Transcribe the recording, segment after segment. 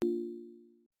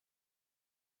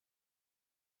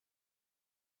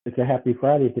It's a happy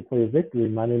Friday to play victory.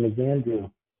 My name is Andrew.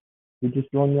 You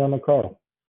just joined me on the call.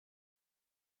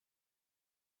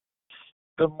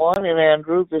 Good morning,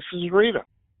 Andrew. This is Rita.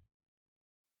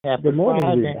 Happy Good morning,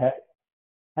 Friday. Reed.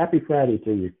 Happy Friday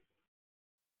to you.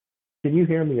 Can you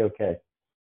hear me okay?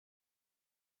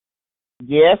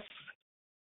 Yes,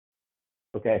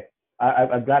 Okay.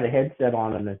 I've got a headset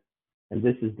on and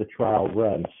this is the trial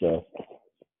run, so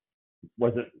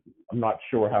wasn't I'm not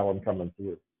sure how I'm coming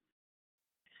through.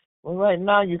 well, right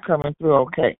now you're coming through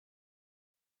okay.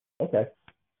 Okay.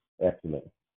 Excellent.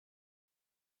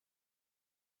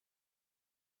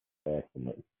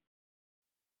 Excellent.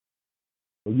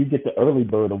 Well, you get the early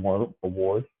bird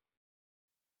award.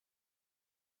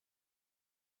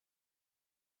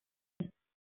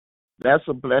 That's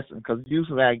a blessing because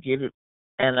usually I get it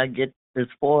and I get as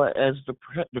far as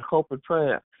the corporate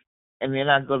prayer, and then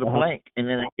I go to Uh-huh. blank, and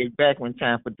then I get back when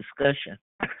time for discussion.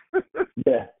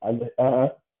 Yeah.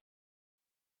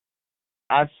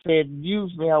 I said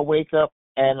usually I wake up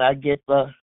and I get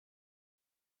the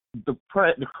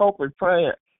corporate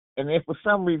prayer, and if for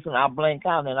some reason I blank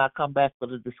out and I come back for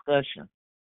the discussion.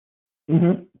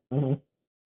 Mhm. Mhm.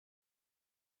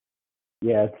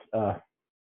 Yeah, it's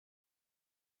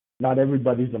not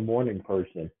everybody's a morning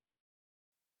person,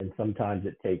 and sometimes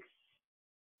it takes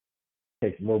a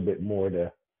little bit more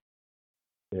to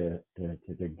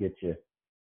get you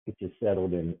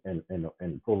settled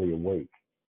and fully awake.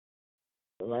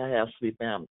 Well, I have sleep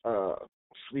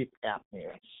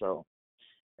apnea, so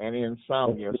and Oh,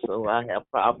 insomnia, so I have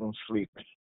problems sleeping.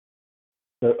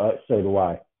 so do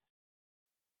I.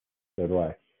 So do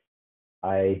I.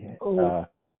 I Oh,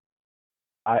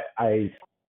 I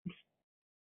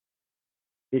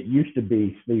it used to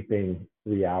be sleeping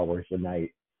 3 hours a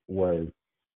night was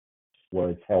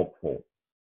was helpful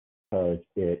because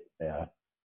it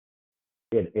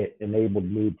enabled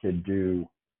me to do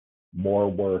more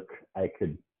work. I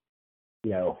could,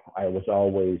 I was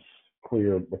always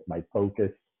clear with my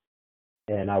focus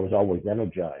and I was always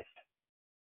energized.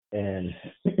 And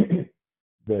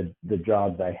the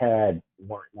jobs I had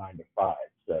weren't 9 to 5,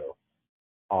 so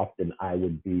often I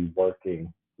would be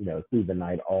working, through the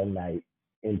night, all night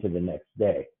into the next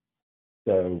day.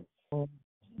 So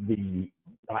the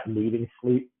not needing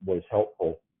sleep was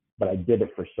helpful, but I did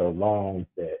it for so long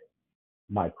that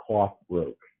my clock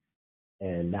broke,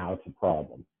 and now it's a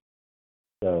problem.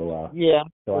 So, yeah,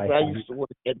 so because I I have, used to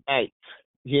work at night.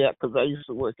 Yeah, because I used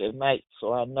to work at night,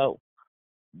 so I know.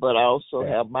 But I also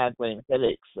yeah, have migraine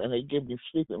headaches, and they give me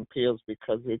sleeping pills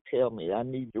because they tell me I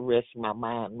need to rest my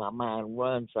mind. My mind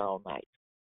runs all night,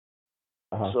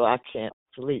 uh-huh, so I can't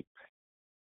sleep.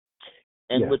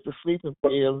 And yeah. with the sleeping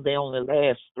pills, they only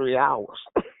last 3 hours.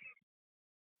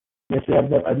 Yes,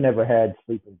 I've never had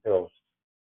sleeping pills,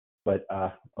 but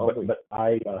Oh,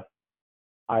 I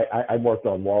worked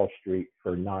on Wall Street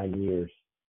for 9 years,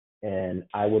 and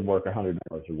I would work 100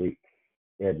 hours a week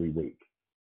every week,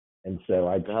 and so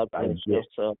God bless I'd get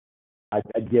yourself.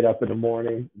 I'd get up in the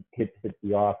morning, hit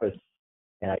the office,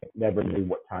 and I never knew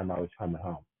what time I was coming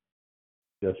home,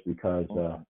 just because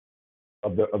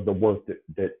of the work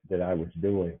that I was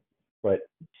doing. But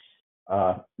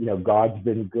God's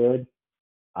been good.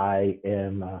 I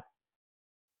am,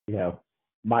 you know,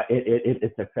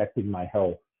 it's affecting my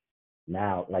health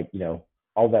now. Like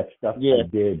all that stuff I Yeah,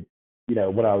 did,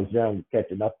 when I was young,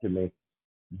 catching up to me.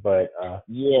 But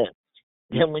yeah.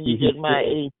 And when you he's get my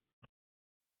still. age,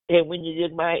 and when you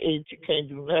get my age, you can't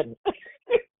do nothing.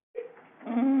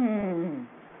 Mm.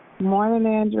 Morning,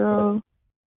 Andrew.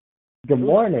 Good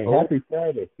morning. Oh, Happy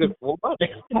Friday. good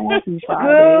morning. Happy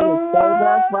Friday. It is Good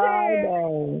Sober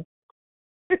morning.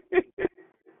 Friday.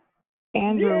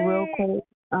 Andrew, real Yay. quick.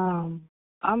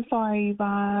 I'm sorry,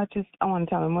 Yvonne. I want to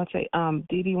tell him one thing.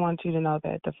 Dee Dee wants you to know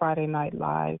that the Friday Night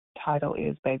Live title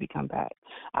is "Baby Come Back."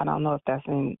 I don't know if that's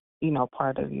in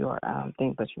part of your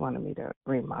thing, but she wanted me to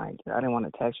remind you. I didn't want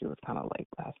to text you. It was kind of late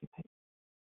last night.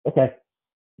 Okay,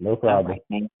 no All problem. right,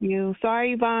 thank you.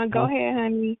 Sorry, Yvonne. Go Huh? ahead,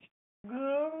 honey.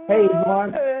 Good Hey,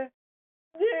 Yvonne. morning.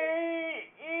 The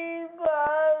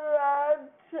Ibarat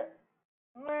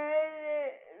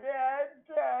Minute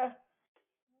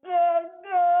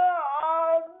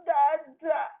on that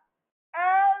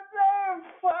every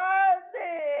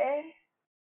Friday.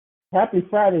 Happy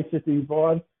Friday, Sister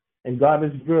Yvonne. And God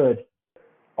is good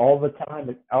all the time.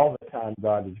 And all the time,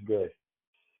 God is good.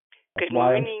 That's Good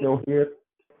why I'm morning. still here.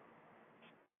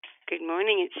 Good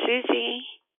morning. It's Susie.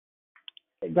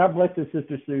 Hey, God bless you,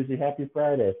 Sister Susie. Happy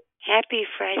Friday. Happy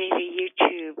Friday to you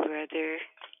too, brother.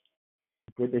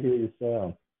 Good to hear your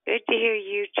sound. Good to hear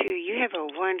you too. You have a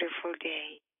wonderful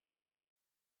day.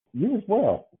 You as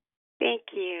well. Thank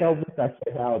you. Tell Rick I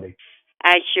said howdy.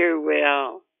 I sure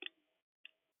will.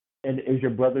 And is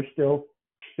your brother still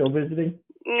visiting?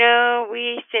 No,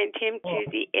 we sent him Oh, to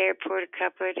the airport a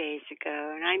couple of days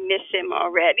ago, and I miss him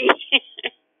already.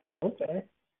 okay.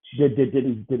 Did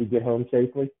he get home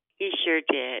safely? He sure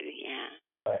did,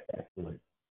 yeah. Excellent.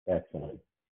 Excellent.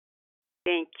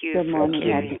 Thank you Good for morning. Okay.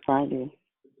 giving. Happy Friday.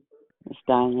 It's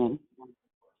Diane.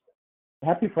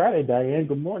 Happy Friday, Diane.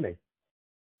 Good morning.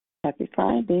 Happy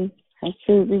Friday. Hi,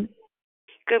 Susie.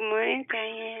 Good morning,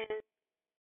 Diane.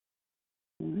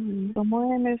 Good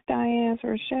morning, Miss Diane. It's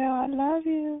Rochelle. I love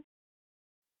you.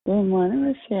 Good morning,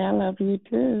 Michelle. I love you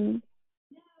too.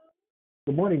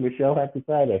 Good morning, Michelle. Happy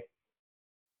Friday.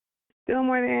 Good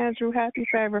morning, Andrew. Happy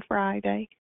Favorite Friday.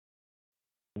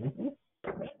 hmm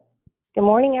Good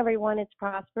morning, everyone. It's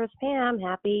Prosperous Pam.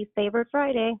 Happy Favorite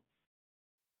Friday.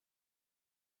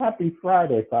 Happy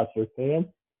Friday, Pastor Sam.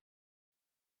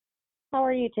 How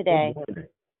are you Good today? morning.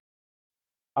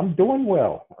 I'm doing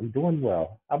well.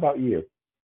 How about you?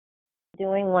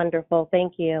 Doing wonderful.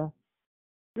 Thank you.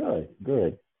 Good.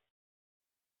 Good.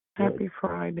 Happy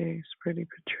Fridays, Pretty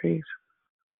Patrice.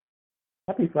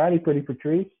 Happy Friday, Pretty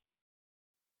Patrice.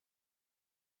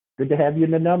 Good to have you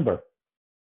in the number.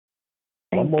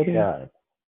 One Thank more you. time.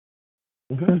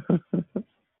 Mhm.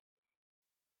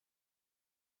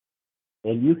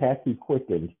 And you have he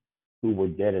quickened who were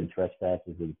dead in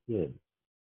trespasses and sins,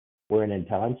 wherein in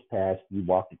times past you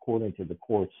walked according to the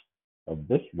course of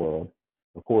this world,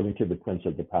 according to the prince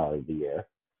of the power of the air,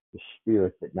 the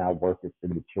spirit that now worketh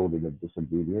in the children of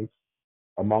disobedience,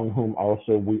 among whom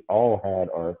also we all had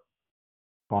our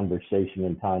conversation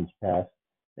in times past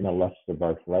in the lusts of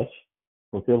our flesh,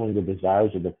 fulfilling the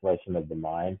desires of the flesh and of the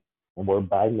mind, and were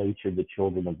by nature the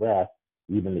children of wrath,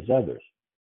 even as others.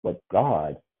 But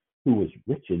God, who is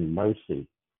rich in mercy,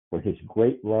 for his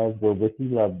great love wherewith he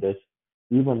loved us,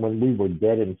 even when we were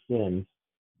dead in sins,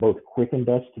 both quickened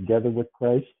us together with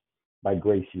Christ, by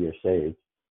grace ye are saved,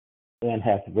 and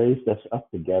hath raised us up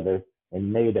together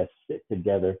and made us sit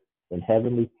together in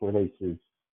heavenly places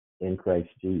in Christ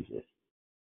Jesus,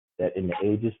 that in the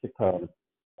ages to come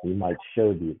we might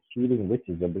show the exceeding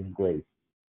riches of his grace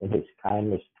and his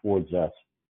kindness towards us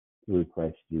through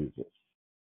Christ Jesus.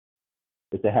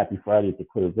 It's a happy Friday to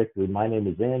Clear Victory. My name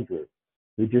is Andrew.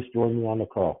 Who just joined me on the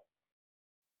call?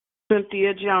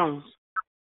 Cynthia Jones.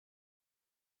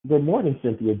 Good morning,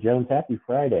 Cynthia Jones. Happy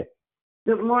Friday.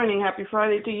 Good morning. Happy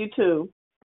Friday to you too.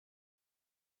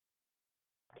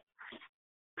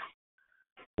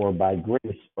 For by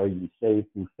grace are you saved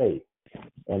through faith,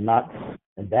 and that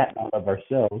not of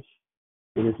ourselves.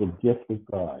 It is a gift of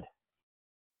God,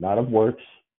 not of works,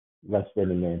 lest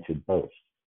any man should boast.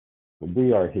 For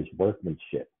we are his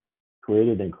workmanship,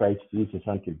 created in Christ Jesus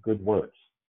unto good works,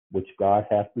 which God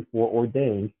hath before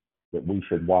ordained that we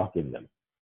should walk in them.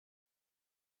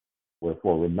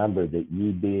 Wherefore remember that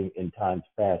ye being in times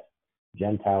past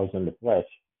Gentiles in the flesh,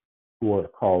 who are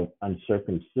called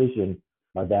uncircumcision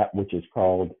by that which is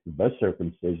called the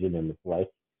circumcision in the flesh,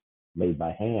 made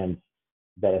by hands,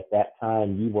 that at that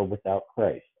time ye were without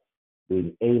Christ,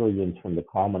 being aliens from the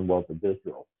commonwealth of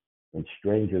Israel, and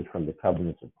strangers from the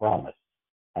covenants of promise,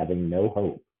 having no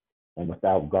hope, and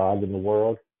without God in the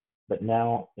world. But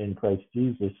now in Christ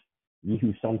Jesus, ye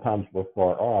who sometimes were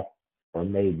far off are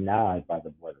made nigh by the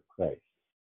blood of Christ.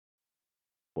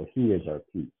 For he is our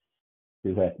peace,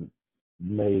 who hath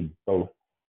made both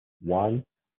one,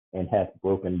 and hath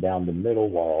broken down the middle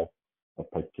wall of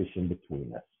partition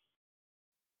between us.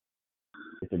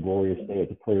 It's a glorious day of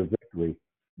declare victory.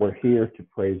 We're here to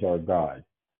praise our God.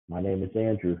 My name is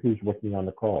Andrew. Who's with me on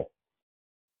the call?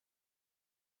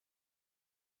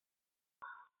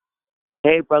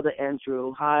 Hey, Brother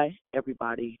Andrew. Hi,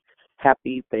 everybody.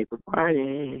 Happy Favorite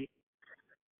Friday.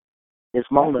 It's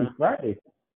Mona. Happy Friday.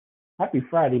 Happy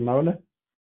Friday, Mona.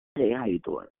 Hey, how you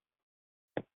doing?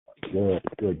 Good,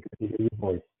 good. Good to hear your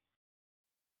voice.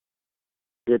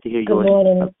 Good to hear Good yours.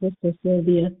 morning, Sister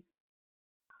Sylvia.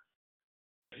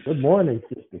 Good morning,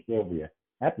 Sister Sylvia.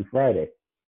 Happy Friday.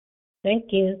 Thank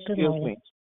you. Good Excuse morning. me.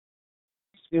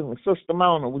 Excuse me. Sister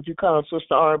Mona, would you call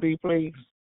Sister RB, please?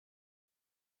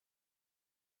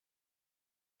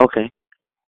 Okay.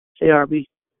 Hey, RB.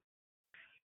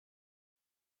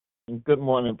 Good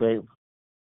morning, babe.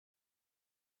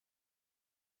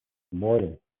 Good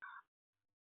morning.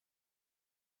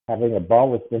 Having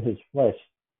abolished in his flesh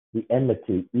the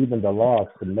enmity, even the law of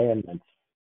commandments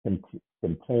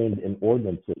contained in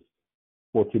ordinances,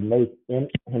 for to make in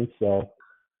himself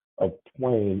of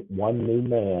twain one new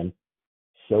man,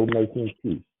 so making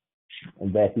peace,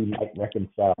 and that he might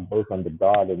reconcile both unto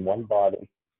God in one body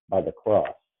by the cross,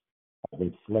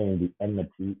 having slain the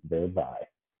enmity thereby.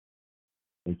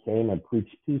 and came and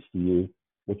preached peace to you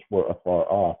which were afar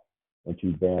off, and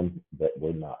to them that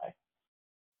were nigh.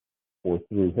 For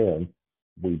through him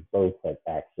we both have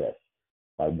access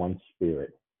by one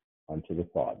Spirit unto the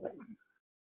Father.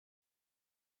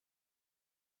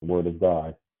 The word of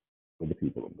God for the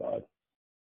people of God.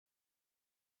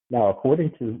 Now,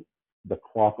 according to the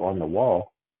clock on the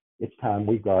wall, it's time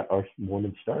we got our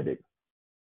morning started.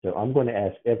 So I'm going to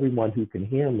ask everyone who can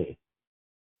hear me,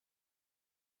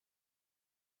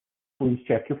 please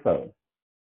check your phone.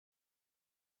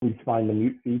 Please find the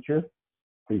mute feature.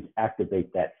 Please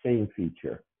activate that same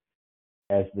feature.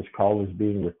 As this call is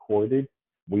being recorded,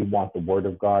 we want the word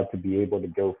of God to be able to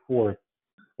go forth,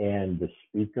 and the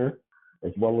speaker,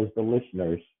 as well as the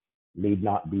listeners, need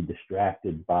not be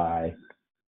distracted by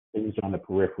things on the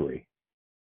periphery.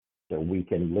 So we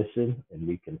can listen and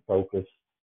we can focus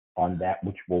on that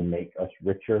which will make us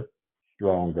richer,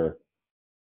 stronger,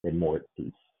 and more at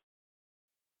peace.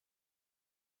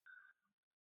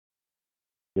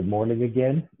 Good morning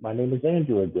again. My name is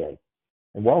Andrew again,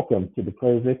 and welcome to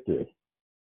Declare Victory.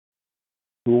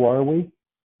 Who are we?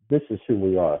 This is who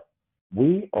we are.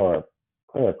 We are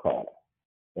Prayer Call,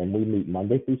 and we meet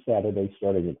Monday through Saturday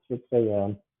starting at 6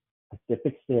 a.m.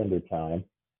 Pacific Standard Time,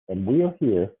 and we are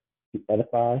here to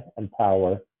edify,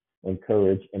 empower,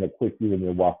 encourage, and equip you in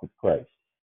your walk with Christ.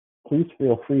 Please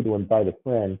feel free to invite a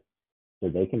friend so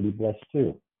they can be blessed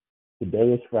too.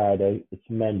 Today is Friday. It's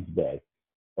Men's Day.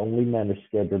 Only men are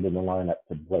scheduled in the lineup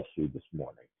to bless you this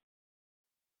morning.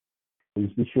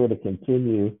 Please be sure to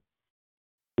continue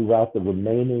throughout the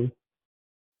remaining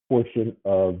portion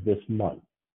of this month,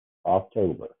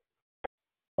 October.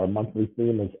 Our monthly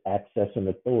theme is Access and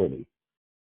Authority.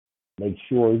 Make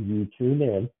sure you tune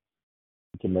in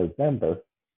to November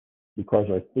because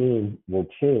our theme will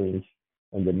change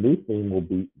and the new theme will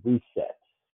be Reset.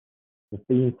 The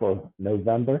theme for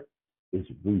November is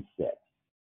Reset.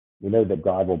 We know that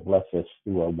God will bless us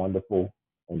through our wonderful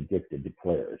and gifted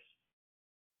declarers.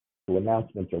 The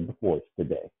announcements are before us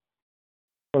today.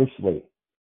 Firstly,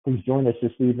 please join us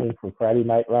this evening for Friday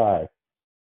Night Live.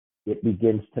 It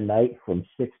begins tonight from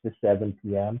 6 to 7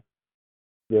 p.m.,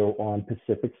 still on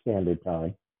Pacific Standard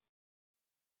Time.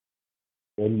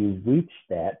 And you reach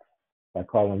that by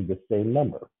calling the same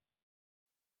number.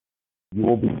 You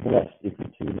will be blessed if you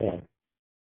tune in.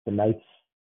 Tonight's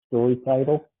story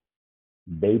title,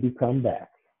 Baby Come Back.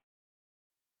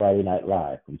 Friday Night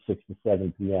Live from 6 to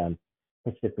 7 p.m.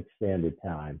 Pacific Standard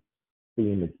Time.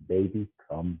 Theme is Baby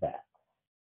Come Back.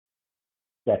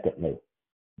 Secondly,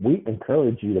 we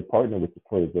encourage you to partner with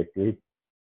Declare Victory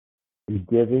in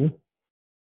giving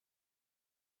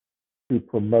to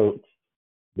promote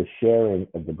the sharing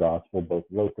of the gospel both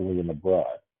locally and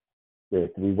abroad. There are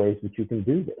 3 ways that you can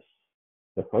do this.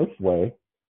 The first way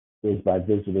is by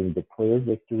visiting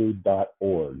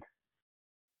declarevictory.org.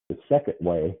 The second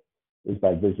way is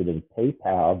by visiting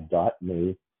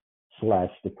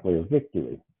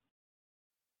paypal.me/declarevictory.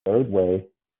 Third way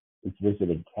is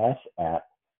visiting Cash App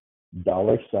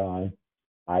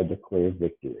 $I Declare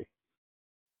Victory.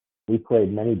 We pray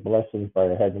many blessings by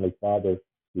our Heavenly Father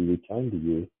be returned to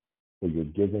you for your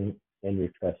giving and your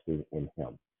trusting in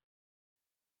Him.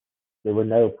 There were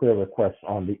no prayer requests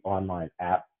on the online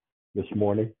app this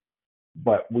morning,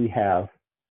 but we have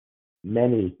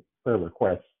many prayer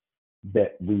requests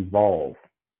that revolve.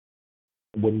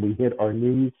 When we hit our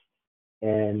knees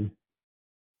and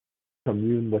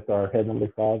commune with our Heavenly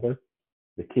Father,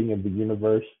 the King of the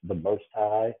universe, the Most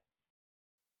High,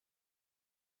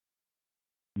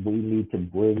 we need to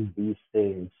bring these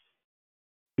things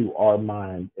to our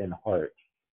mind and heart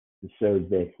so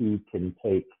that He can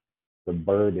take the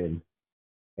burden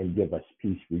and give us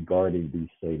peace regarding these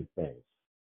same things.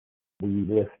 We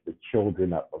lift the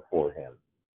children up before Him,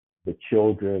 the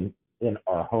children in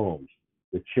our homes,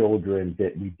 the children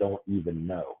that we don't even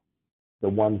know, the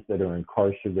ones that are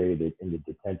incarcerated in the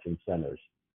detention centers,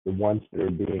 the ones that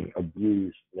are being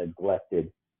abused,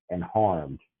 neglected, and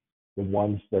harmed, the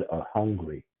ones that are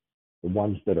hungry, the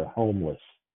ones that are homeless,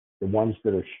 the ones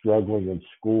that are struggling in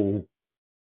school,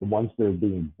 the ones that are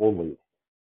being bullied,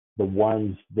 the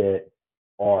ones that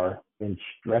are in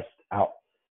stressed out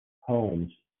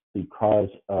homes because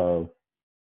of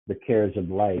the cares of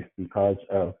life, because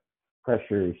of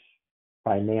pressures,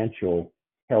 financial,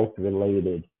 health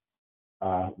related,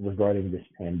 regarding this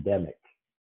pandemic.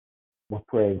 We're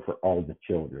praying for all the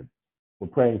children. We're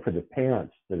praying for the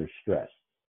parents that are stressed.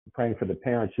 We're praying for the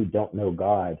parents who don't know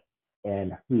God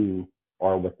and who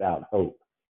are without hope.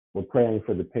 We're praying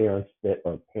for the parents that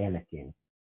are panicking.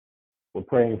 We're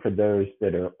praying for those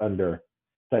that are under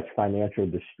such financial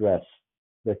distress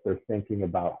that they're thinking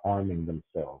about harming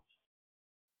themselves.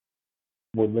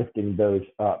 We're lifting those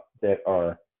up that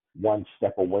are one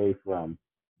step away from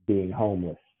being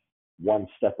homeless, one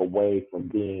step away from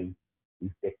being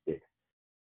evicted,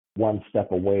 one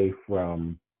step away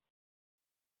from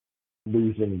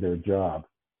losing their job.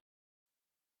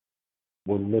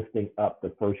 We're lifting up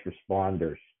the first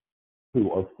responders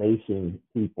who are facing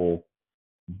people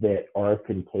that are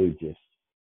contagious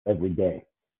every day.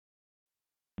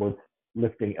 We're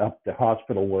lifting up the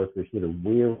hospital workers that are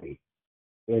weary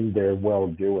in their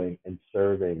well-doing and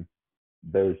serving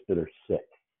those that are sick.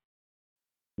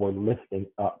 We're lifting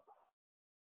up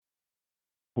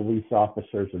police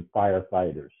officers and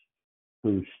firefighters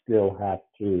who still have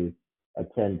to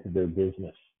attend to their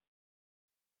business,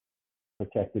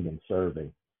 protecting and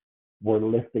serving. We're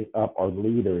lifting up our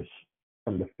leaders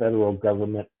from the federal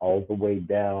government all the way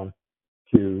down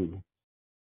to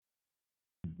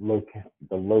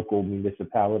the local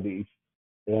municipalities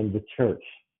and the church,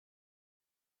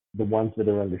 the ones that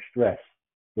are under stress,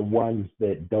 the ones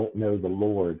that don't know the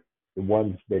Lord, the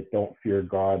ones that don't fear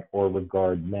God or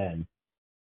regard men,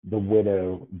 the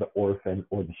widow, the orphan,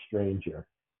 or the stranger,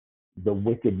 the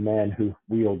wicked men who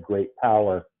wield great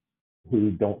power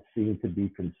who don't seem to be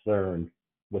concerned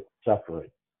with suffering.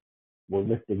 We're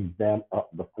lifting them up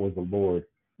before the Lord.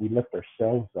 We lift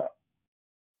ourselves up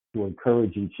to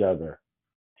encourage each other,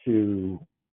 to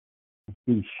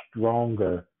be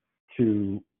stronger,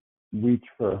 to reach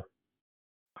for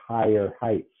higher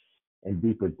heights and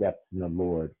deeper depths in the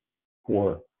Lord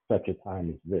for such a time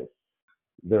as this.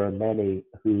 There are many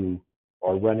who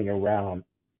are running around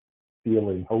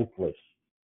feeling hopeless.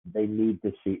 They need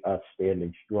to see us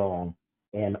standing strong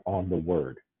and on the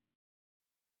word.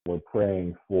 We're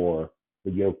praying for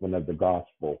the yokemen of the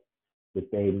gospel,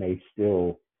 that they may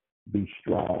still be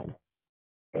strong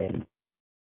and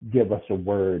give us a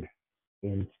word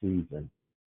in season.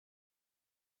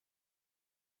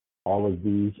 All of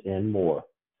these and more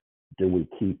do we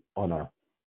keep on our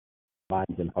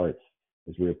minds and hearts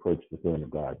as we approach the throne of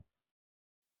God.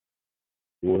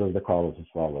 The order of the call is as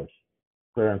follows.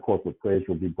 Prayer and corporate praise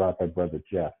will be brought by Brother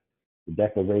Jeff. The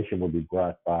declaration will be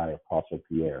brought by Apostle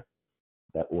Pierre.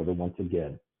 That order once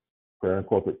again. Prayer and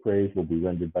corporate praise will be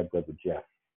rendered by Brother Jeff.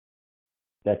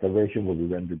 Declaration will be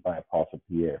rendered by Apostle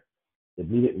Pierre.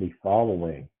 Immediately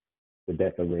following the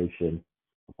declaration,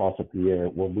 Apostle Pierre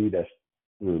will lead us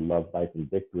through Love, Life, and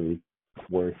Victory,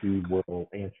 where he will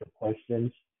answer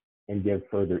questions and give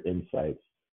further insights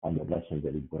on the lesson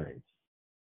that he brings.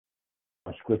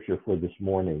 Our scripture for this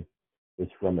morning is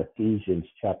from Ephesians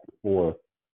chapter 4,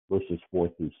 verses 4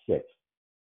 through 6.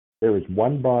 There is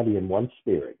one body and one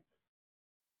spirit,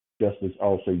 just as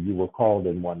also you were called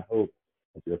in one hope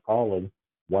of your calling,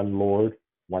 one Lord,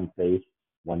 one faith,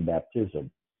 one baptism,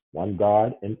 one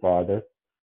God and Father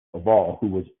of all,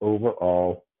 who is over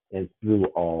all and through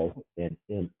all and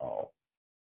in all.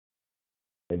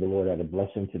 May the Lord add a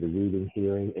blessing to the reading,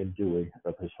 hearing, and doing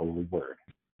of his holy word.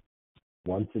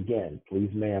 Once again, please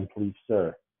ma'am, please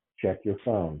sir, check your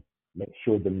phone. Make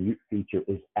sure the mute feature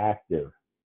is active,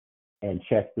 and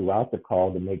check throughout the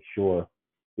call to make sure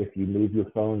if you move your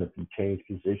phone, if you change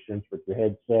positions with your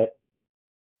headset,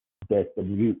 that the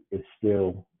mute is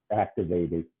still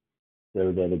activated,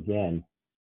 so that again,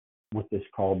 with this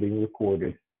call being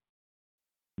recorded,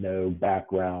 no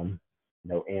background,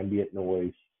 no ambient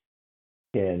noise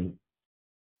can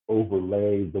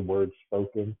overlay the words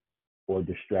spoken or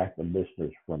distract the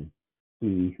listeners from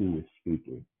he who is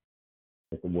speaking,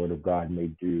 that the word of God may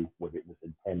do what it was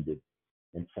intended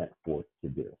and sent forth to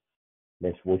do.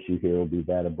 Next voice you hear will be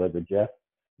that of Brother Jeff,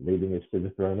 leading us to the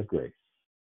throne of grace.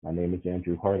 My name is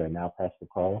Andrew Hart. I now pass the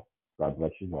call. God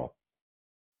bless you all.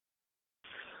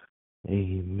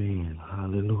 Amen.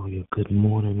 Hallelujah. Good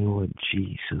morning, Lord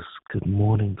Jesus. Good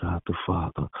morning, God the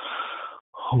Father.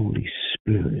 Holy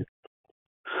Spirit.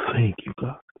 Thank you,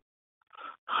 God.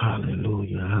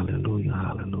 Hallelujah. Hallelujah.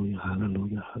 Hallelujah.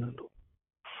 Hallelujah. Hallelujah.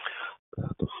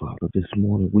 God the Father, this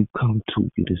morning we come to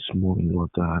you this morning, Lord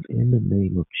God, in the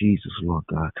name of Jesus, Lord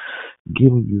God,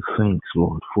 giving you thanks,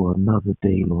 Lord, for another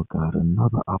day, Lord God,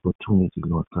 another opportunity,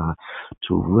 Lord God,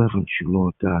 to reverence you,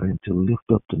 Lord God, and to lift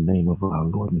up the name of our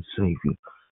Lord and Savior,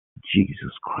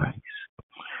 Jesus Christ.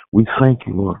 We thank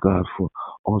you, Lord God, for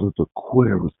all of the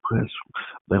prayer requests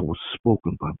that was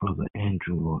spoken by Brother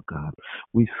Andrew, Lord God.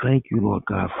 We thank you, Lord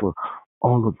God, for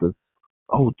all of the,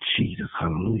 oh Jesus,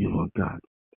 hallelujah, Lord God,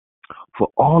 for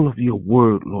all of your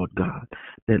word, Lord God,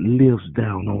 that lives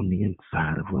down on the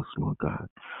inside of us, Lord God.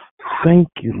 Thank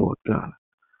you, Lord God,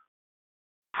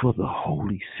 for the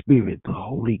Holy Spirit, the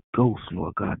Holy Ghost,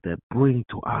 Lord God, that bring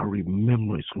to our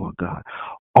remembrance, Lord God,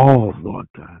 all, Lord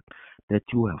God, that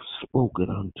you have spoken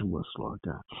unto us, Lord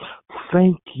God.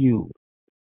 Thank you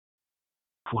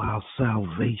for our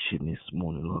salvation this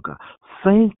morning, Lord God.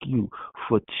 Thank you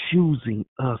for choosing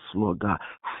us, Lord God.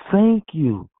 Thank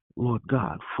you, Lord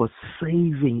God, for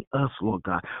saving us, Lord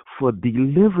God, for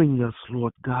delivering us,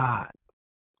 Lord God,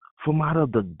 from out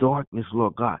of the darkness,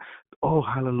 Lord God. Oh,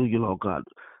 hallelujah, Lord God.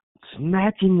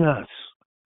 Snatching us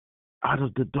out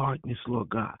of the darkness, Lord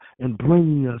God, and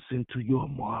bringing us into your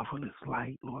marvelous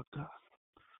light, Lord God.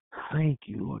 Thank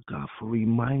you, Lord God, for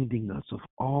reminding us of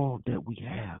all that we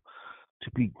have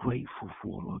to be grateful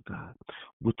for, Lord God,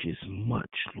 which is much,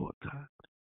 Lord God.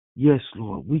 Yes,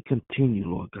 Lord, we continue,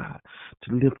 Lord God,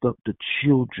 to lift up the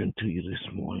children to you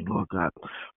this morning, Lord God,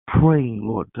 praying,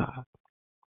 Lord God.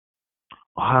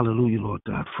 Hallelujah, Lord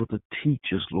God, for the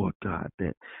teachers, Lord God,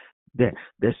 that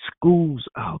schools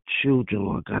our children,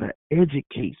 Lord God, that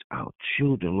educates our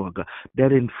children, Lord God,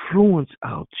 that influence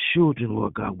our children,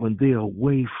 Lord God, when they're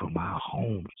away from our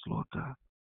homes, Lord God.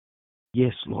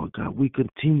 Yes, Lord God, we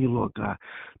continue, Lord God,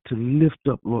 to lift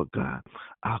up, Lord God,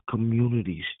 our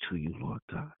communities to you, Lord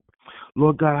God.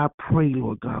 Lord God, I pray,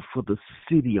 Lord God, for the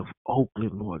city of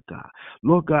Oakland, Lord God.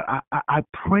 Lord God, I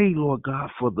pray, Lord God,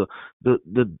 for the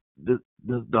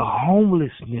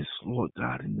homelessness, Lord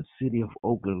God, in the city of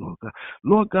Oakland, Lord God.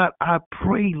 Lord God, I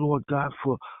pray, Lord God,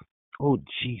 for oh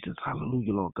Jesus,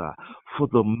 hallelujah, Lord God, for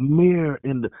the mayor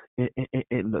and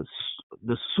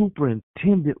the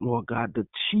superintendent, Lord God, the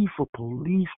chief of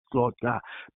police, Lord God.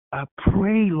 I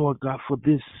pray, Lord God, for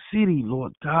this city,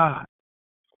 Lord God,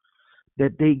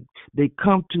 that they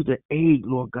come to the aid,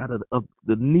 Lord God, of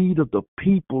the need of the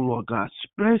people, Lord God,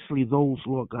 especially those,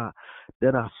 Lord God,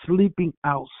 that are sleeping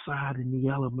outside in the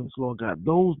elements, Lord God,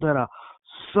 those that are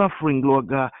suffering, Lord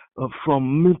God,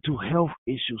 from mental health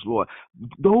issues, Lord,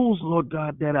 those, Lord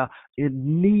God, that are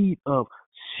in need of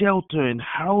shelter and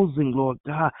housing, Lord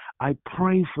God. I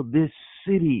pray for this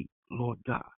city, Lord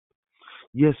God.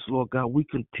 Yes, Lord God, we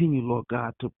continue, Lord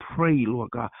God, to pray,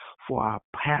 Lord God, for our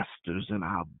pastors and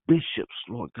our bishops,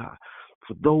 Lord God,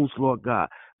 for those, Lord God,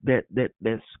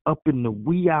 that's up in the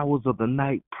wee hours of the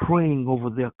night praying over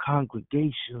their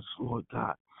congregations, Lord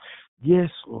God. Yes,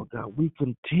 Lord God, we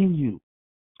continue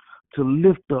to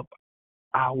lift up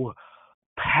our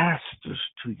pastors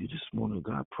to you this morning,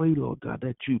 God. Pray, Lord God,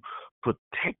 that you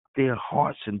protect their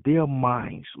hearts and their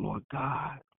minds, Lord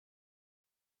God.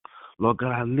 Lord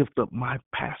God, I lift up my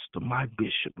pastor, my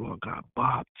bishop, Lord God,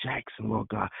 Bob Jackson, Lord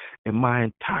God, and my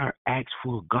entire Acts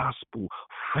Full Gospel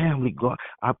family, God.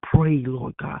 I pray,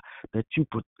 Lord God, that you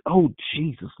put, oh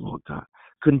Jesus, Lord God,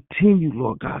 continue,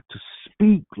 Lord God, to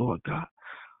speak, Lord God,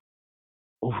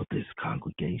 over this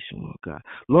congregation, Lord God.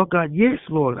 Lord God, yes,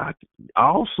 Lord, I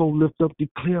also lift up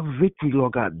Declare Victory,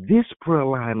 Lord God, this prayer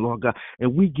line, Lord God,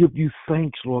 and we give you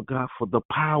thanks, Lord God, for the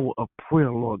power of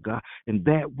prayer, Lord God, and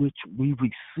that which we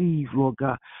receive, Lord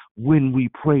God, when we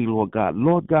pray, Lord God.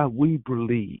 Lord God, we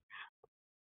believe.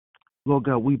 Lord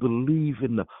God, we believe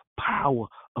in the power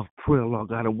of prayer, Lord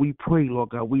God, and we pray, Lord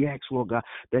God, we ask, Lord God,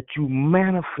 that you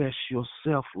manifest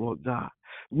yourself, Lord God.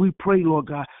 We pray, Lord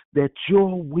God, that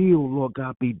your will, Lord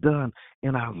God, be done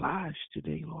in our lives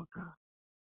today, Lord God.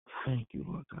 Thank you,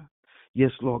 Lord God.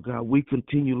 Yes, Lord God, we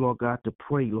continue, Lord God, to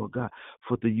pray, Lord God,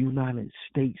 for the United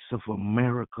States of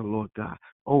America, Lord God.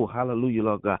 Oh, hallelujah,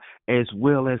 Lord God, as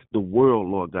well as the world,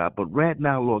 Lord God. But right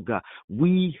now, Lord God,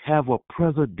 we have a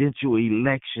presidential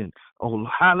election. Oh,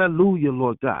 hallelujah,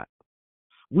 Lord God.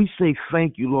 We say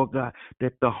thank you, Lord God,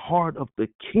 that the heart of the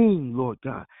king, Lord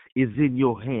God, is in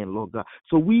your hand, Lord God.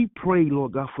 So we pray,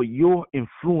 Lord God, for your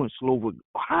influence, Lord.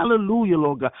 Hallelujah,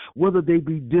 Lord God, whether they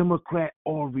be Democrat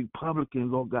or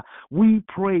Republican, Lord God. We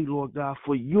pray, Lord God,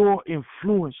 for your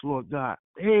influence, Lord God.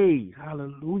 Hey,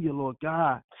 hallelujah, Lord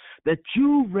God, that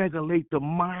you regulate the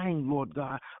mind, Lord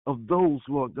God, of those,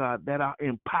 Lord God, that are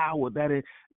in power, that are in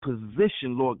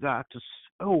position, Lord God, to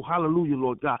oh, hallelujah,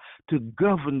 Lord God, to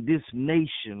govern this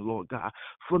nation, Lord God,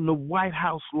 from the White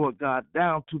House, Lord God,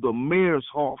 down to the mayor's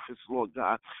office, Lord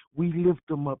God. We lift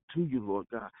them up to you, Lord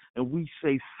God, and we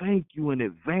say thank you in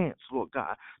advance, Lord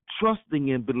God,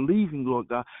 trusting and believing, Lord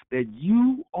God, that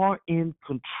you are in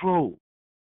control.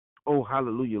 Oh,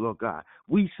 hallelujah, Lord God.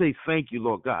 We say thank you,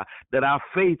 Lord God, that our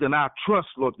faith and our trust,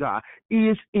 Lord God,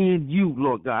 is in you,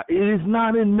 Lord God. It is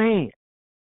not in man.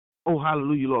 Oh,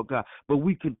 hallelujah, Lord God. But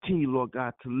we continue, Lord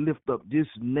God, to lift up this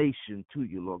nation to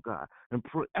you, Lord God. And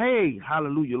pray, hey,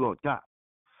 hallelujah, Lord God.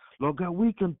 Lord God,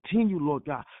 we continue, Lord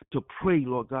God, to pray,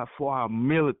 Lord God, for our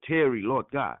military, Lord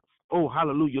God. Oh,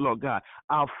 hallelujah, Lord God.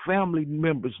 Our family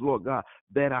members, Lord God,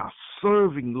 that are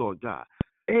serving, Lord God.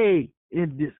 Hey,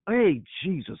 in this, hey,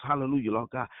 Jesus, hallelujah,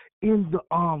 Lord God. In the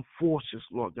armed forces,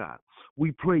 Lord God.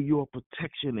 We pray your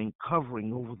protection and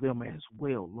covering over them as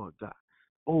well, Lord God.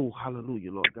 Oh,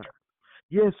 hallelujah, Lord God.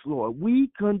 Yes, Lord. We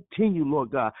continue,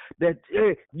 Lord God, that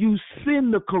you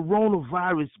send the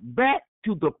coronavirus back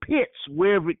to the pits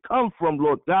wherever it comes from,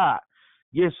 Lord God.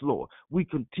 Yes, Lord. We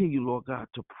continue, Lord God,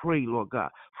 to pray, Lord God,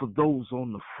 for those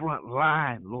on the front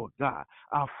line, Lord God,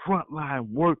 our frontline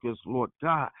workers, Lord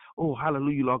God. Oh,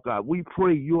 hallelujah, Lord God. We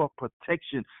pray your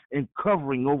protection and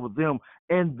covering over them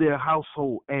and their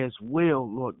household as well,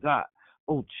 Lord God.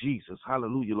 Oh, Jesus,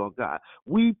 hallelujah, Lord God.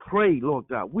 We pray, Lord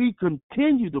God. We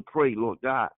continue to pray, Lord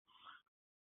God,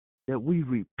 that we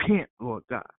repent, Lord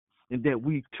God, and that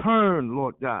we turn,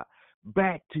 Lord God,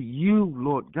 back to you,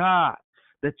 Lord God,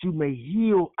 that you may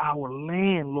heal our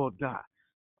land, Lord God.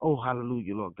 Oh,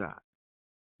 hallelujah, Lord God.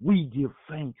 We give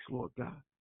thanks, Lord God.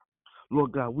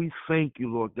 Lord God, we thank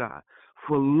you, Lord God,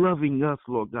 for loving us,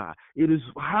 Lord God. It is,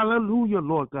 hallelujah,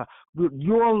 Lord God, with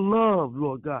your love,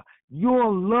 Lord God,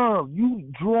 your love.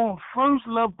 You first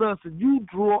loved us, and you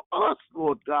draw us,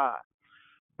 Lord God,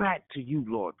 back to you,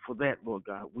 Lord. For that, Lord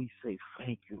God, we say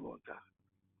thank you, Lord God.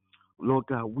 Lord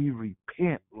God, we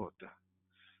repent, Lord God.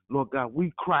 Lord God,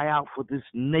 we cry out for this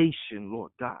nation,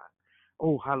 Lord God.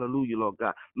 Oh, hallelujah, Lord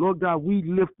God. Lord God, we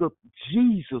lift up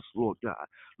Jesus, Lord God.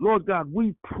 Lord God,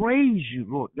 we praise you,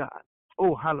 Lord God.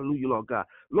 Oh, hallelujah, Lord God.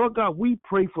 Lord God, we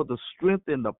pray for the strength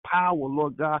and the power,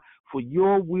 Lord God, for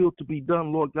your will to be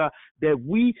done, Lord God, that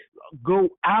we go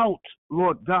out,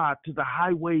 Lord God, to the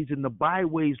highways and the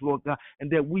byways, Lord God, and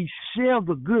that we share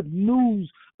the good news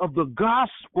of the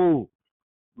gospel,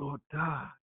 Lord God.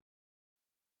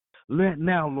 Right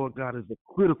now, Lord God, is a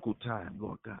critical time,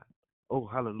 Lord God. Oh,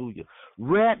 hallelujah.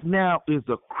 Right now is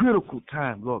a critical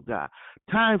time, Lord God.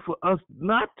 Time for us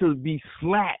not to be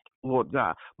slack, Lord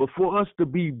God, but for us to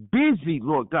be busy,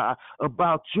 Lord God,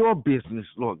 about your business,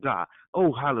 Lord God.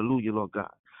 Oh, hallelujah, Lord God.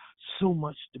 So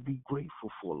much to be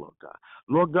grateful for, Lord God.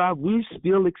 Lord God, we're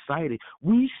still excited.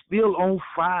 We still on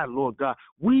fire, Lord God.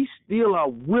 We still are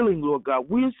willing, Lord God.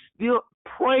 We're still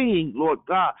praying, Lord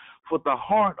God, for the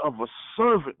heart of a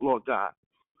servant, Lord God,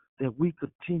 that we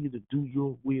continue to do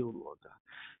your will, Lord God.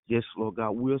 Yes, Lord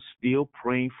God, we're still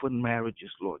praying for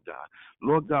marriages, Lord God.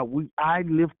 Lord God, I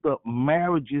lift up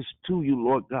marriages to you,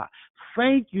 Lord God.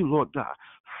 Thank you, Lord God.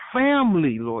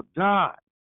 Family, Lord God.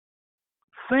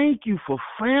 Thank you for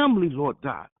family, Lord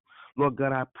God. Lord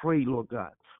God, I pray, Lord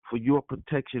God, for your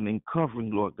protection and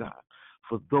covering, Lord God,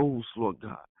 for those, Lord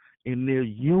God, in their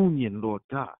union, Lord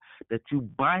God, that you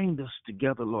bind us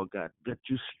together, Lord God, that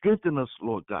you strengthen us,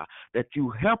 Lord God, that you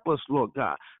help us, Lord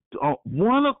God, on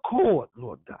one accord,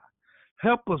 Lord God.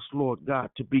 Help us, Lord God,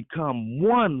 to become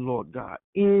one, Lord God,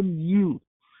 in you.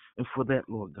 And for that,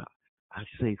 Lord God, I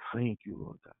say thank you,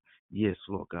 Lord God. Yes,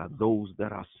 Lord God, those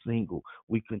that are single,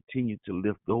 we continue to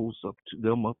lift those up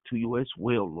to you as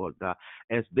well, Lord God,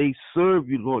 as they serve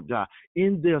you, Lord God,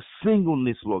 in their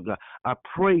singleness, Lord God. I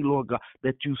pray, Lord God,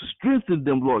 that you strengthen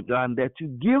them, Lord God, and that you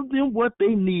give them what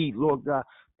they need, Lord God,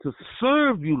 to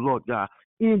serve you, Lord God,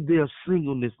 in their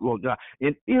singleness, Lord God.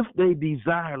 And if they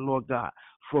desire, Lord God,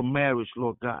 for marriage,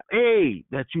 Lord God,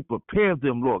 that you prepare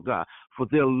them, Lord God, for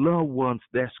their loved ones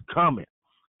that's coming.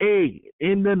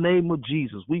 In the name of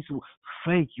Jesus, we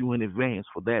thank you in advance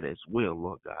for that as well,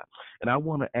 Lord God. And I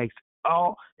want to ask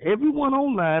everyone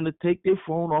online to take their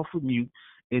phone off of mute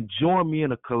and join me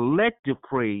in a collective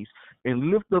praise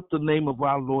and lift up the name of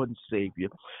our Lord and Savior,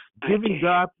 giving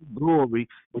God glory,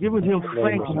 giving him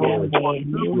thanks. Let's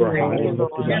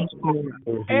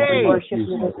worship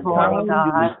you this morning,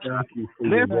 God.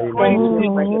 Let's praise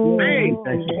him.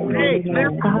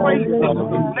 Let's praise him.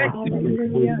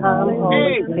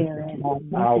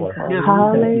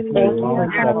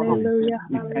 Hallelujah.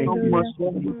 So much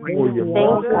for your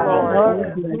love.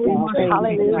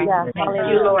 Hallelujah. Thank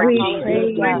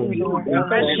you, Lord.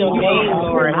 Bless your name,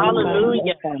 Lord.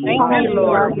 Hallelujah. Thank you,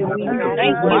 Lord.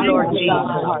 Thank you, Lord Jesus.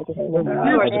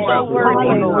 You are so worthy,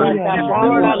 Lord.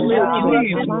 Lord, I lift you up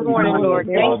this morning, Lord.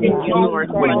 Thank you, Lord,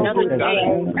 for another day,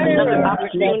 another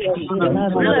opportunity,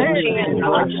 another chance,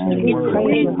 Lord, to get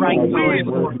things right,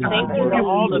 Lord. Thank you for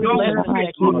all the blessings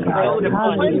that you bestowed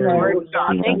upon us, Lord.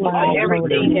 Thank you for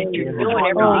everything that you're doing,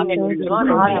 everything that you're going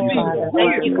to do.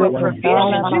 Thank you for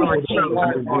provision, Lord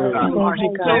Jesus. You are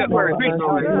so worthy,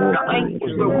 Lord. Thank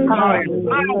you, Lord.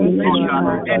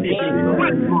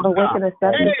 For waking us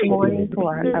up this morning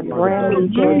for a brand new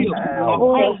day,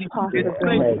 full of positive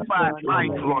grace.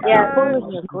 Yeah, full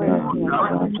of your grace.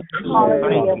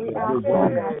 Hallelujah. We ask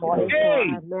Lord God for it for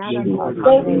our manna.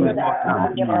 Thank you for that.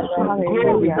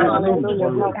 Hallelujah. Hallelujah.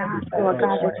 We ask Lord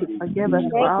God that you forgive us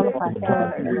for all of our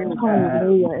sins.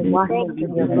 Hallelujah. And wash us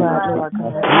in your blood, Lord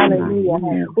God. Hallelujah.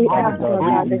 We ask Lord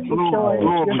God that you show us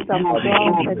yourself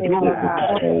strong today, Lord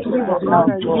God. We will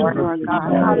honor you, Lord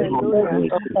God. Hallelujah.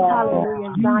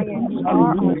 Hallelujah, Zion, you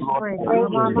are our strength. Oh,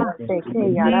 Mama, say,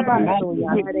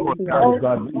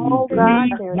 oh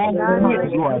God, there's none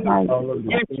like you.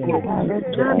 There's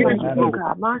none like you,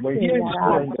 God.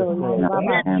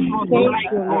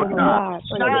 Thank you, Lord God,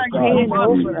 for your hand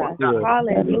over us.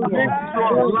 Hallelujah.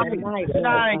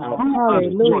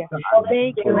 Hallelujah.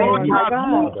 Thank you, Lord God.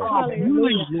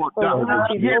 Hallelujah. For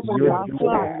watching over our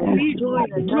flock during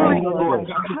the night, Lord.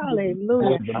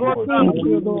 Hallelujah. Thank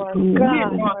you, Lord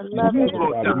God, for loving us,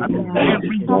 Lord God.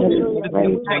 Hallelujah. For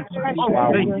we were precious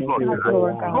in your sight,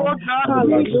 Lord God.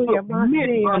 Hallelujah.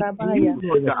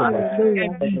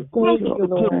 Hallelujah. Thank you,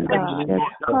 Lord God.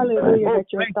 Hallelujah, that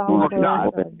your thoughts for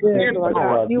us are good, Lord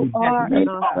God. You are an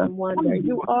awesome wonder.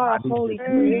 You are a holy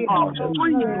creator.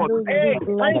 Hallelujah. We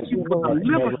bless you, Lord.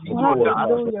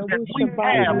 Hallelujah. We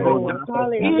shabbat you, Lord.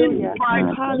 Hallelujah.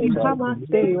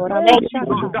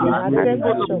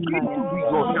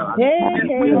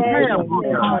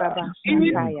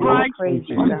 Praise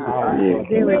you, God.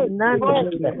 There is none like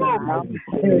you, God.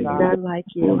 There is none like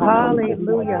you.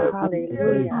 Hallelujah.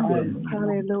 Hallelujah.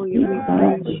 Hallelujah. We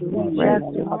praise you. We just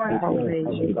want to praise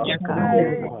you, Lord God.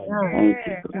 There is none.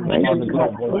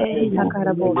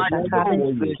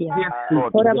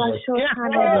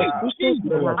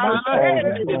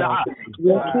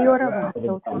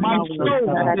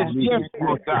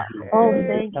 Oh,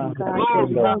 thank you, God. You're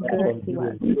so good to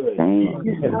us.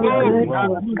 You're so good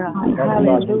to us, God.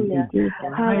 Hallelujah.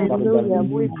 Hallelujah.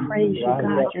 We praise you,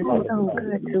 God. You're so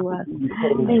good to us.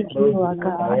 Thank you, Lord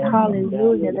God.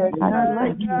 Hallelujah. There's none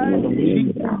like you.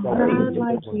 None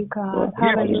like you, God.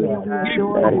 Hallelujah. We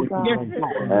adore you, God.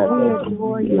 We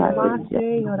adore you.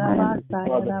 Thank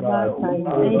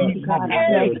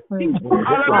you,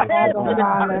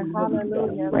 God.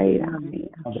 Hallelujah.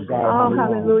 Oh,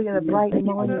 hallelujah. The bright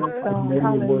morning star.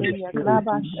 Hallelujah.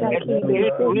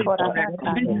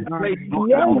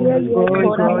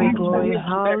 Glory, glory.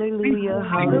 Hallelujah.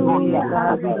 Hallelujah.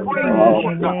 God, we praise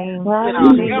your name.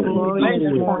 Glorious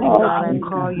Lord God, I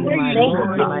call you my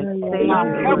Lord, my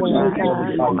Savior, Lord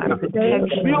God, my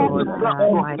protection, Lord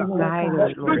God, my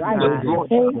guidance, Lord God.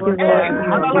 Lord God, you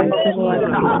are my healer,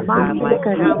 Lord God, my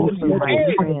counselor, my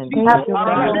friend. Thank you,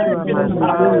 Lord, my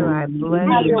Father. I bless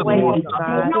you, Lord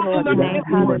God. Thank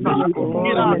you for this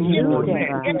glorious morning,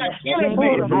 God. Thank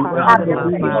you for strengthening my body,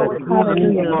 giving me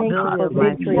the ability of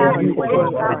my family to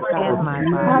work within my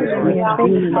body, Lord God.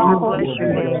 I bless your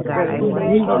name, God. I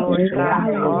thank you, Lord God,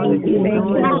 for all that you're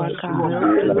doing and what you will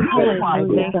do. I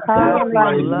thank you, God, for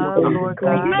your love, Lord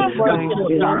God, for your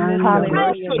goodness and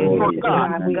mercy and your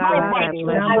God, I bless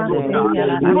your name.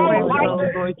 I pray for those,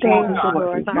 Lord Jesus, who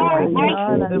are suffering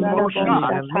emotionally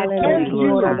and mentally,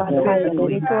 Lord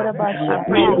God. I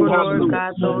pray for, Lord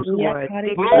God, those who are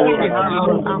addicted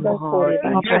to alcohol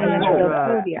and drugs, Lord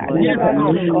God.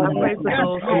 I pray for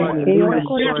those who are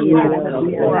depressed,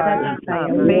 Lord God, who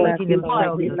are making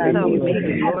themselves self-pity.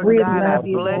 Lord God, I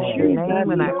bless your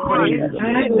name and I pray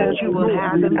that you will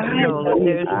have them to know that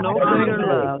there is no greater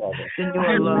love than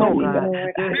your love, God.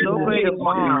 There's no greater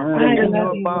balm than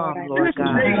your balm, Lord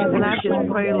God. And I just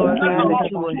pray, Lord God, that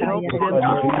you will help them to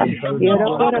see you,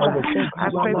 Lord God. I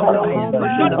pray for the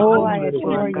homeless and the homeless,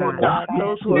 Lord God.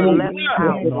 Those who are left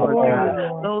out, Lord God.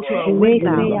 Those who are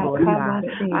without, Lord God.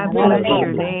 I bless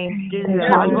your name.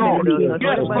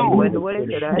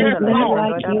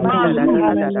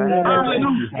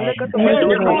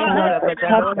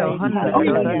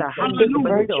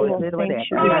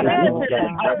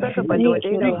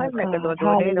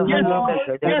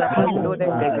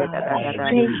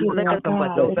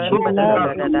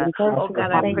 Oh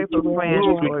God, I pray for France,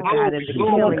 Lord God, and the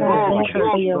killing of the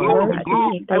church, Lord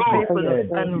God. I pray for the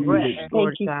unrest,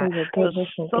 Lord God, the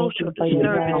social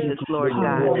disturbances, Lord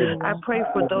God. I pray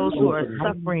for those who are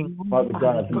suffering,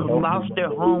 who lost their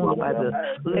homes by the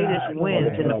latest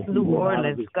winds in New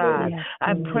Orleans, God.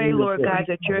 I pray, Lord God,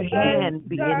 that your hand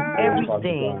be in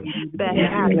everything that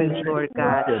happens, Lord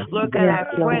God. Lord God, I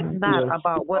fret not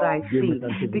about what I see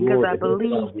because I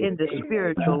believe in the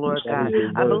spiritual, Lord God.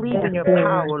 I believe in your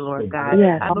power, Lord God.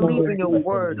 I believe in your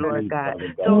word, Lord God.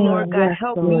 So, Lord God,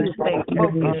 help me to stay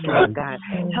focused, Lord God.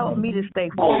 Help me to stay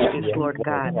focused, Lord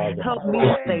God. Help me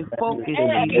to stay focused,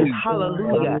 Jesus.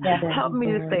 Hallelujah. Help me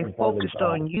to stay focused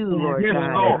on you, Lord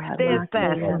God.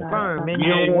 Steadfast and firm in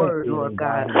your word, Lord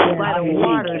God. By the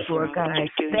waters, Lord God, I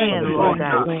stand, Lord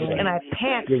God. And I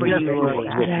pant for you, Lord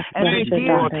God. As the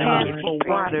deer pants for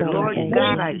water, Lord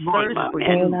God, I thirst for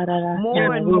you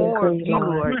more and more of you,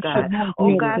 Lord God.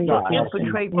 Oh God, so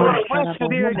infiltrate my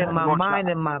spirit and my mind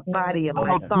and my body and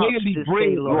my thoughts this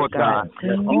day, Lord God.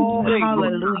 Oh,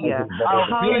 hallelujah.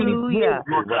 Hallelujah.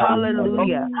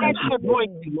 Hallelujah.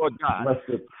 Lord God.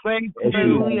 Thank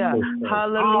Hallelujah.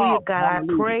 Hallelujah, God. I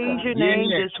praise your name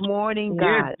this morning,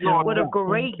 God. What a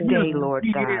great day, Lord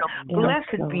God.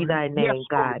 Blessed be thy name,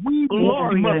 God.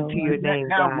 Glory unto your name,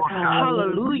 God.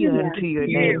 Hallelujah unto your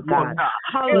name, God.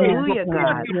 Hallelujah,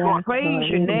 God. Praise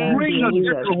your name,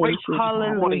 Jesus.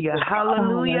 Hallelujah.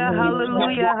 Hallelujah.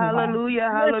 Hallelujah. Hallelujah.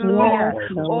 Hallelujah.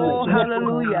 Oh,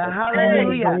 hallelujah.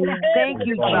 Hallelujah. Thank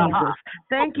you, Jesus.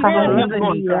 Thank you for loving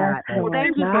me, God.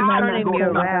 Thank you for turning me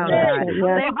around, God.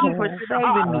 Thank you for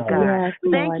saving me, God.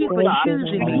 Thank you for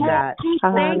choosing me, God.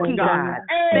 Thank you, God.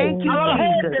 Thank you,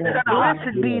 Jesus.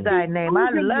 Blessed be thy name.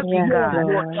 I love you, God.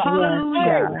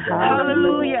 Hallelujah.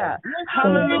 Hallelujah.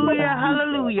 Hallelujah.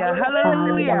 Hallelujah.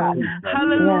 Hallelujah.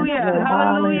 Hallelujah.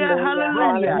 Hallelujah.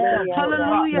 Hallelujah.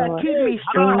 Hallelujah. Keep me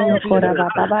strong, Jesus.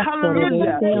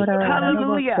 Hallelujah.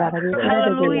 Hallelujah.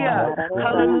 Hallelujah.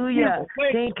 Hallelujah.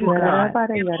 Thank you, God.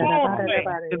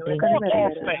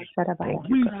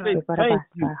 We say thank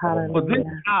you for this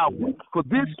hour, for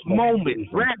this moment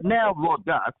right now, Lord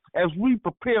God, as we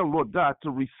prepare, Lord God, to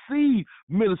receive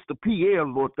Minister Pierre,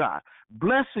 Lord God.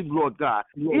 Bless him, Lord God.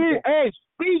 Hey,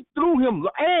 speak through him.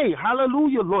 Hey,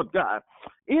 hallelujah, Lord God.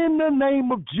 In the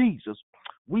name of Jesus,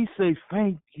 we say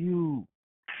thank you.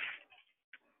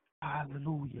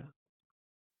 Hallelujah.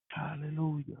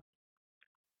 Hallelujah.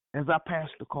 As I pass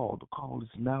the call is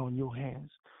now in your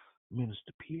hands,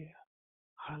 Minister Pierre.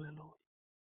 Hallelujah.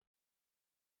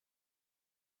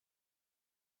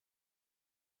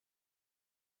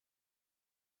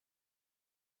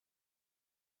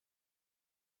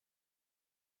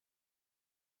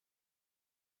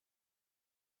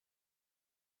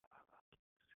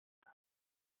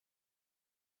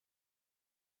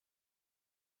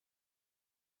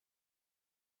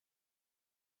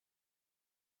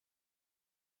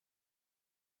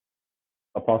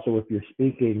 Apostle, if you're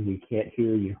speaking, we can't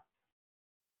hear you.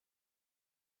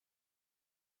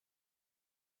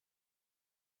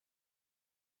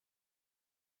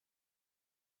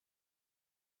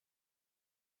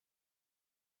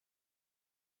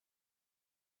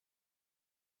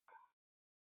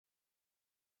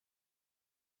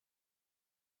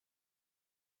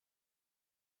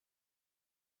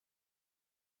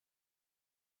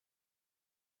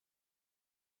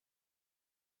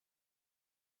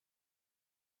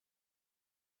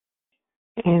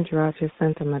 Andrew, I just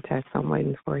sent him a text. I'm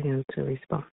waiting for him to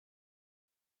respond.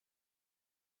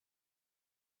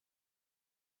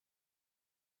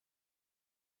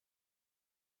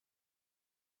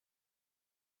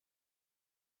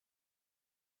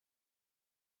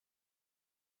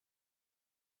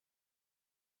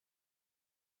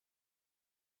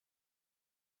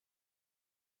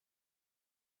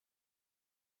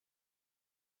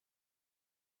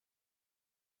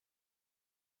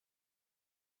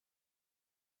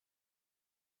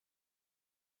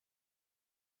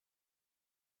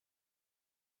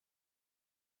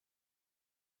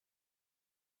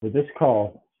 For this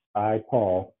call, I,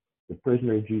 Paul, the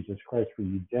prisoner of Jesus Christ for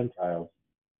you Gentiles,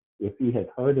 if ye have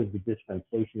heard of the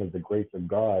dispensation of the grace of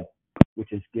God,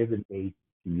 which is given me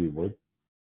to you,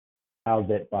 how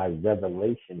that by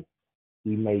revelation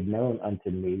he made known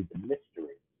unto me the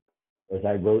mystery, as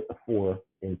I wrote afore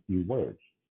in few words,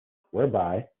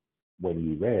 whereby, when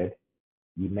ye read,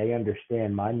 ye may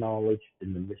understand my knowledge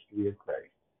in the mystery of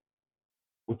Christ,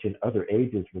 which in other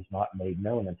ages was not made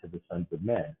known unto the sons of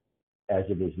men, as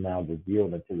it is now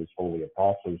revealed unto his holy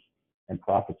apostles and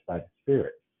prophets by the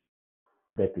Spirit,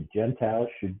 that the Gentiles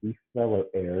should be fellow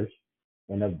heirs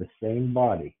and of the same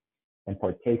body, and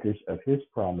partakers of his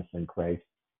promise in Christ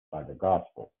by the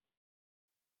gospel,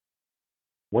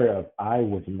 whereof I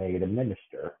was made a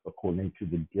minister according to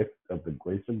the gift of the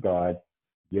grace of God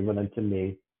given unto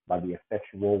me by the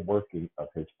effectual working of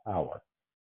his power.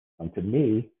 Unto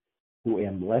me, who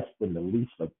am less than the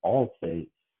least of all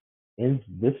saints, is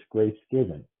this grace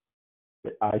given,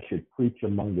 that I should preach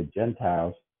among the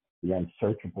Gentiles the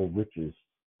unsearchable riches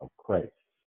of Christ,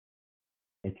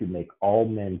 and to make all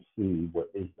men see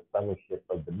what is the fellowship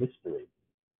of the mystery,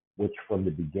 which from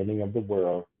the beginning of the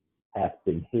world hath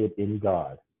been hid in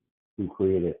God, who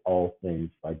created all things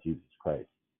by Jesus Christ,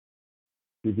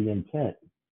 to the intent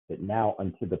that now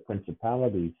unto the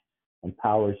principalities and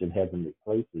powers in heavenly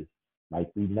places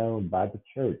might be known by the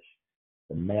church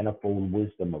the manifold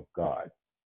wisdom of God,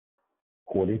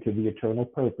 according to the eternal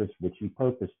purpose which he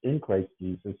purposed in Christ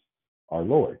Jesus our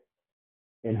Lord,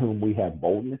 in whom we have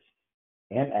boldness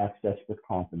and access with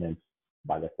confidence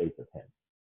by the faith of him.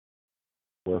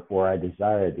 Wherefore I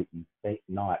desire that you faint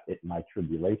not at my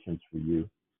tribulations for you,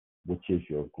 which is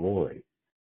your glory.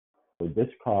 For this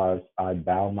cause I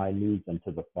bow my knees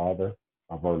unto the Father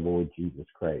of our Lord Jesus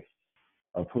Christ,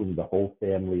 of whom the whole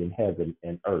family in heaven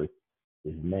and earth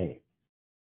is named,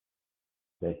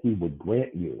 that he would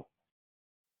grant you,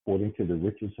 according to the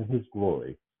riches of his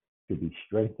glory, to be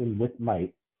strengthened with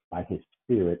might by his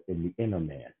Spirit in the inner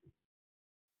man,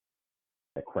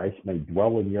 that Christ may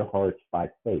dwell in your hearts by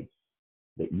faith,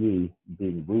 that ye,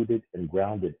 being rooted and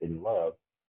grounded in love,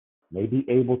 may be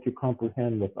able to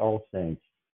comprehend with all saints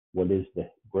what is the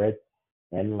breadth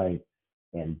and length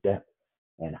and depth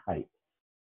and height,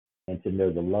 and to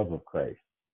know the love of Christ,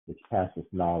 which passeth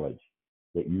knowledge,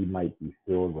 that ye might be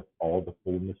filled with all the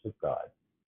fullness of God.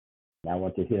 Now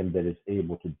unto him that is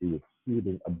able to do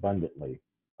exceeding abundantly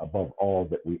above all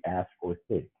that we ask or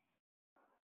think,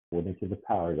 according to the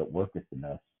power that worketh in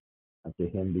us,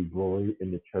 unto him be glory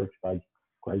in the church by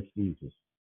Christ Jesus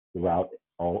throughout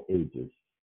all ages,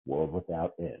 world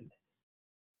without end.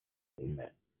 Amen.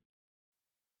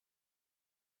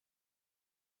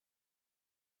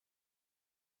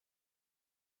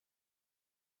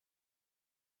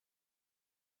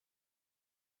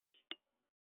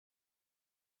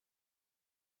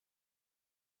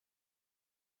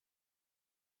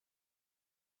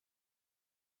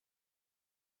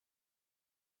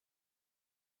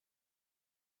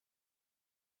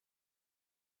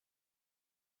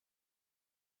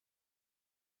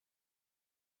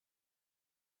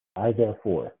 I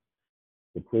therefore,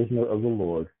 the prisoner of the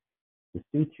Lord,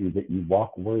 beseech you that you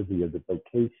walk worthy of the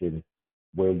vocation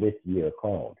wherewith ye are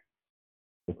called,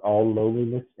 with all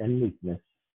lowliness and meekness,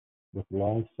 with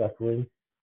long suffering,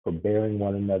 forbearing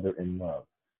one another in love,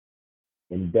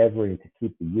 endeavoring to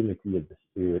keep the unity of the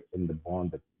Spirit in the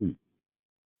bond of peace.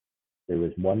 There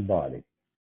is one body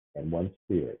and one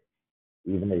Spirit,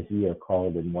 even as ye are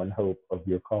called in one hope of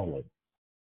your calling,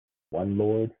 one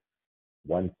Lord,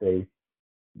 one faith,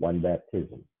 one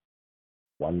baptism,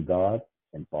 one God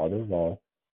and Father of all,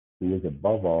 who is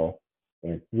above all,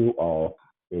 and through all,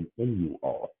 and in you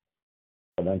all.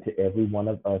 But unto every one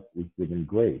of us is given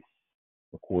grace,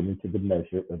 according to the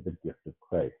measure of the gift of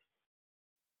Christ.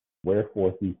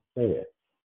 Wherefore he saith,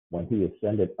 when he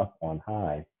ascended up on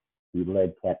high, he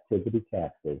led captivity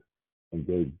captive, and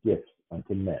gave gifts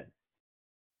unto men.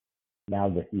 Now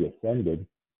that he ascended,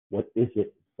 what is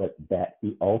it but that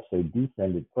he also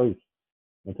descended first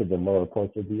into the lower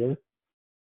parts of the earth?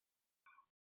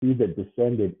 He that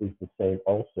descended is the same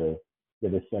also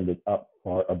that ascended up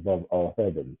far above all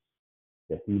heavens,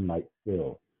 that he might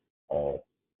fill all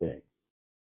things.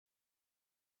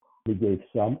 He gave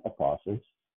some apostles,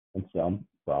 and some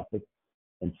prophets,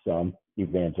 and some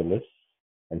evangelists,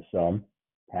 and some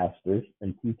pastors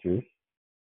and teachers,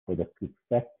 for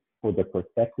the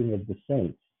perfecting of the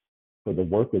saints, for the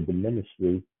work of the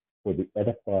ministry, for the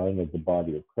edifying of the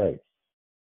body of Christ,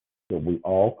 till we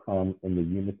all come in the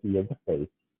unity of the faith,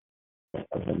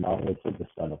 of the knowledge of the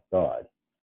Son of God,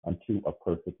 unto a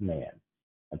perfect man,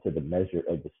 unto the measure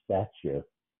of the stature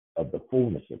of the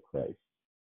fullness of Christ,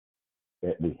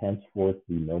 that we henceforth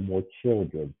be no more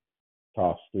children,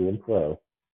 tossed to and fro,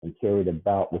 and carried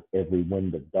about with every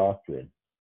wind of doctrine,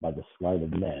 by the sleight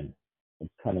of men and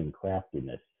cunning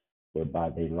craftiness, whereby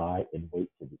they lie in wait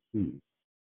to deceive.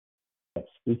 But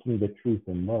speaking the truth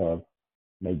in love,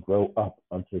 may grow up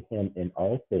unto him in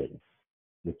all things,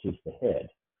 which is the head,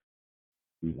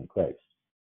 even Christ,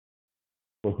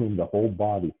 for whom the whole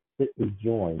body fitly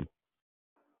joined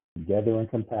together and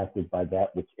compacted by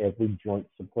that which every joint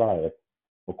supplieth,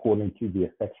 according to the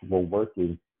effectual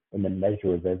working in the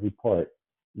measure of every part,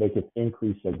 maketh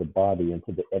increase of the body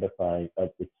into the edifying of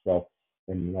itself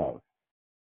in love.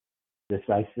 This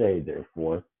I say,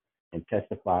 therefore, and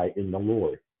testify in the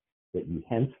Lord, that ye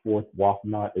henceforth walk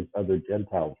not as other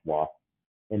Gentiles walk,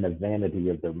 in the vanity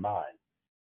of their mind,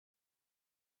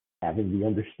 having the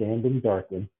understanding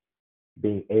darkened,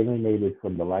 being alienated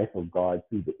from the life of God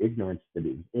through the ignorance that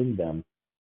is in them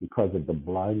because of the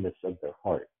blindness of their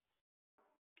heart,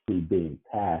 who being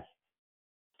past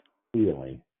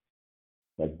feeling,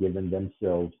 have given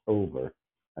themselves over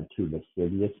unto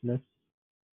lasciviousness,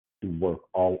 to work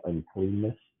all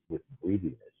uncleanness with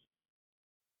greediness.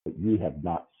 But ye have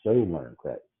not so learned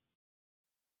Christ.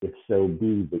 If so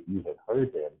be that ye have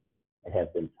heard him, and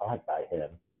have been taught by him,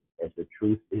 as the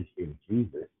truth is in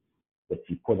Jesus, that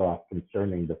ye put off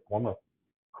concerning the former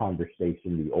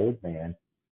conversation the old man,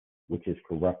 which is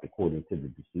corrupt according to the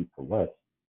deceitful lust,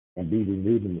 and be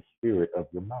renewed in the spirit of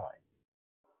your mind,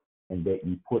 and that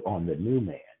ye put on the new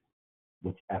man,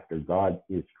 which after God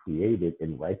is created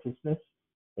in righteousness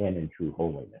and in true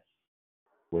holiness.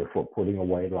 Wherefore, putting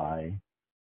away lying,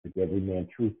 speak every man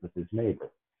truth with his neighbor,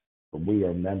 for we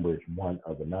are members one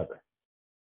of another.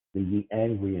 Be ye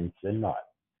angry and sin not.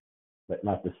 Let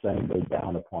not the sun go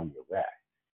down upon your wrath.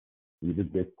 Neither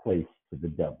give place to the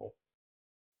devil.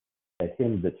 Let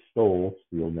him that stole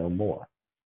steal no more,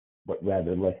 but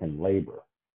rather let him labor,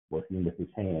 working with his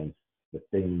hands the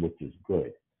thing which is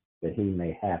good, that he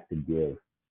may have to give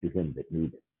to him that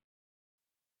needeth.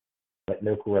 Let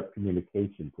no corrupt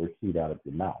communication proceed out of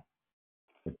your mouth,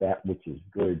 but that which is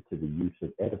good to the use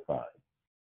of edifying,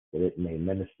 that it may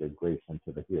minister grace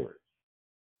unto the hearers.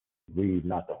 Grieve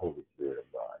not the Holy Spirit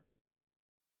of God,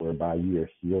 whereby ye are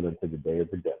sealed unto the day of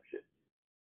redemption.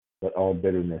 Let all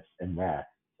bitterness and wrath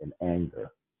and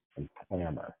anger and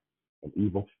clamor and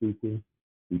evil speaking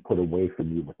be put away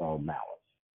from you with all malice.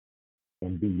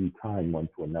 And be ye kind one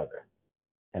to another,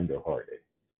 tender-hearted,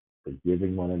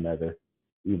 forgiving one another,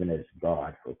 even as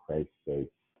God, for Christ's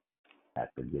sake, hath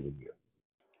forgiven you.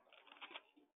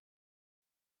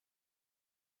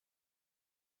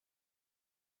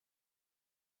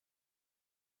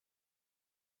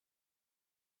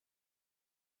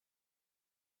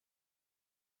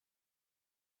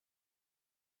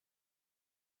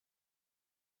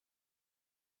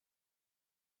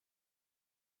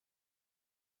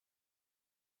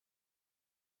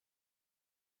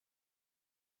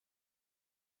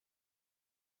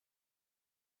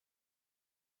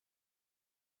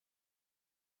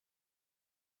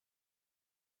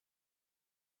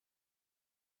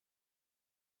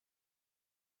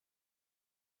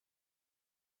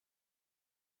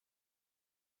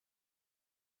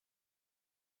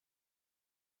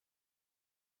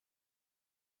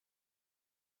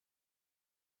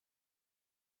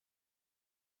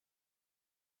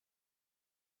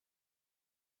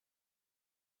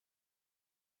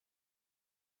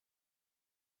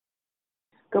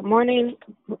 Good morning,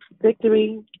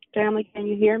 Victory family. Can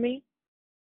you hear me?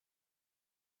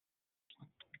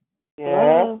 Yeah.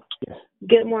 Hello.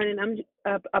 Good morning.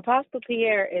 Apostle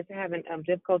Pierre is having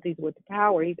difficulties with the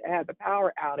power. He's had a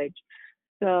power outage.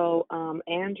 So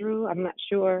Andrew, I'm not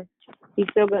sure. He's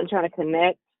still going to try to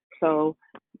connect. So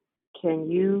can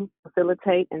you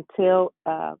facilitate until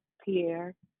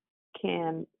Pierre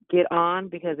can get on,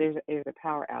 because there's a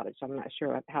power outage. So I'm not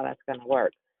sure how that's going to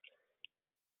work.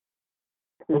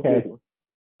 Okay.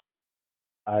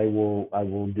 I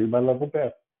will do my level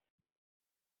best.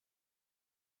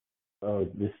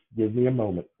 Just give me a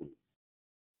moment, please.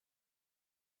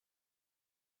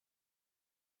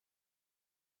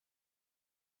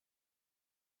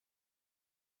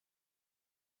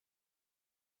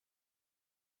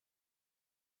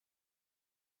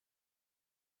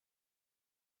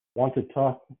 Want to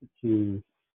talk to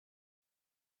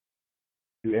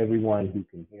everyone who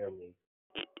can hear me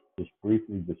just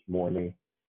briefly this morning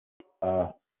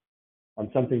on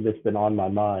something that's been on my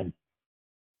mind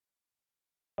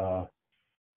for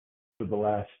the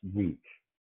last week.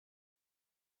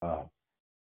 I've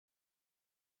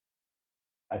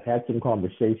had some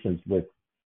conversations with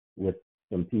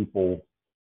some people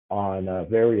on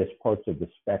various parts of the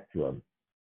spectrum.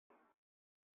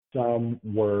 Some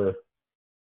were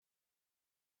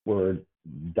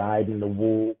dyed in the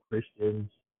wool Christians,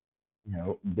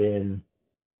 been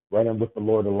running with the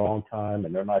Lord a long time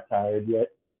and they're not tired yet.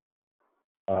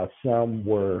 Some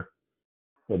were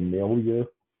familiar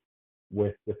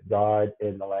with God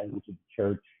and the language of the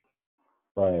church,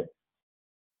 but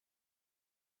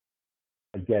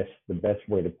I guess the best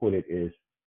way to put it is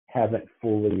haven't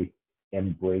fully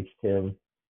embraced him,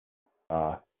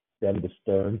 stem to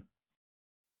stern.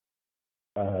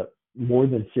 More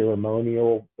than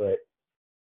ceremonial, but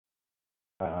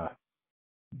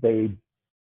they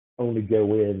only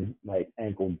go in like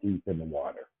ankle deep in the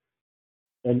water.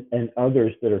 And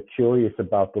others that are curious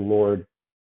about the Lord,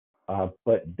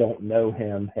 but don't know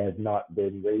him, have not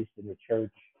been raised in the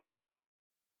church,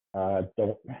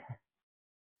 don't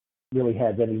really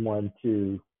have anyone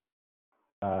to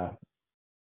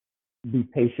be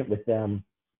patient with them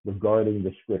regarding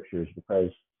the scriptures,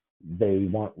 because they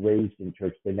weren't raised in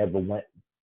church. They never went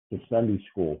to Sunday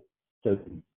school. So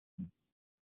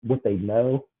what they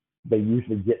know, they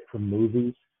usually get from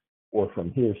movies or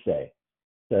from hearsay.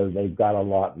 So they've got a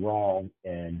lot wrong,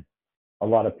 and a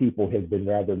lot of people have been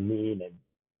rather mean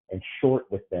and short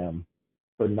with them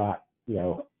for not,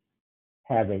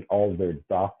 having all their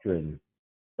doctrinal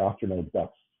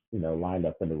ducks, lined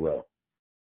up in a row.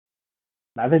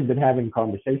 I've been having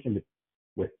conversations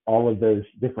with all of those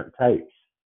different types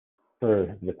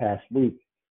for the past week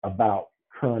about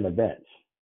current events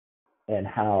and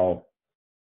how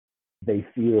they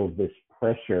feel this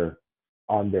pressure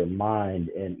on their mind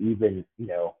and even,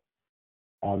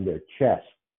 on their chest.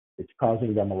 It's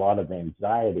causing them a lot of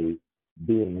anxiety,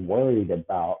 being worried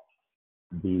about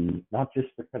not just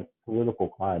the political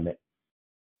climate,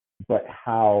 but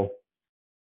how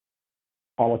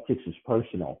politics is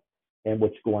personal, and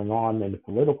what's going on in the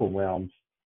political realms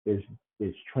is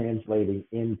translating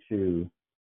into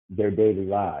their daily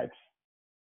lives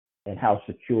and how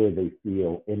secure they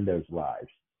feel in those lives.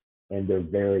 And they're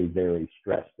very, very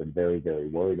stressed and very, very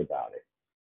worried about it.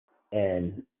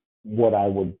 And what I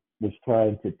was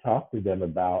trying to talk to them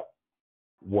about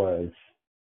was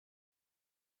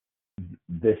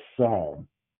this psalm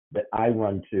that I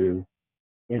run to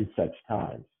in such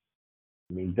times.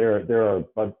 I mean, there are,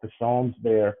 but the Psalms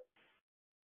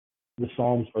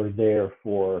are there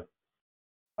for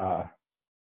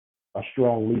a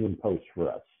strong leading post for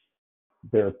us.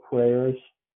 There are prayers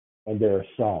and there are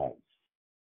songs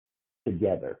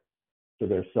together. So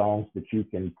there are songs that you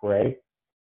can pray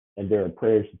and there are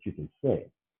prayers that you can sing.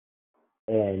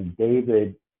 And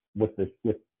David, with the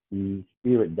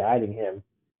Spirit guiding him,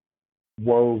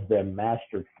 wove them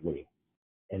masterfully.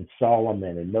 And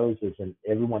Solomon and Moses and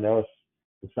everyone else,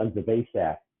 the sons of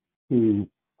Asaph, who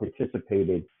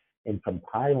participated in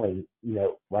compiling,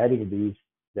 writing these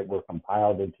that were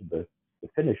compiled into the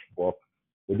finished book,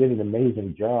 they did an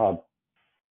amazing job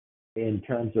in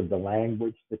terms of the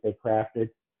language that they crafted.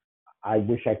 I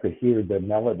wish I could hear the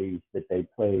melodies that they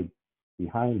played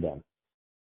behind them.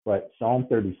 But Psalm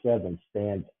 37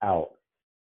 stands out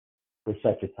for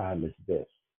such a time as this.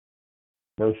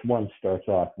 Verse 1 starts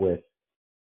off with,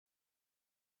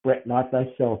 "Fret not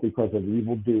thyself because of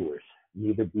evildoers,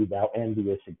 neither be thou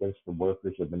envious against the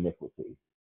workers of iniquity,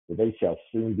 for they shall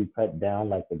soon be cut down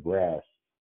like the grass,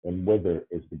 and wither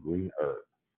as the green herb."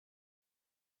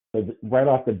 So right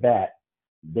off the bat,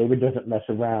 David doesn't mess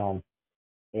around,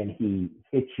 and he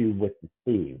hits you with the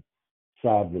theme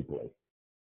solidly.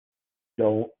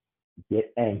 Don't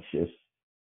get anxious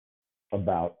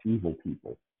about evil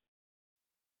people.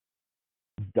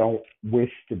 Don't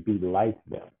wish to be like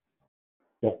them.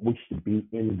 Don't wish to be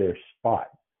in their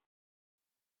spot,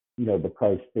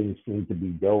 because things seem to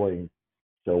be going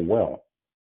so well.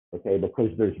 Okay,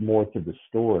 because there's more to the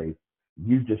story.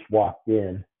 You just walked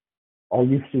in, all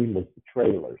you've seen was the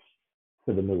trailers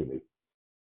to the movie.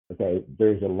 Okay,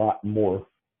 there's a lot more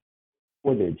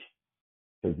footage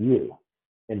to view,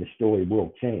 and the story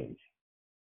will change.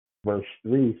 Verse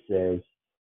 3 says,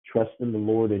 "Trust in the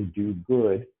Lord and do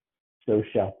good, so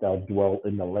shalt thou dwell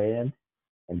in the land,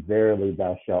 and verily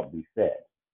thou shalt be fed."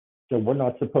 So we're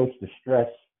not supposed to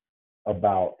stress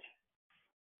about,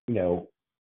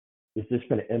 is this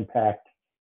going to impact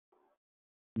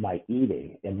my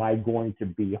eating? Am I going to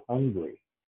be hungry?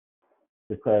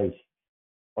 Because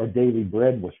our daily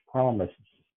bread was promised.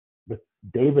 But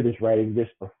David is writing this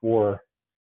before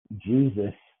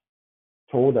Jesus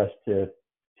told us to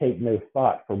take no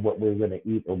thought for what we're going to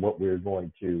eat or what we're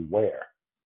going to wear.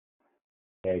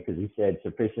 Okay, because he said,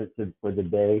 "Sufficient for the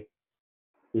day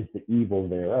is the evil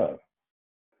thereof."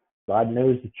 God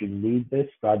knows that you need this.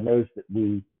 God knows that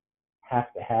we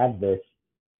have to have this.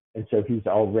 And so he's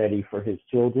already, for his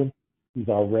children, he's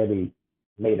already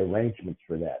made arrangements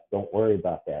for that. Don't worry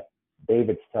about that.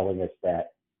 David's telling us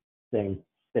that same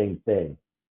thing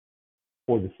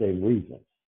for the same reasons.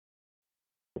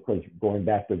 Because going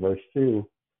back to verse 2,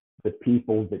 the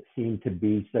people that seem to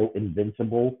be so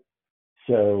invincible,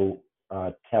 so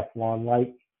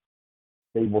Teflon-like,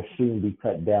 they will soon be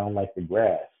cut down like the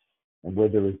grass, and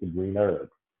wither is the green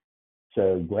herb.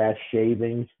 So grass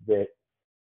shavings that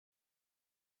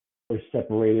are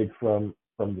separated from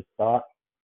the stalk,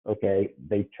 okay,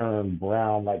 they turn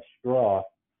brown like straw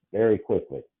very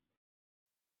quickly.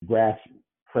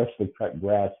 Freshly cut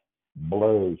grass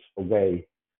blows away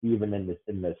even in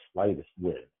the slightest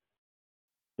wind.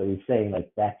 So he's saying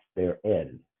that's their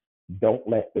end. Don't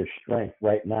let their strength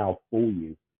right now fool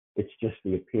you. It's just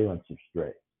the appearance of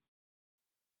strength.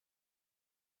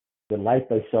 Delight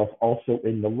thyself also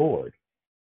in the Lord,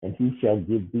 and he shall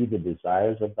give thee the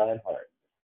desires of thine heart.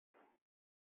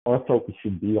 Our focus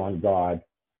should be on God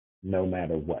no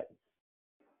matter what.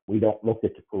 We don't look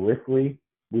at the periphery.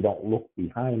 We don't look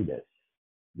behind us.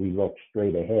 We look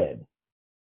straight ahead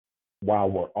while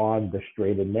we're on the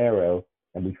straight and narrow,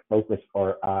 and we focus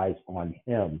our eyes on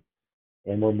him.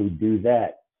 And when we do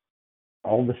that,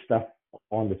 all the stuff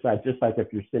on the side, just like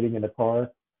if you're sitting in a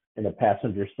car in the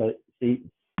passenger seat,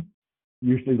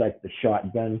 usually like the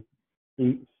shotgun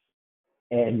seats,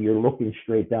 and you're looking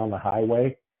straight down the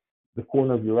highway, the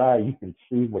corner of your eye, you can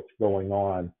see what's going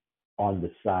on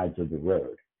the sides of the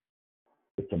road.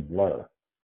 It's a blur.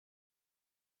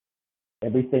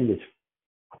 Everything is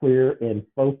clear and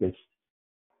focused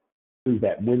through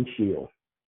that windshield.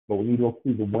 But when you look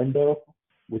through the window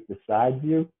with the side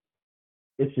view,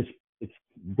 it's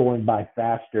going by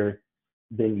faster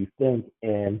than you think,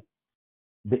 and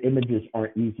the images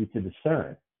aren't easy to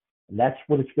discern. And that's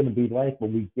what it's going to be like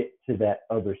when we get to that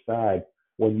other side.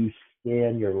 When you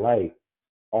scan your life,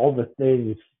 all the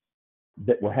things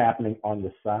that were happening on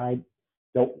the side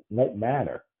won't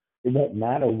matter. It won't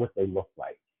matter what they look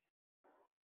like.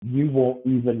 You won't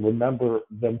even remember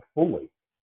them fully.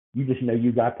 You just know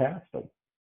you got past them.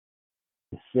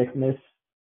 The sickness,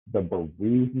 the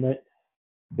bereavement,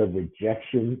 the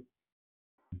rejection,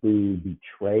 the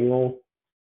betrayal,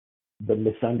 the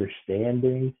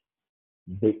misunderstandings,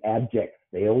 the abject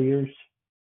failures,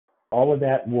 all of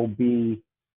that will be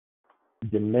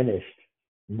diminished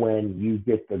when you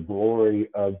get the glory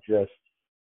of just,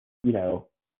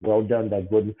 well done, thy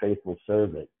good and faithful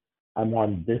servant. I'm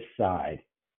on this side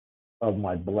of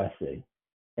my blessing,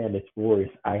 and it's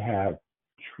glorious. I have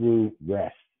true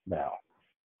rest now.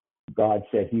 God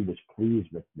said he was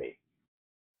pleased with me.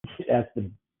 That's the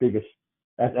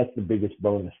biggest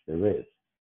bonus there is.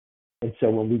 And so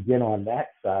when we get on that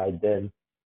side, then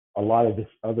a lot of this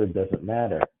other doesn't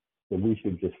matter. So we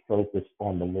should just focus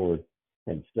on the Lord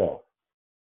himself.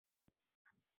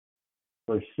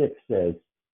 Verse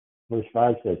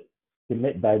 5 says,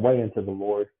 commit thy way unto the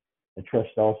Lord, and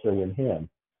trust also in him,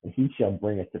 and he shall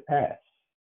bring it to pass.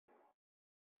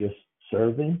 Just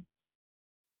serving,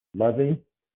 loving,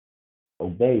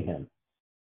 obey him.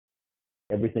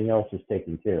 Everything else is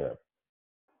taken care of.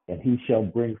 And he shall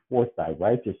bring forth thy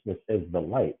righteousness as the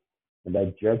light, and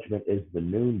thy judgment is the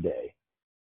noonday.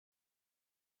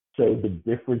 So the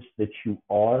difference that you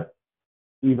are,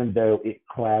 even though it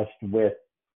clashed with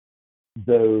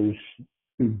those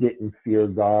who didn't fear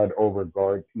God or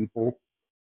regard people,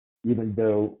 even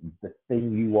though the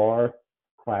thing you are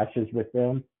clashes with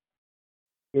them,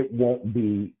 it won't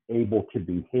be able to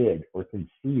be hid or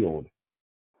concealed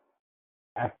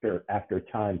after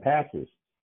time passes,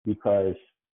 because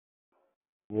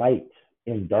light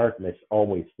in darkness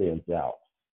always stands out.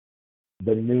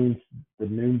 The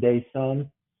noonday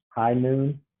sun, high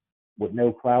noon, with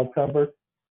no cloud cover,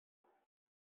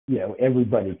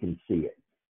 everybody can see it.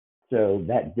 So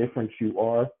that difference you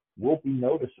are will be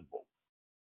noticeable.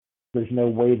 There's no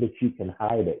way that you can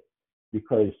hide it,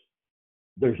 because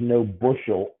there's no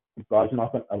bushel. God's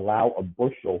not going to allow a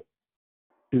bushel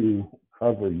to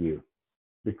cover you,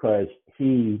 because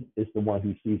he is the one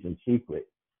who sees in secret.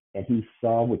 And he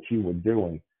saw what you were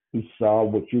doing. He saw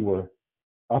what you were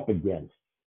up against.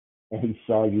 And he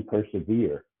saw you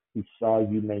persevere. He saw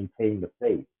you maintain the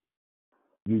faith.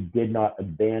 You did not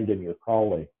abandon your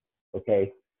calling.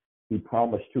 Okay? He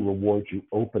promised to reward you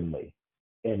openly.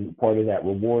 And part of that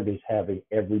reward is having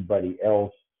everybody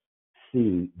else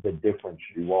see the difference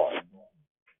you are. It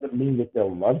doesn't mean that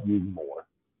they'll love you more.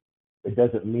 It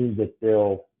doesn't mean that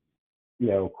they'll,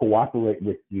 cooperate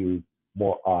with you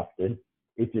more often.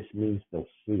 It just means they'll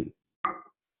see.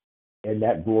 And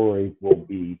that glory will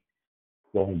be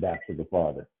going back to the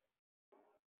Father.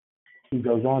 He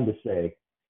goes on to say,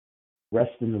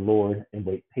 rest in the Lord and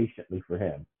wait patiently for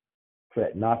him.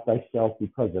 Fret not thyself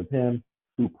because of him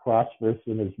who prospereth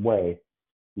in his way,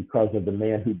 because of the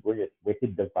man who bringeth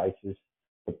wicked devices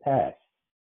to pass.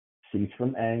 Cease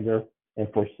from anger and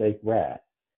forsake wrath.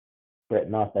 Fret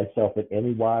not thyself in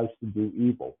any wise to do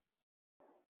evil.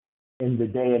 In the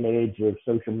day and age of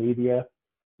social media,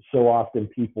 so often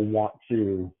people want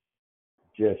to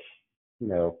just,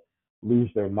 lose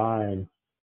their mind,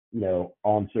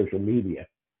 on social media.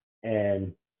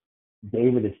 And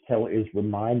David is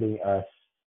reminding us,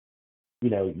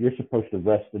 you're supposed to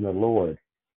rest in the Lord.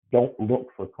 Don't look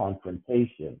for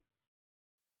confrontation.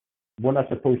 We're not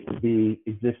supposed to be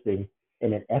existing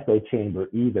in an echo chamber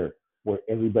either, where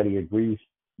everybody agrees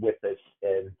with us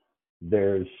and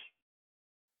there's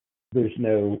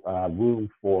no room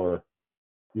for,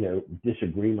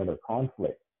 disagreement or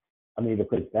conflict. I mean,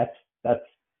 because that's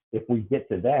if we get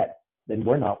to that, then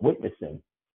we're not witnessing.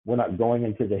 We're not going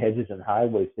into the hedges and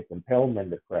highways to compel men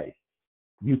to Christ.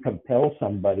 You compel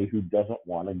somebody who doesn't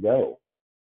want to go.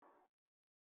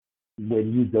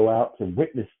 When you go out to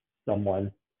witness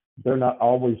someone, they're not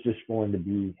always just going to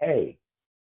be, hey,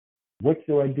 what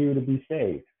do I do to be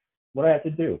saved? What do I have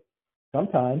to do?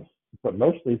 Sometimes, but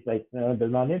mostly it's like, no, they're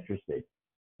not interested.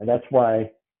 And that's why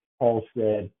Paul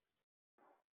said,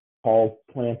 Paul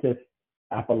planteth,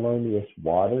 Apollonius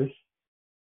waters,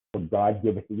 but God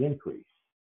giveth the increase.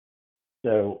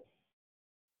 So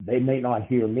they may not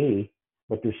hear me,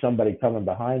 but there's somebody coming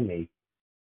behind me.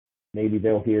 Maybe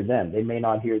they'll hear them. They may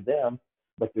not hear them,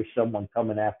 but there's someone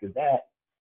coming after that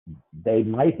they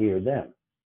might hear them.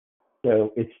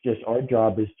 So it's just our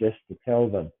job is just to tell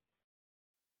them.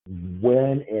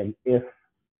 When and if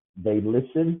they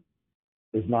listen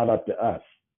is not up to us,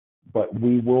 but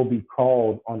we will be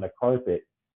called on the carpet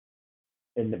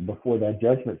and before that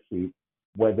judgment seat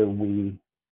whether we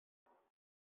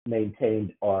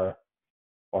maintained our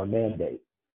mandate.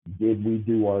 Did we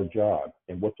do our job?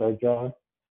 And what's our job?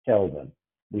 Tell them.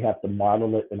 We have to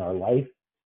model it in our life.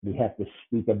 We have to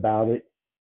speak about it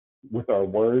with our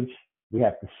words. We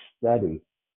have to study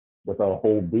with our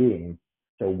whole being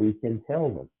so we can tell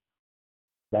them.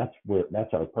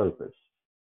 That's our purpose.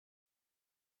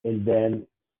 And then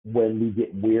when we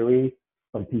get weary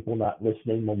from people not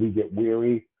listening, when we get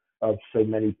weary of so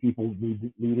many people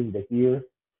needing to hear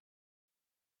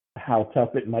how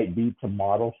tough it might be to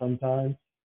model sometimes,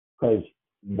 because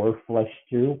we're flesh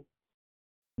too,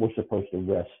 we're supposed to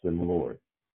rest in the Lord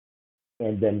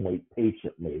and then wait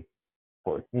patiently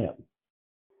for him.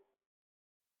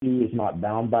 He is not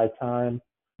bound by time,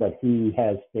 but he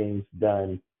has things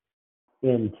done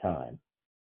in time.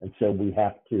 And so we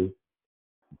have to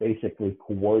basically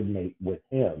coordinate with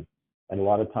him. And a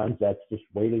lot of times that's just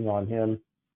waiting on him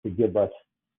to give us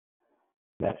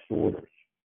next orders.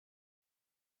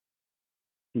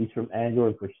 Cease from anger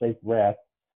and forsake wrath,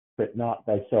 but not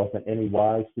thyself in any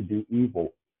wise to do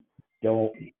evil.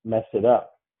 Don't mess it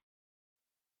up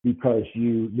because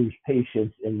you lose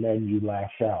patience and then you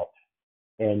lash out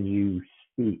and you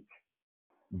speak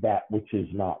that which is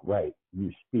not right.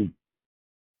 You speak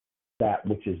that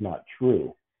which is not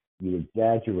true. You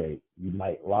exaggerate. You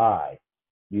might lie.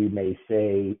 You may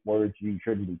say words you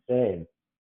shouldn't be saying.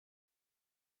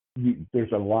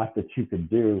 There's a lot that you could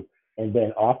do. And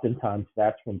then oftentimes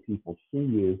that's when people see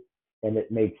you and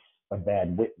it makes a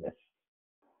bad witness.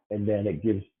 And then it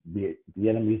gives the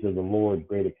enemies of the Lord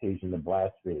great occasion to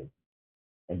blaspheme.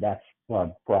 And that's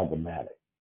problematic.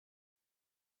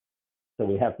 So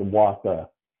we have to walk a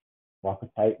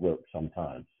tightrope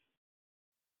sometimes.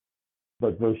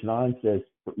 But verse 9 says,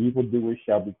 for evildoers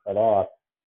shall be cut off.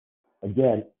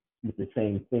 Again, with the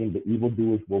same thing, the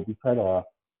evildoers will be cut off,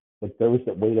 but those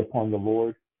that wait upon the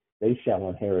Lord, they shall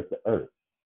inherit the earth.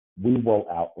 We will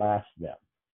outlast them.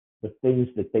 The things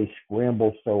that they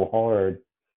scramble so hard,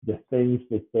 the things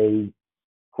that they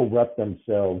corrupt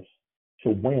themselves to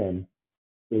win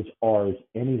is ours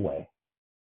anyway.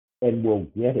 And we'll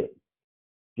get it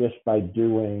just by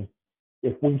doing,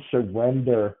 if we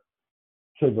surrender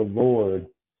to the Lord,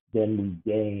 then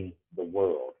we gain the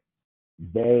world.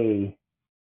 They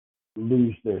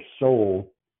lose their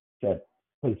soul to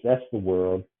possess the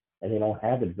world, and they don't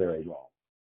have it very long.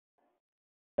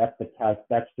 That's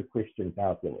the Christian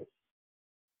calculus.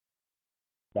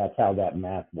 That's how that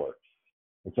math works.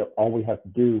 And so all we have to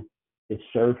do is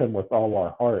serve him with all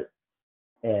our heart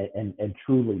and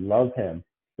truly love him.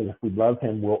 Because if we love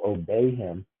him, we'll obey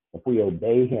him. If we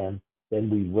obey him, then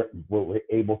we're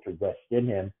able to rest in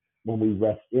him. When we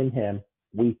rest in him,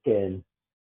 we can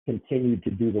continue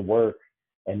to do the work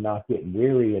and not get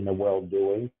weary in the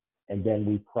well-doing. And then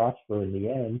we prosper in the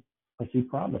end because he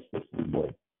promised us we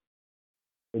would.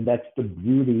 And that's the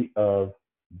beauty of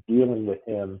dealing with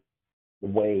him the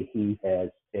way he has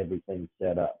everything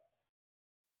set up.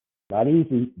 Not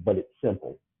easy, but it's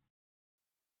simple.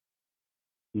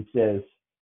 He says,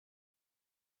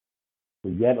 for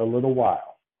yet a little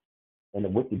while, and the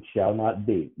wicked shall not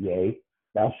be. Yea,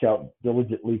 thou shalt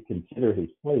diligently consider his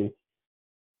place,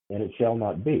 and it shall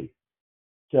not be.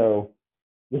 So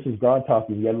this is God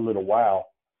talking yet a little while.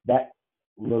 That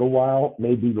little while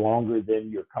may be longer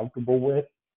than you're comfortable with,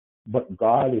 but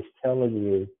God is telling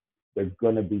you they're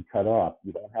going to be cut off.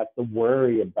 You don't have to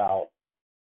worry about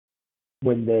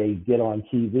when they get on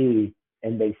TV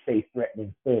and they say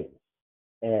threatening things.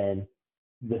 And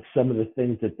some of the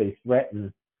things that they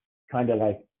threaten, kind of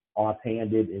like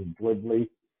offhanded and glibly,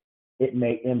 it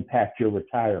may impact your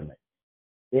retirement.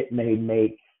 It may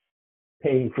make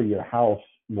paying for your house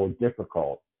more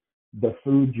difficult. The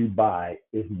food you buy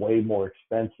is way more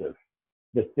expensive.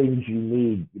 The things you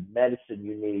need, the medicine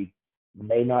you need,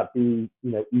 may not be,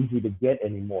 easy to get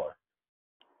anymore.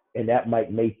 And that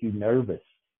might make you nervous.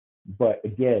 But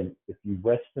again, if you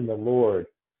rest in the Lord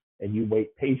and you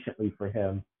wait patiently for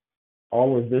him,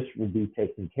 all of this will be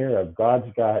taken care of.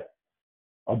 God's got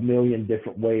a million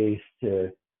different ways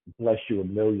to bless you, a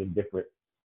million different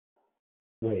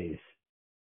ways.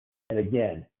 And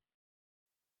again,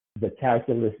 the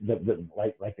calculus,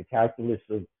 like the calculus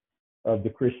of the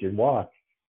Christian walk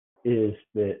is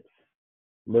that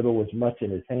little is much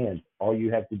in his hand. All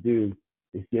you have to do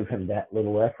is give him that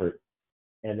little effort,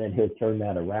 and then he'll turn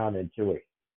that around into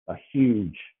a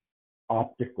huge,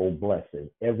 optical blessing.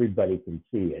 Everybody can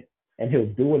see it. And he'll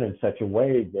do it in such a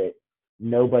way that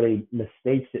nobody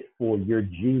mistakes it for your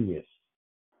genius.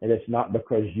 And it's not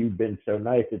because you've been so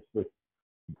nice, it's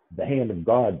the hand of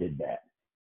God did that.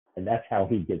 And that's how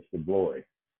he gets the glory.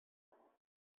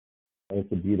 And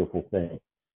it's a beautiful thing.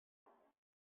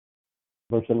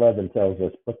 Verse 11 tells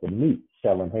us, but the meek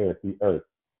shall inherit the earth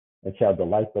and shall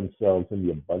delight themselves in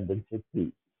the abundance of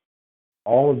peace.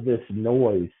 All of this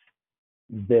noise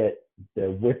that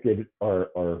the wicked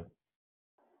are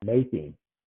making,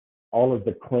 all of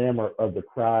the clamor of the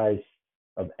cries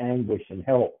of anguish and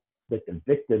help that the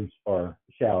victims are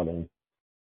shouting,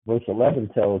 verse 11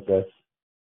 tells us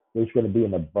there's going to be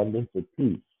an abundance of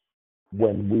peace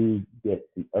when we get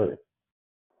the earth.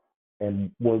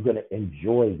 And we're going to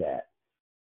enjoy that.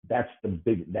 That's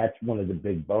one of the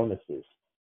big bonuses,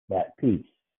 that peace.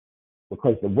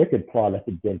 Because the wicked plotteth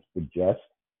against the just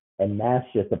and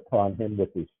gnasheth upon him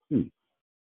with his teeth.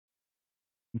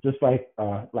 Just like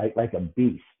a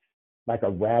beast, like a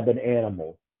rabid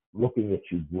animal looking at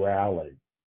you, growling,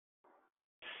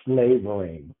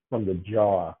 slavering from the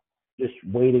jaw, just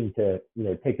waiting to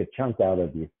take a chunk out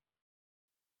of you.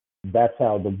 That's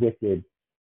how the wicked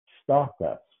stalk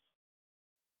us.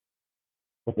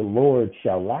 But the Lord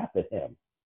shall laugh at him,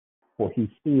 for he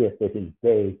seeth that his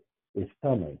day is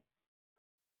coming.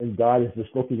 And God is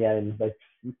just looking at him like,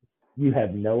 you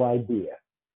have no idea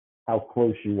how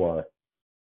close you are.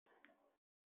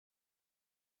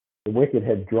 The wicked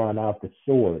have drawn out the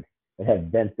sword and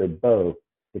have bent their bow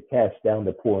to cast down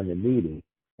the poor and the needy,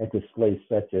 and to slay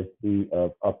such as be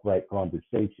of upright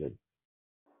conversation.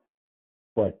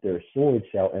 But their sword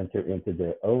shall enter into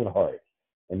their own hearts,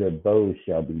 and their bows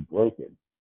shall be broken.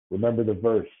 Remember the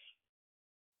verse,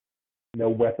 no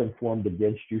weapon formed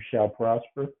against you shall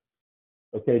prosper.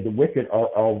 Okay, the wicked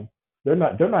they're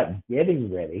not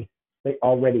getting ready. They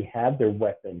already have their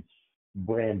weapons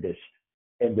brandished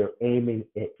and they're aiming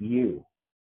at you.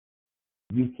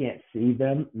 You can't see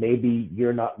them. Maybe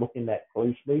you're not looking that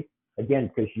closely.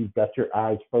 Again, because you've got your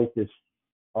eyes focused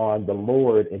on the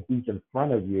Lord and he's in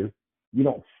front of you. You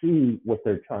don't see what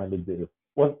they're trying to do.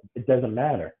 Well, it doesn't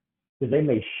matter because they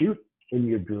may shoot in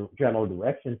your general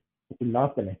direction. It's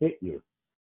not going to hit you.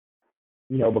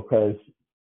 Because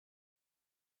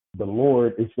the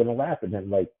Lord is going to laugh at them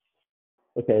like,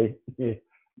 okay,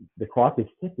 the clock is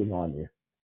ticking on you.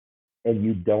 And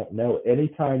you don't know.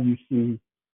 Anytime you see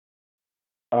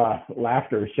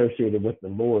laughter associated with the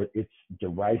Lord, it's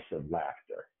derisive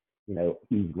laughter.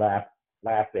 He's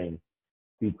laughing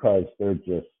because they're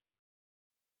just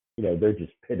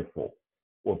pitiful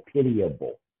or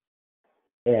pitiable.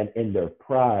 And in their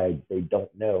pride, they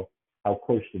don't know how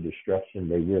close to destruction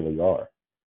they really are.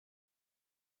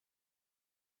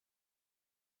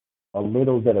 A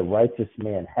little that a righteous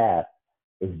man hath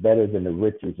is better than the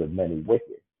riches of many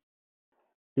wicked.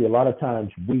 See, a lot of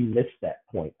times we miss that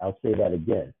point. I'll say that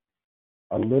again.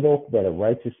 A little that a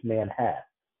righteous man hath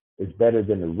is better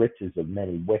than the riches of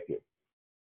many wicked.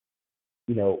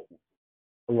 A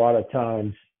lot of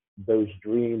times those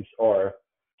dreams are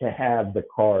to have the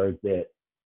car that,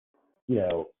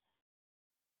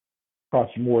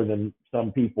 costs more than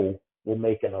some people will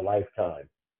make in a lifetime.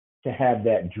 To have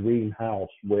that dream house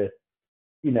with,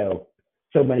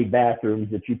 so many bathrooms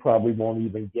that you probably won't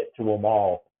even get to them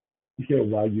all,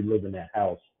 while you live in that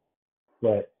house.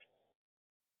 But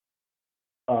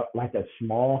like a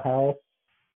small house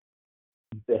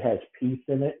that has peace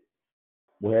in it,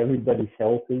 where everybody's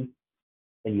healthy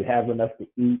and you have enough to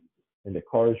eat and the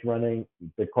car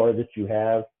that you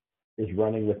have is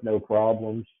running with no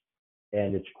problems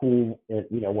and it's cool, and,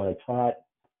 when it's hot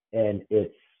and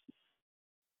it's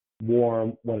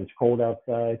warm when it's cold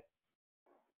outside,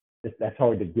 that's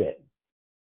hard to get.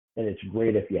 And it's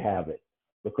great if you have it,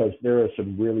 because there are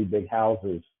some really big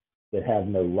houses that have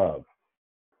no love.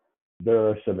 There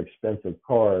are some expensive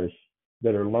cars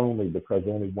that are lonely because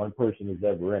only one person is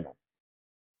ever in them.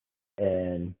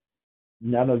 And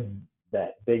none of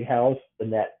that big house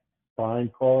and that fine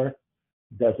car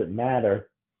doesn't matter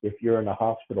if you're in a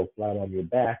hospital flat on your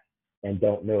back and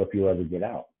don't know if you'll ever get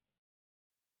out.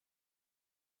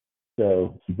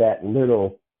 So that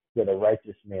little that a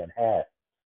righteous man has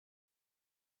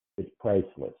is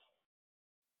priceless.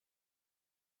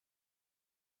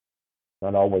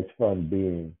 Not always fun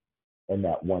being in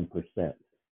that 1%.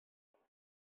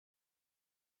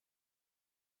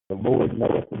 The Lord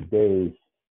knoweth the days.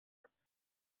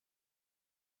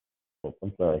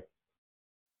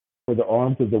 For the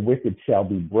arms of the wicked shall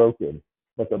be broken,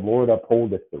 but the Lord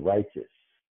upholdeth the righteous.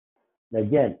 Now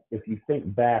again, if you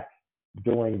think back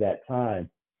during that time,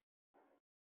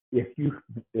 if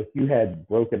you had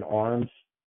broken arms,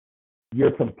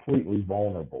 you're completely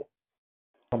vulnerable,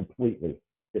 completely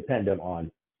dependent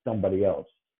on somebody else.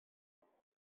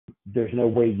 There's no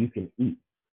way you can eat.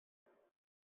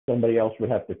 Somebody else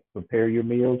would have to prepare your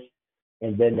meals,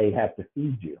 and then they'd have to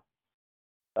feed you.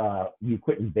 You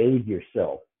couldn't bathe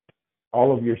yourself.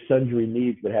 All of your sundry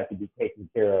needs would have to be taken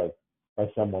care of by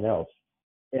someone else.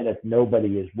 And if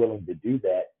nobody is willing to do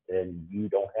that, then you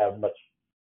don't have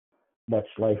much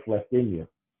life left in you.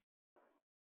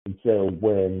 And so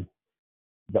when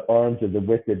the arms of the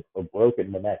wicked are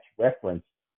broken, when that's referenced,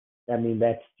 I mean,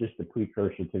 that's just a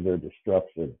precursor to their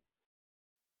destruction.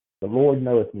 The Lord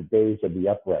knoweth the days of the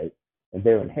upright, and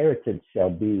their inheritance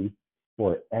shall be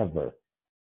forever.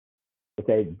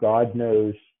 Okay, God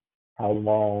knows how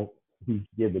long he's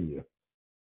given you.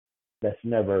 That's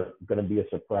never going to be a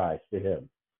surprise to him.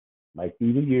 Might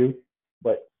be to you,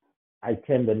 but I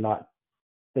tend to not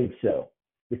think so,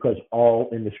 because all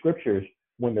in the scriptures,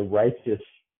 when the righteous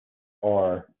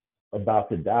are about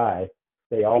to die,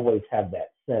 they always have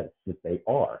that sense that they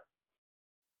are.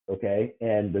 Okay,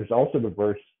 and there's also the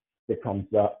verse that comes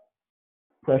up,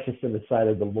 precious in the sight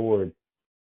of the Lord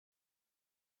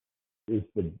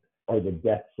are the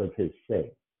depths of his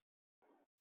saints.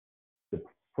 The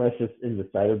precious in the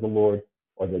sight of the Lord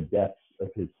are the depths of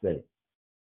his saints.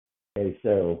 Okay,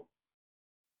 so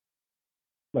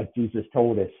like Jesus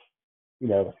told us,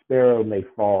 a sparrow may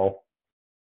fall,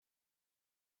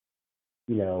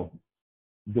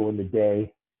 during the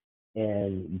day,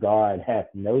 and God hath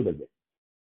note of it.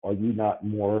 Are you not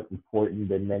more important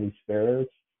than many sparrows?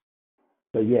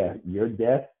 So yeah, your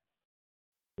death,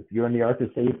 if you're in the ark of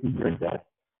safety, your death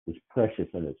is precious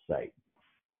in his sight.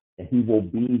 And he will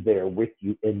be there with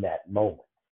you in that moment.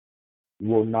 You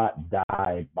will not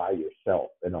die by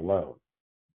yourself and alone.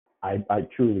 I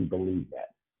truly believe that.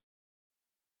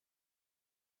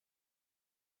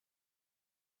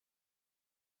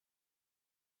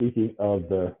 Speaking of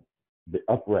the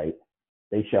upright,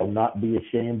 they shall not be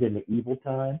ashamed in the evil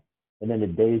time, and in the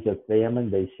days of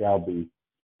famine they shall be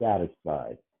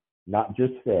satisfied. Not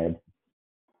just fed,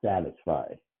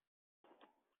 satisfied.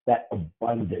 That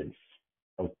abundance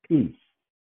of peace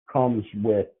comes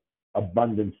with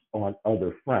abundance on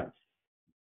other fronts.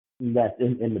 That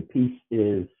in the peace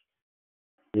is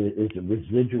a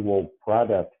residual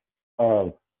product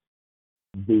of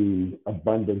the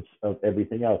abundance of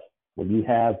everything else. When you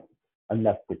have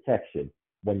enough protection,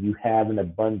 when you have an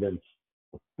abundance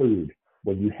of food,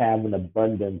 when you have an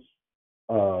abundance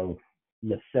of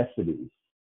necessities,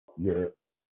 your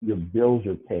bills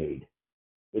are paid.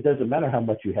 It doesn't matter how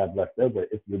much you have left over.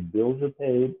 If your bills are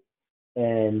paid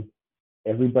and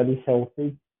everybody's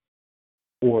healthy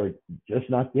or just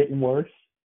not getting worse,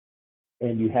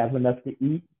 and you have enough to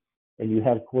eat and you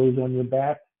have clothes on your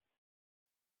back,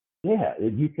 yeah,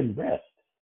 you can rest.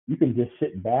 You can just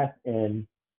sit back and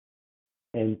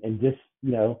just,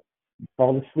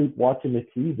 fall asleep watching the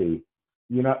TV.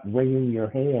 You're not wringing your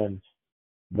hands,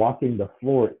 walking the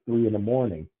floor at 3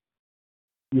 a.m,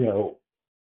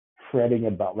 fretting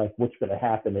about like what's going to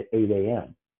happen at 8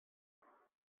 a.m.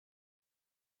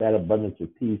 That abundance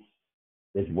of peace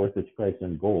is worth its price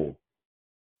in gold.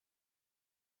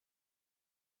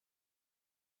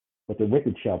 But the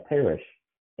wicked shall perish,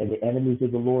 and the enemies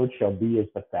of the Lord shall be as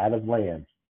the fat of lambs.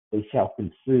 They shall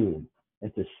consume,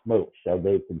 and to smoke shall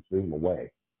they consume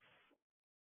away.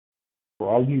 For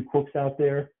all you cooks out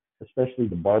there, especially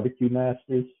the barbecue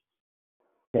masters,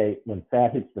 okay, when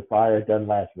fat hits the fire, it doesn't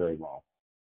last very long.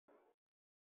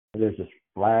 There's a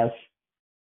splash.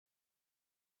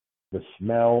 The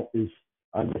smell is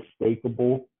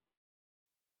unmistakable,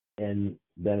 and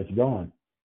then it's gone.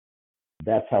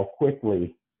 That's how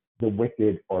quickly the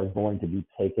wicked are going to be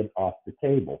taken off the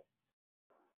table.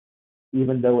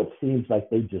 Even though it seems like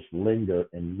they just linger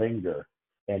and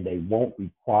they won't be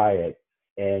quiet,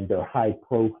 and they're high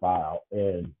profile,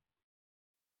 and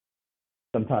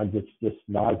sometimes it's just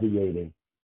nauseating,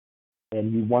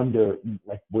 and you wonder,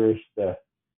 like, where's the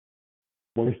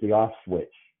off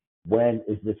switch? When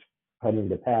is this coming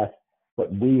to pass?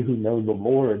 But we who know the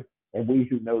Lord, and we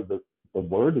who know the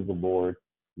word of the Lord,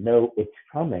 know it's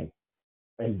coming,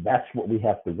 and that's what we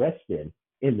have to rest in.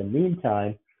 In the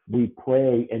meantime, we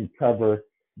pray and cover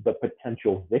the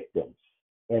potential victims,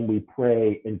 and we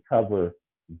pray and cover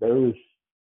those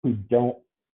who don't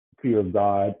fear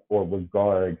God or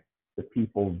regard the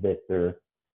people that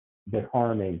they're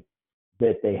harming,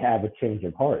 that they have a change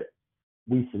of heart.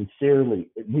 We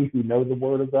who know the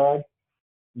word of God,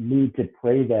 need to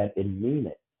pray that and mean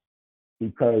it,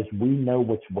 because we know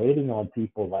what's waiting on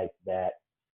people like that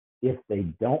if they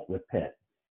don't repent,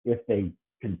 if they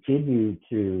continue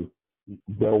to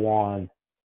go on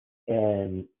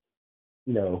and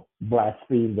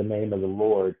blaspheme the name of the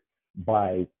Lord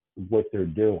by what they're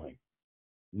doing,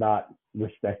 not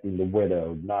respecting the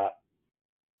widow, not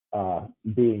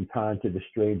being kind to the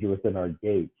stranger within our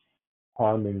gates,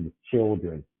 harming the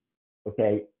children.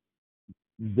 Okay,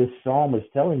 this psalm is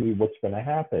telling me what's going to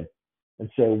happen. And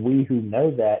so we who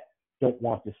know that don't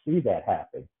want to see that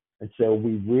happen. And so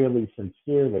we really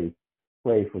sincerely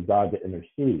pray for God to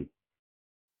intercede.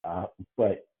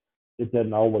 But it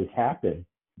doesn't always happen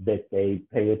that they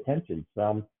pay attention.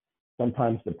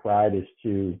 Sometimes the pride is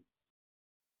too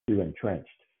entrenched.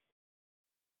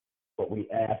 But we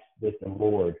ask that the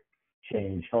Lord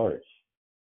change hearts.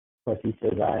 Because he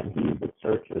says, I am he that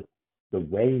searcheth the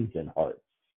reins in hearts.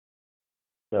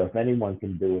 So if anyone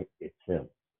can do it, it's him.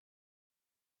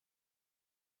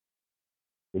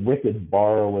 The wicked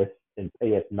borroweth and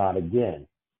payeth not again.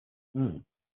 Let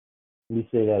me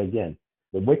say that again.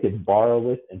 The wicked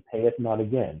borroweth and payeth not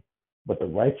again, but the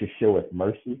righteous showeth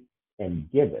mercy and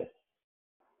giveth.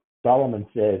 Solomon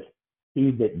says,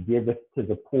 he that giveth to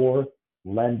the poor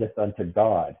lendeth unto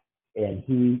God, and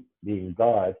he, being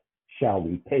God, shall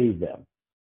repay them.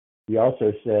 He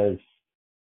also says,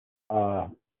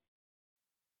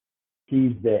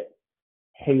 he that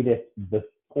hateth the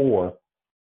poor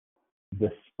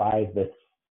despiseth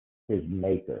his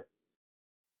maker.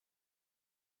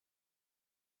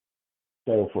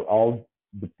 So for all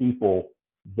the people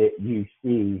that you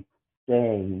see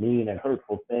saying mean and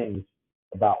hurtful things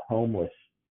about homeless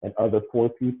and other poor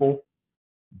people,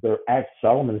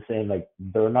 Solomon is saying, like,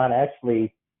 they're not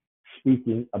actually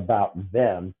speaking about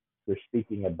them, they're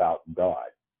speaking about God.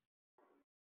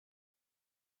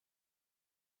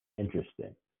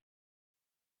 Interesting.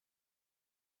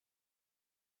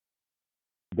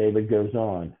 David goes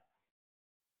on,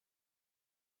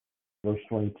 verse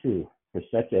 22, for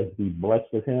such as be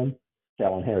blessed of him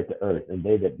shall inherit the earth, and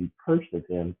they that be cursed of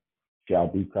him shall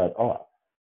be cut off.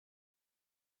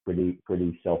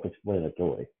 Pretty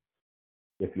self-explanatory.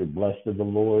 If you're blessed of the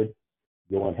Lord,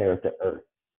 you'll inherit the earth.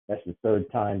 That's the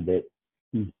third time that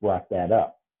he's brought that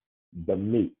up. The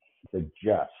meek, the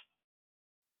just,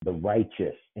 the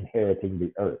righteous inheriting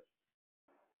the earth.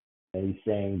 And he's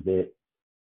saying that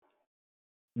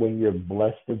when you're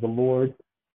blessed of the Lord,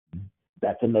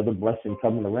 that's another blessing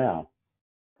coming around.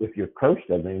 If you're cursed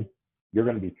of him, you're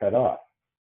going to be cut off.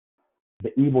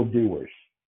 The evildoers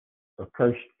are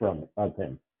cursed of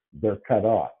him. They're cut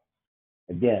off.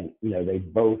 Again, they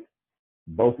both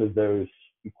of those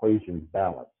equations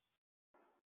balance.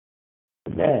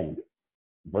 And then,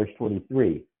 verse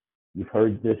 23, you've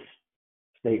heard this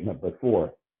statement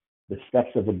before. The steps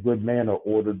of a good man are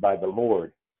ordered by the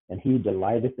Lord, and he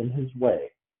delighteth in his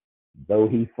way. Though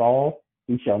he fall,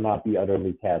 he shall not be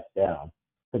utterly cast down,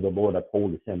 for the Lord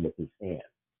upholdeth him with his hand.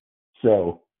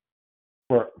 So,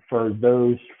 for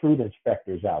those fruit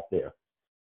inspectors out there,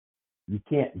 you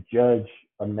can't judge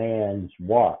a man's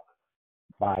walk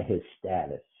by his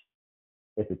status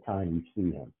at the time you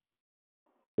see him,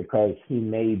 because he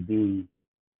may be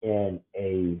in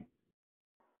a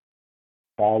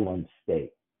fallen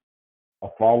state. A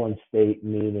fallen state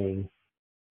meaning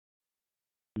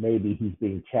maybe he's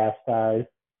being chastised,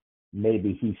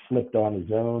 maybe he slipped on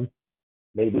his own,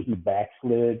 maybe he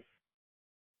backslid,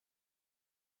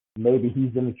 maybe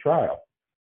he's in a trial,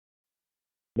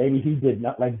 maybe he did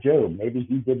not, like Job, maybe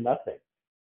he did nothing,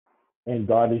 and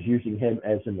God is using him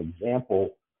as an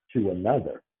example to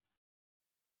another.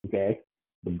 Okay,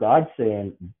 but God's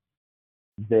saying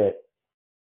that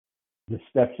the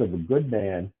steps of a good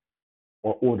man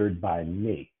are ordered by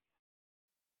me.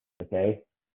 Okay,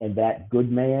 and that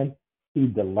good man, he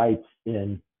delights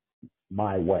in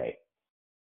my way.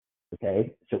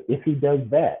 Okay, so if he does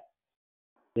that,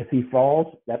 if he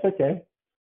falls, that's okay.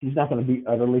 He's not going to be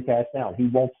utterly cast down. He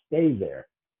won't stay there.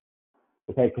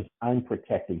 Okay, because I'm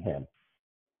protecting him.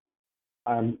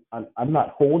 I'm not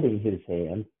holding his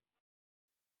hand.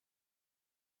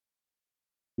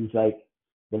 He's like,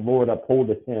 the Lord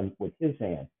upholdeth him with his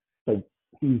hand. So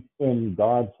he's in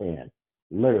God's hand,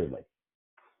 literally.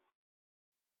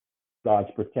 God's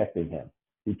protecting him.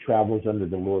 He travels under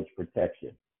the Lord's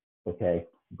protection. Okay,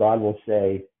 God will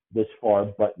say, this far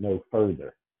but no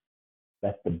further.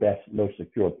 That's the best, most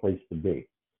secure place to be.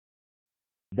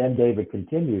 Then David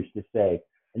continues to say,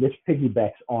 and this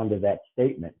piggybacks onto that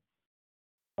statement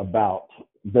about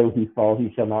though he fall,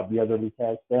 he shall not be utterly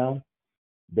cast down.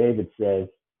 David says,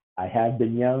 I have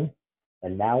been young,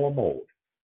 and now am old.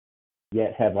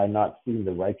 Yet have I not seen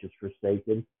the righteous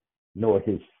forsaken, nor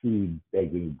his seed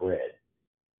begging bread.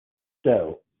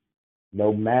 So,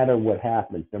 no matter what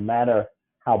happens, no matter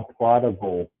how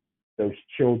prodigal those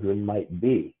children might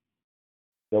be,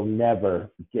 they'll never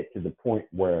get to the point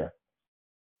where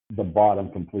the bottom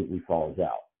completely falls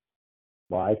out.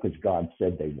 Why? Because God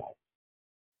said they won't.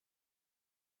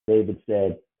 David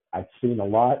said, I've seen a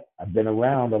lot, I've been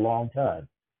around a long time,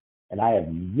 and I have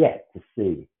yet to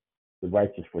see the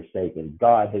righteous forsaken.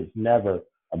 God has never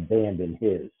abandoned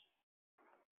his.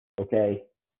 Okay?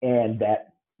 And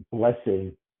that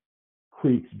blessing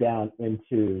creeps down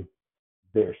into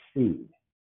their seed.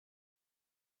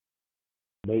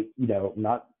 They,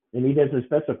 not, and he doesn't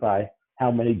specify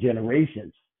how many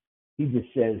generations. He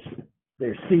just says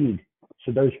their seed.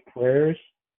 So those prayers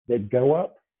that go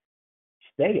up,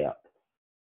 stay up.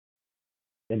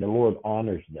 And the Lord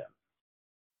honors them.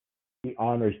 He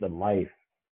honors the life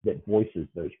that voices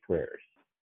those prayers.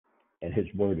 And his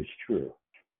word is true.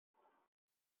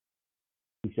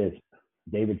 He says,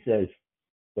 David says,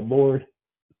 the Lord,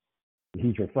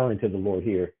 he's referring to the Lord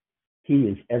here, he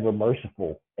is ever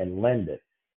merciful and lendeth.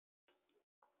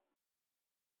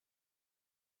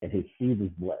 And his seed is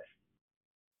blessed.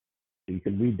 So you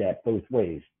can read that both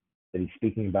ways. That he's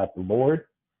speaking about the Lord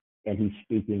and he's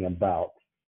speaking about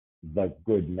the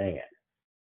good man.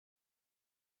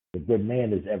 The good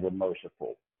man is ever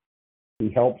merciful. He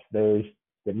helps those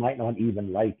that might not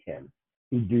even like him.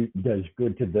 He does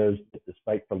good to those that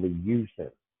despitefully use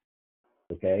him.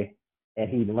 Okay? And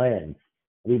he lends.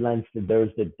 He lends to those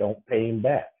that don't pay him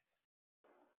back.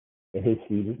 And his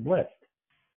seed is blessed.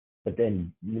 But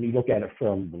then when you look at it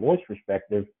from the Lord's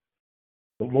perspective,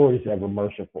 the Lord is ever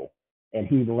merciful. And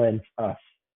he lends us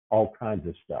all kinds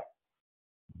of stuff.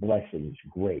 Blessings,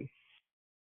 grace.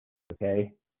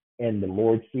 Okay? And the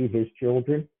Lord sees his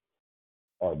children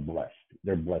are blessed.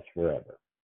 They're blessed forever.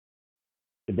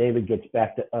 So David gets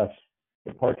back to us.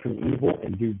 Depart from evil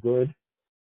and do good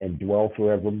and dwell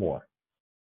forevermore.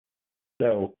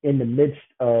 So in the midst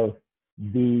of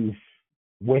these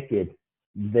wicked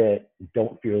that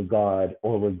don't fear God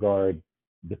or regard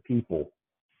the people,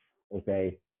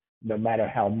 okay, no matter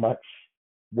how much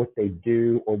what they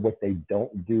do or what they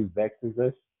don't do vexes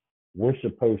us, we're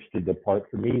supposed to depart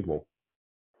from evil.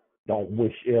 Don't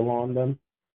wish ill on them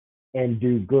and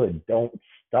do good. Don't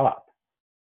stop,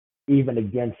 even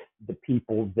against the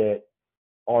people that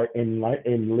are in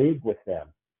league with them.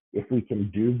 If we can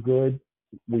do good,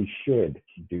 we should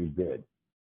do good.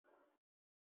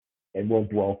 And we'll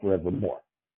dwell forevermore.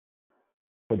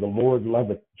 For the Lord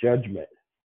loveth judgment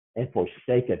and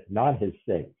forsaketh not his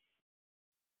saints.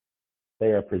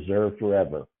 They are preserved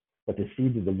forever, but the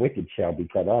seed of the wicked shall be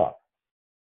cut off.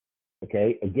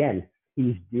 Okay, again,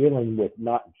 he's dealing with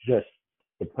not just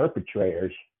the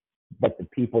perpetrators, but the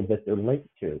people that they're linked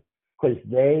to, because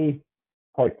they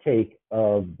partake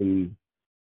of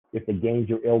if the gains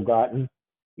are ill-gotten,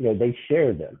 they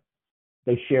share them.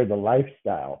 They share the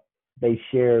lifestyle. They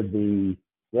share the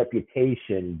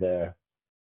reputation, the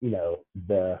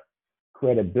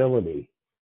credibility,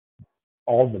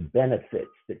 all the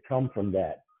benefits that come from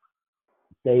that.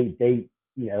 They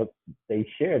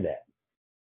share that.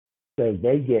 So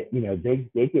they get,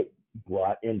 they get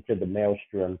brought into the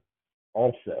maelstrom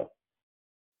also.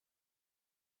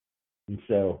 And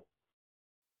so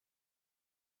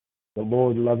the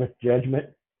Lord loveth judgment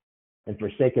and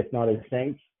forsaketh not his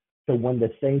saints. So when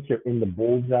the saints are in the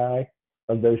bullseye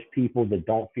of those people that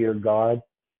don't fear God,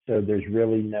 so there's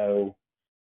really no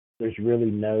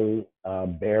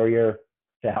barrier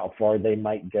to how far they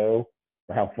might go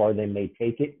or how far they may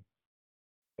take it.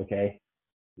 Okay,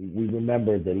 we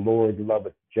remember the Lord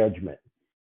loveth judgment.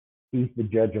 He's the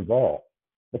judge of all.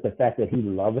 But the fact that he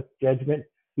loveth judgment,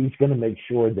 he's going to make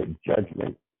sure that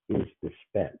judgment is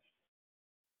dispensed.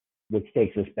 Which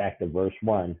takes us back to verse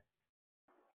 1.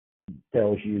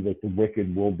 Tells you that the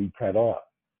wicked will be cut off.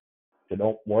 So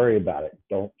don't worry about it.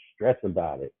 Don't stress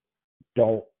about it.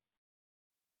 Don't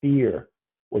fear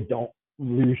or don't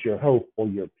lose your hope or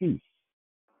your peace.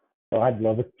 God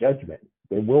loveth judgment.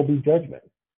 There will be judgment.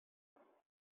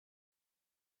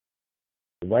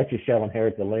 The righteous shall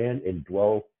inherit the land and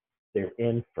dwell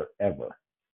therein forever.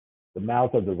 The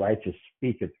mouth of the righteous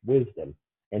speaketh wisdom,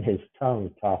 and his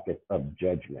tongue talketh of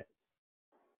judgment.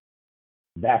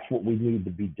 That's what we need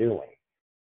to be doing.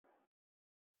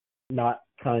 Not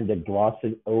kind of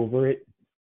glossing over it.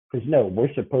 Because no,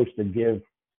 we're supposed to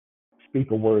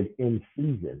speak a word in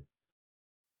season.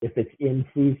 If it's in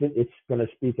season, it's going to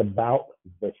speak about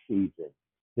the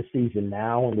season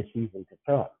now and the season to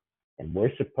come. And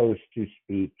we're supposed to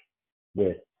speak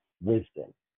with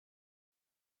wisdom.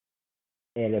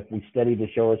 And if we study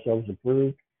to show ourselves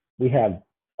approved, we have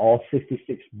all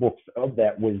 66 books of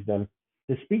that wisdom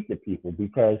to speak to people,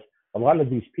 because a lot of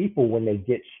these people, when they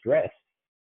get stressed,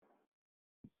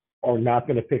 are not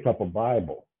going to pick up a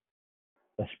Bible,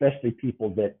 especially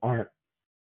people that aren't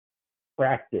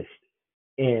practiced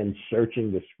and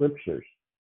searching the scriptures.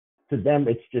 To them,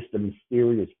 it's just a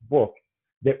mysterious book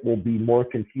that will be more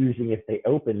confusing if they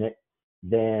open it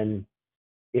than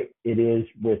it is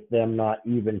with them not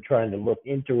even trying to look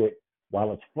into it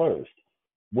while it's closed.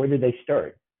 Where do they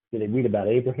start? Do they read about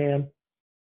Abraham?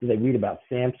 Do they read about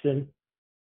Samson?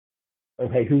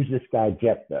 Okay, who's this guy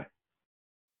Jephthah?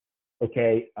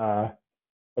 Okay, I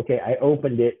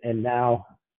opened it and now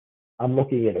I'm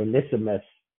looking at Onesimus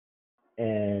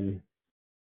and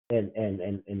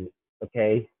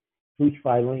okay, who's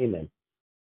Philemon?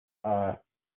 I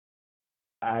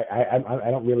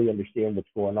don't really understand what's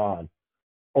going on.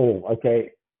 Oh,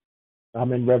 okay,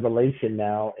 I'm in Revelation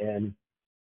now, and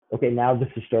okay, now this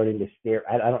is starting to scare.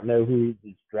 I don't know who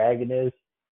this dragon is.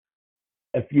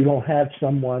 If you don't have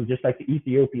someone, just like the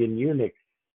Ethiopian eunuch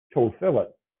told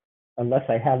Philip, unless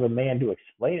I have a man to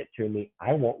explain it to me,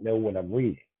 I won't know what I'm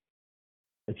reading.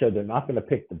 And so they're not going to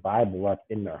pick the Bible up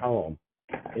in their home.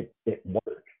 It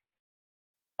works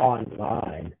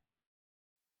online.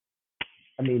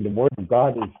 I mean, the Word of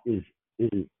God is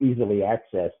easily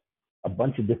accessed a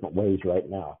bunch of different ways right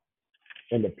now.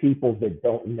 And the people that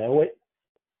don't know it,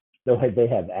 though they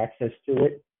have access to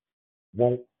it,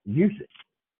 won't use it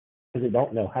because they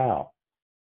don't know how.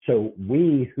 So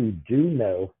we who do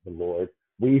know the Lord,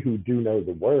 we who do know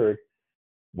the Word,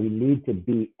 we need to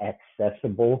be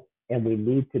accessible and we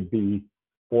need to be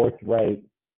forthright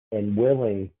and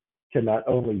willing to not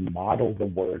only model the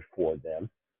Word for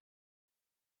them,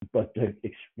 but to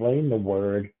explain the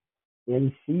Word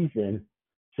in season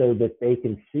so that they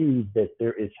can see that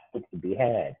there is hope to be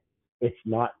had. It's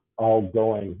not all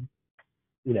going,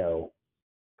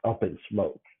 up in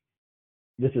smoke.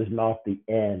 This is not the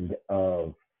end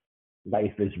of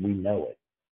life as we know it.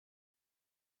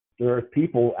 There are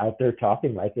people out there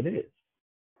talking like it is.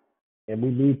 And we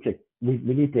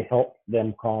need to help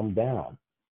them calm down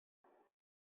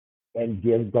and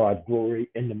give God glory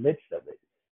in the midst of it.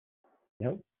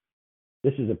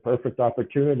 This is a perfect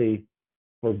opportunity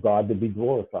for God to be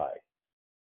glorified.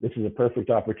 This is a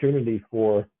perfect opportunity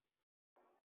for,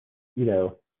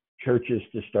 churches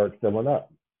to start filling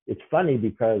up. It's funny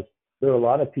because there are a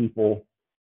lot of people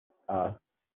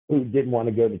who didn't want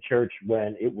to go to church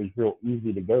when it was real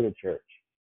easy to go to church.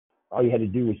 All you had to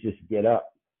do was just get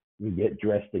up and get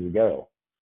dressed and go.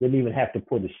 Didn't even have to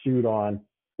put a suit on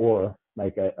or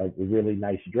like a really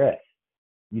nice dress.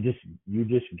 You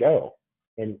just go,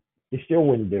 and you still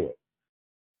wouldn't do it.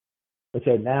 But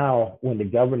so now when the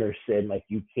governor said like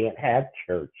you can't have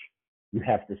church, you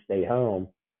have to stay home.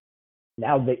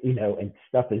 Now that and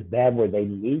stuff is bad where they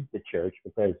need the church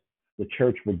because the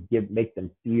church would make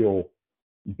them feel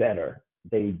better.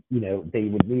 They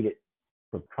would need it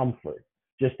for comfort,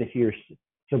 just to hear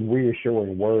some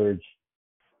reassuring words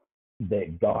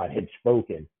that God had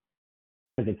spoken,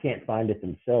 because they can't find it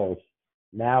themselves.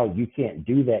 Now you can't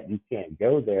do that. You can't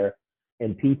go there,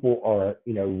 and people are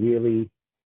really,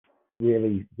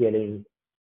 really getting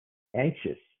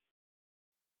anxious.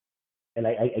 And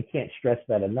I can't stress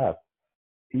that enough.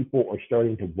 People are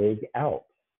starting to wig out,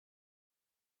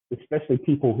 especially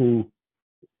people who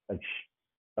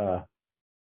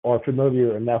are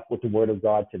familiar enough with the Word of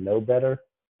God to know better,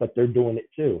 but they're doing it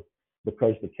too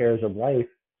because the cares of life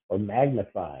are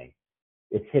magnifying.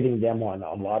 It's hitting them on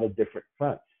a lot of different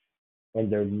fronts, and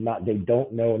they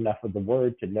don't know enough of the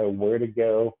Word to know where to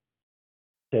go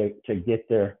to get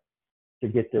their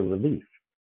relief.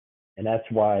 And that's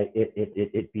why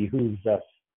it behooves us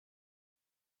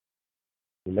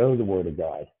who know the Word of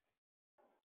God,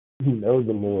 who know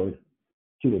the Lord,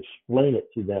 to explain it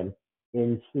to them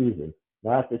in season,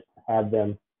 not just have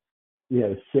them,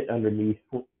 sit underneath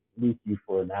you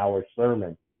for an hour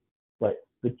sermon, but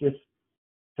just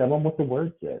tell them what the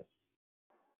Word says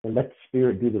and let the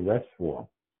Spirit do the rest for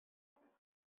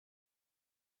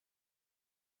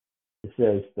them. It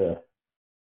says the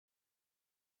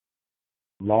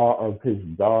law of his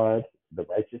God, the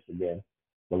righteous again,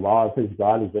 the law of his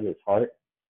God is in his heart.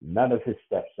 None of his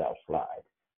steps shall slide.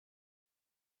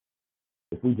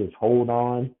 If we just hold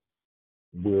on,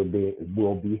 we'll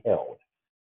be held.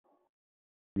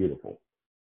 Beautiful.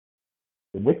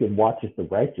 The wicked watches the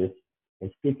righteous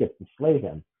and seeketh to slay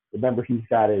him. Remember, he's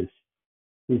got his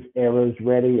arrows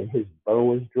ready and his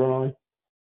bow is drawn.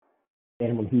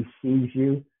 And when he sees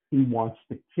you, he wants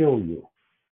to kill you.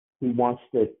 He wants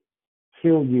to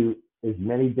kill you as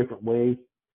many different ways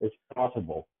as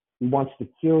possible. He wants to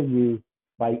kill you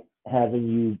by having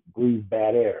you breathe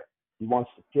bad air. He wants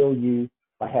to kill you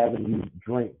by having you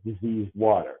drink diseased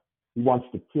water. He wants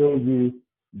to kill you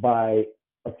by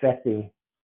affecting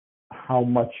how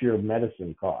much your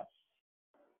medicine costs.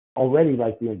 Already,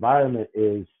 like, the environment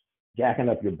is jacking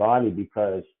up your body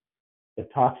because the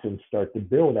toxins start to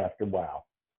build after a while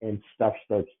and stuff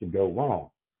starts to go wrong.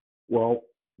 Well,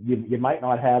 you might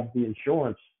not have the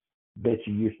insurance that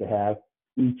you used to have.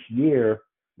 Each year,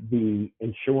 the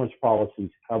insurance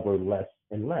policies cover less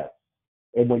and less.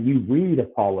 And when you read a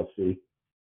policy,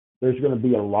 there's going to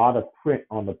be a lot of print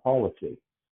on the policy.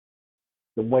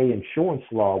 The way insurance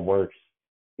law works,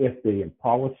 if the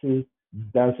policy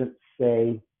doesn't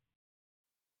say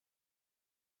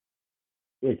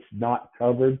it's not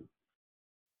covered,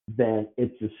 then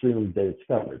it's assumed that it's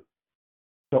covered.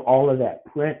 So all of that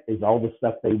print is all the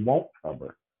stuff they won't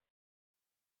cover.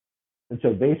 And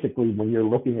so basically, when you're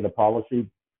looking at a policy,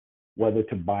 whether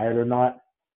to buy it or not,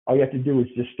 all you have to do is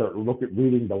just start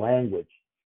reading the language.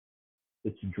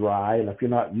 It's dry, and if you're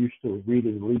not used to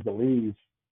reading legalese,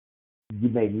 you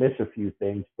may miss a few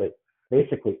things, but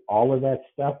basically all of that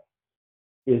stuff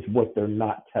is what they're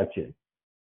not touching.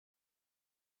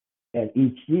 And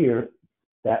each year,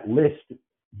 that list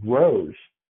grows.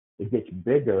 It gets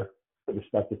bigger for the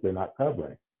stuff that they're not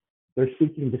covering. They're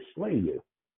seeking to slay you.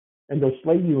 And they'll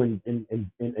slay you in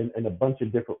a bunch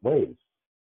of different ways.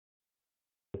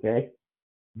 Okay?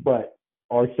 But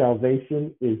our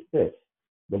salvation is this.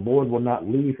 The Lord will not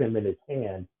leave him in his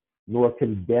hand, nor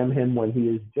condemn him when he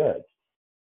is judged.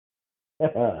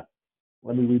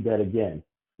 Let me read that again.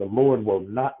 The Lord will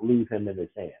not leave him in his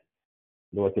hand,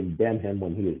 nor condemn him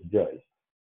when he is judged.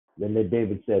 Then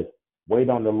David says, wait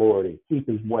on the Lord and keep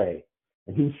his way,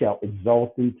 and he shall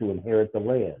exalt thee to inherit the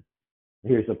land.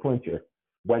 Here's a clincher.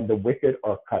 When the wicked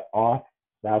are cut off,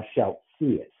 thou shalt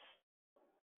see it.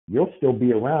 You'll still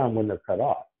be around when they're cut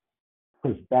off,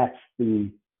 because that's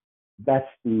the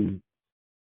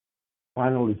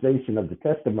finalization of the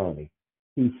testimony.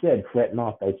 He said, fret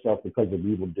not thyself because of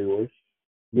evildoers,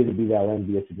 neither be thou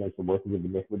envious against the workers of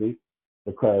iniquity,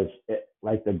 because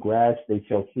like the grass, they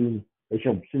shall soon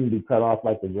be cut off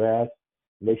like the grass,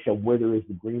 and they shall wither as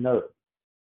the green herb.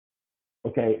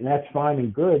 Okay, and that's fine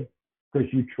and good because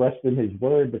you trust in his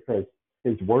word, because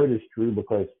his word is true,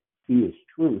 because he is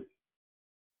truth,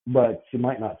 but you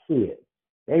might not see it.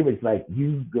 David's like,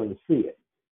 you're going to see it.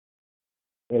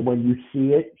 And when you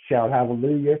see it, shout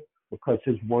hallelujah, because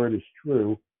his word is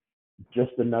true.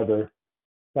 Just another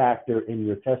factor in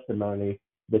your testimony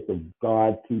that the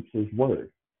God keeps his word.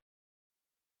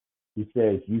 He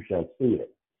says, you shall see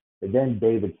it. And then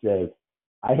David says,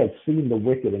 I have seen the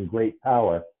wicked in great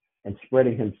power and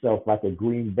spreading himself like a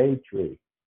green bay tree.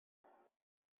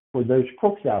 For those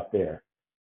cooks out there,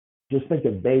 just think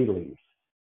of bay leaves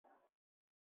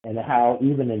and how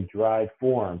even in dried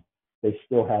form, they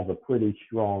still have a pretty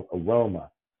strong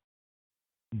aroma.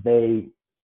 They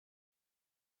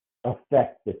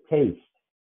affect the taste,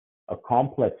 a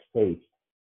complex taste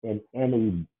in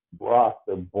any broth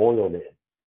they're boiled in.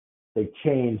 They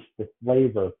change the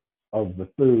flavor of the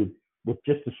food with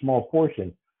just a small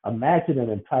portion. Imagine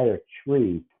an entire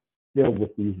tree filled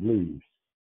with these leaves.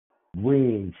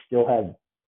 Green, still have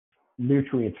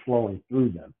nutrients flowing through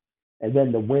them. And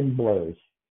then the wind blows.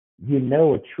 You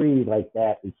know a tree like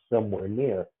that is somewhere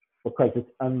near because it's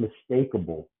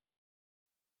unmistakable.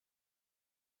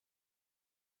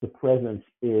 The presence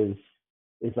is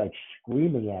like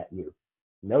screaming at you.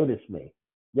 Notice me.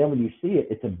 Then when you see it,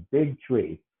 it's a big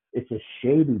tree. It's a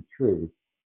shady tree.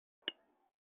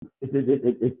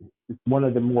 It's one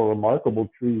of the more remarkable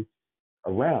trees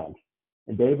around.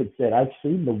 And David said, I've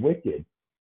seen the wicked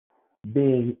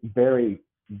being very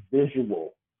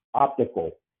visual,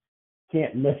 optical,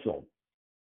 can't miss them,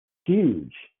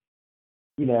 huge,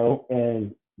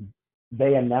 and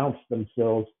they announce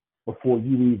themselves before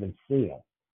you even see them.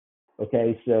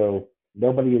 Okay, so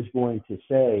nobody is going to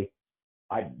say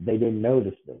they didn't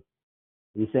notice them.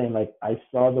 He's saying, like, I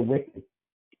saw the wicked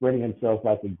spreading himself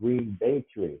like a green bay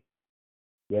tree.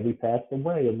 Yet he passed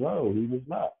away, and lo, he was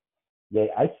not. Yea,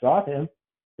 I saw him,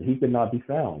 but he could not be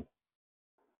found.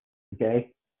 Okay,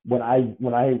 when I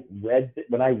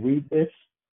read this,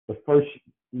 the first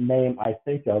name I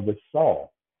think of is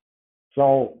Saul.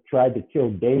 Saul tried to kill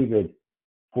David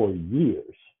for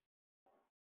years,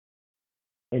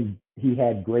 and he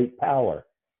had great power.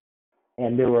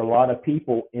 And there were a lot of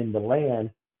people in the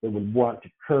land that would want to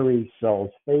curry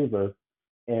Saul's favor.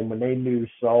 And when they knew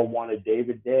Saul wanted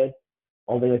David dead,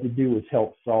 all they had to do was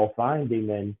help Saul find him,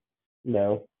 and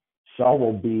Saul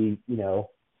will be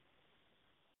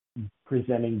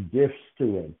presenting gifts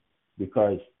to him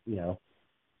because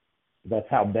that's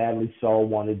how badly Saul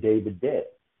wanted David dead.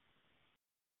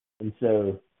 And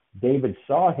so David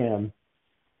saw him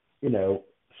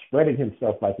spreading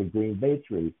himself like a green bay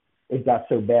tree. It got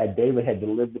so bad David had to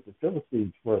live with the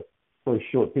Philistines for a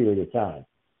short period of time.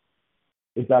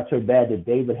 it got so bad that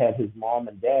David had his mom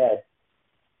and dad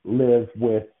live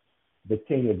with the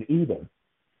king of Edom.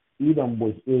 Edom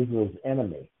was Israel's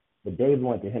enemy. But David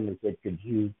went to him and said, could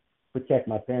you protect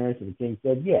my parents? And the king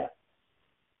said, yeah.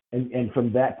 And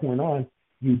from that point on,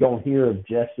 you don't hear of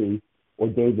Jesse or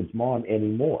David's mom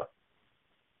anymore.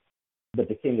 But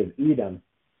the king of Edom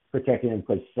protected him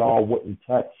because Saul wouldn't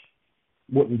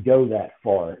go that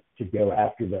far to go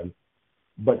after them.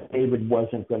 But David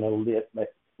wasn't going to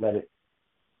let it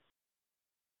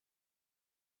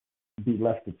be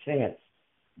left to chance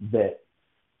that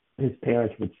his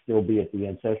parents would still be at the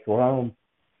ancestral home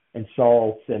and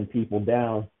Saul send people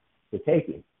down to take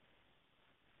him.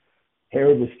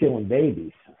 Herod was killing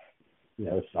babies.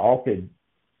 Saul could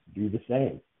do the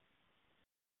same,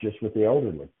 just with the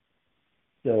elderly.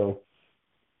 So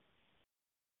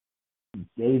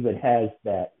David has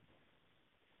that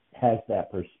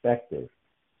perspective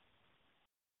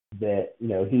that,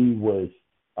 he was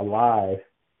alive,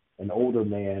 an older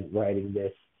man writing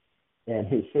this, and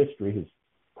his history, his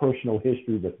personal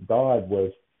history with God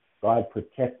was, God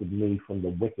protected me from the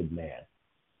wicked man.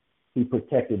 He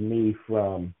protected me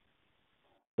from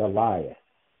Goliath.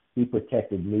 He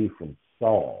protected me from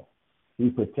Saul. He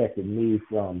protected me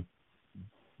from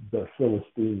the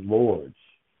Philistine lords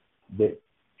that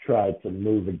tried to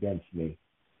move against me.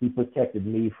 He protected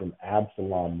me from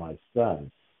Absalom, my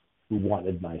son, who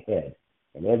wanted my head,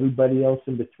 and everybody else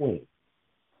in between.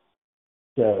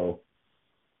 So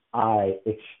I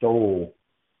extol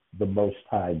the Most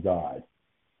High God,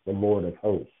 the Lord of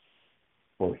hosts,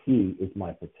 for he is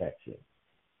my protection.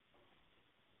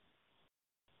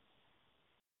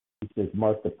 He says,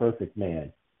 mark the perfect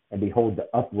man, and behold the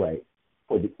upright,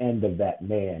 for the end of that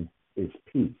man is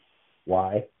peace.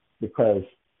 Why? Because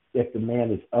if the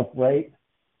man is upright,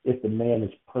 if the man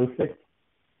is perfect,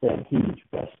 then he's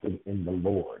resting in the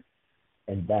Lord.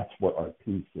 And that's what our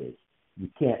peace is. You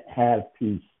can't have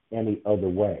peace any other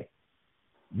way.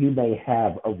 You may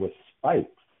have a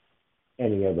respite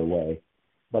any other way,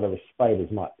 but a respite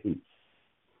is not peace.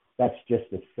 That's just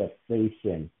a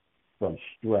cessation from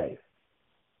strife.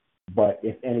 But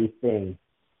if anything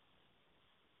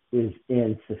is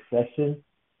in secession,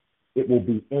 it will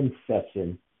be in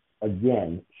session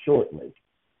again shortly.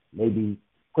 Maybe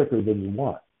quicker than you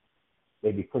want.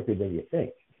 Maybe quicker than you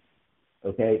think.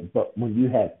 Okay? But when you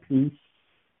have peace,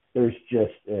 there's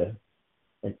just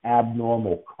an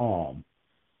abnormal calm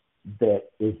that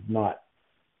is not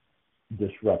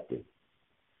disrupted.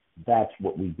 That's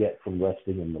what we get from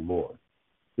resting in the Lord.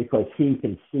 Because he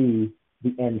can see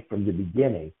the end from the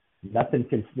beginning. Nothing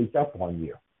can sneak up on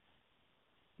you.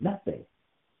 Nothing.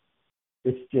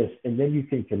 It's just, and then you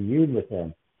can commune with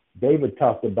him. David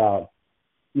talked about,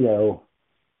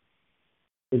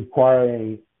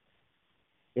 inquiring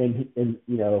in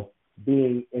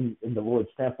being in the Lord's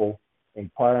temple,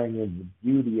 inquiring in the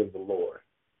beauty of the Lord.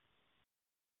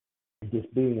 And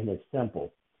just being in his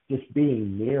temple, just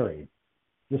being near him,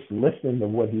 just listening to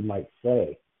what he might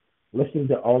say, listening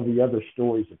to all the other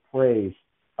stories of praise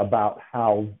about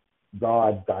how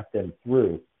God got them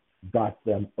through, got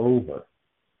them over,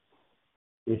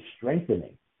 is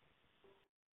strengthening.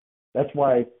 That's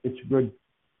why it's good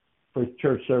for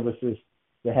church services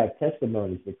to have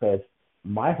testimonies, because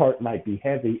my heart might be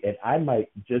heavy and I might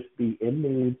just be in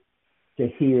need to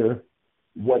hear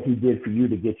what he did for you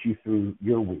to get you through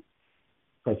your week.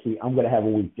 Because see, I'm going to have a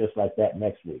week just like that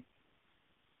next week.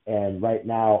 And right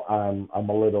now I'm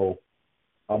a little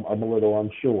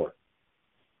unsure.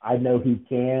 I know he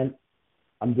can.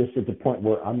 I'm just at the point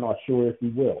where I'm not sure if he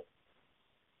will.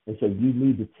 And so you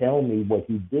need to tell me what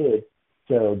he did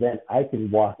so then I can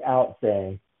walk out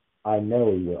saying, I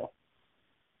know he will.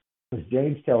 Because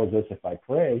James tells us if I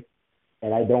pray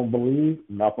and I don't believe,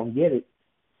 I'm not going to get it.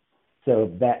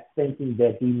 So that thinking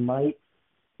that he might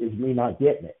is me not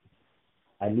getting it.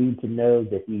 I need to know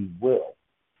that he will.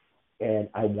 And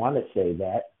I want to say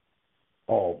that,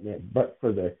 but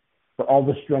for all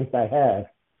the strength I have,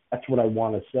 that's what I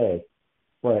want to say.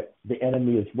 But the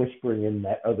enemy is whispering in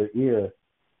that other ear,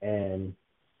 and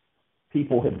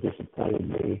people have disappointed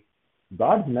me.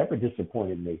 God's never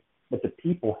disappointed me, but the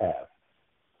people have.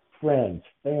 Friends,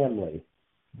 family,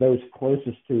 those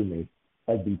closest to me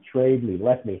have betrayed me,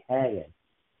 left me hanging.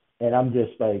 And I'm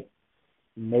just like,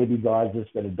 maybe God's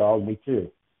just going to dog me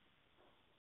too.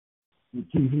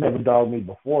 He's never dogged me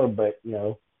before, but,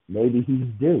 maybe he's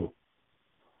due.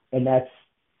 And that's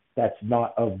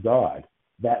not of God.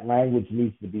 That language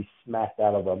needs to be smacked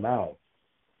out of our mouths.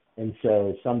 And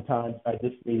so sometimes I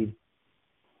just need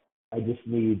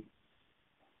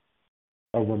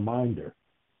a reminder.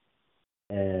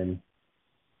 And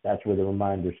that's where the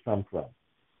reminders come from.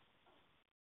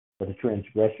 But the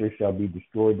transgressors shall be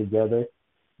destroyed together.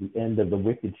 The end of the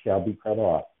wicked shall be cut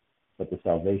off. But the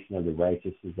salvation of the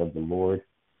righteous is of the Lord.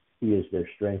 He is their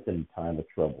strength in time of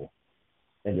trouble.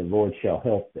 And the Lord shall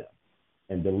help them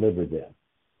and deliver them.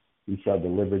 He shall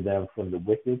deliver them from the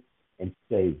wicked and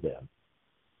save them,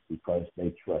 because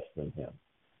they trust in him.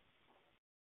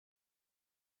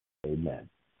 Amen.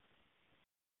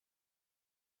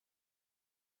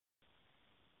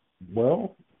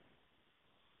 Well,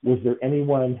 was there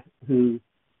anyone who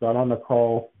got on the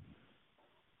call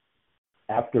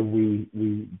after we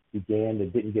began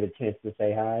that didn't get a chance to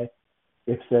say hi?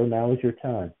 If so, now is your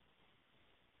time.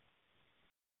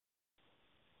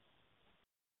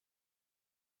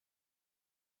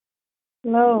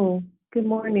 Hello. Good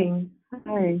morning.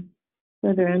 Hi,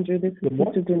 Brother Andrew. This is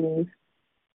Sister Denise.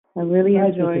 I really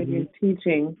enjoyed your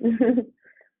teaching.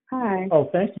 Hi. Oh,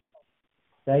 thank you.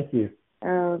 Thank you.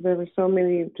 There were so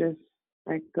many just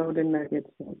like golden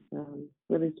nuggets that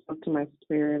really spoke to my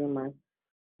spirit and my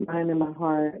mind and my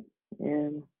heart.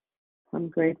 And I'm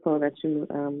grateful that you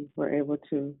were able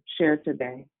to share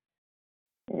today.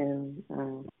 And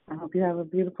I hope you have a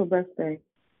beautiful birthday.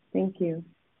 Thank you.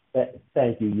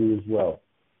 Thank you. You as well.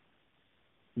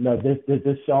 No, this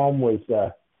psalm was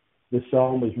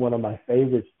one of my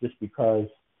favorites, just because,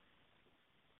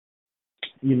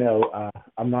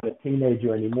 I'm not a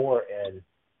teenager anymore,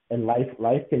 and life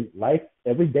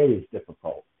every day is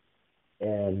difficult,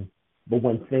 but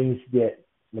when things get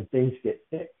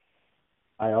thick,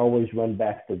 I always run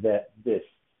back to this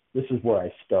is where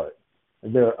I start.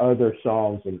 And there are other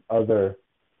songs and other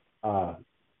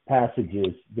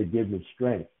passages that give me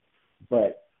strength,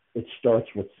 but it starts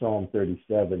with Psalm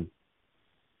 37,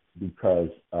 because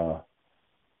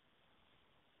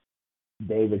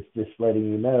David's just letting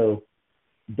you know.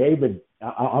 David,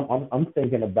 I'm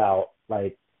thinking about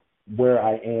like where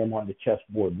I am on the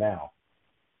chessboard now,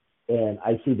 and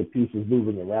I see the pieces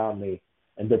moving around me,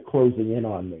 and they're closing in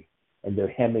on me, and they're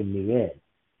hemming me in.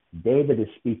 David is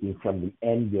speaking from the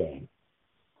end game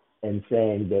and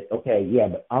saying that, okay, yeah,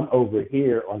 but I'm over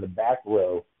here on the back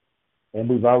row, and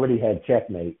we've already had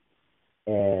checkmate,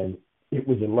 and it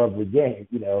was a lovely game.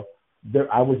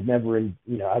 I was never in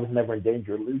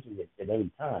danger of losing it at any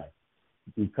time,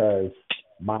 because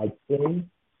my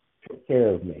king took care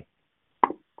of me,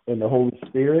 and the Holy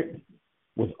Spirit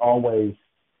was always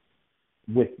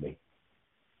with me.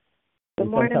 Good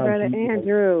morning, Brother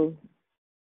Andrew.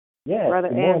 Yeah, Brother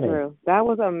good morning. Andrew, that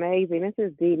was amazing. This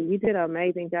is Dee Dee. You did an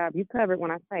amazing job. You covered,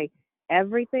 when I say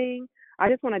everything. I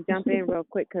just want to jump in real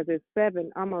quick because it's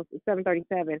almost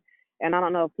 7:37, and I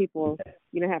don't know if people,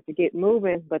 have to get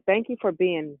moving. But thank you for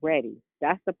being ready.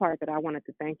 That's the part that I wanted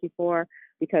to thank you for,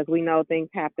 because we know things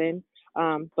happen.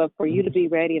 But for you to be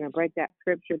ready and to break that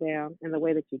scripture down in the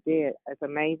way that you did, it's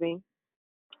amazing.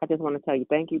 I just want to tell you,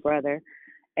 thank you, brother.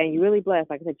 And you really blessed.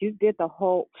 Like I said, you did the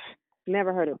whole.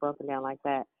 Never heard it broken down like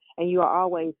that. And you are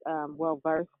always well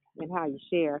versed in how you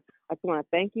share. I just want to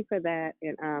thank you for that,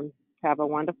 and have a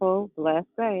wonderful, blessed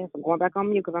day. I'm going back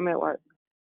on mute because I'm at work.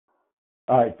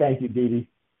 All right, thank you, Dee Dee.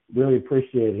 Really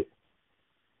appreciate it.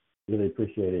 Really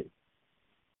appreciate it.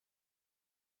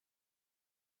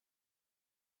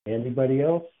 Anybody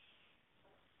else?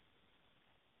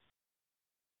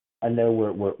 I know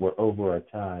we're over our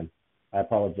time. I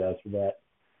apologize for that.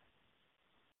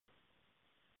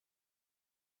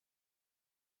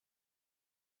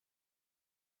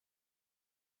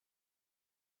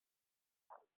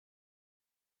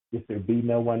 If there be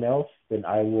no one else, then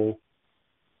I will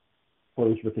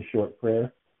close with a short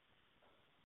prayer.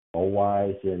 All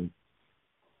wise and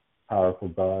powerful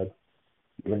God,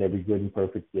 given every good and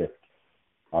perfect gift,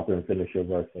 author and finisher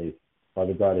of our faith.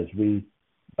 Father God, as we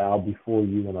bow before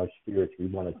you in our spirits, we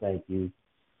want to thank you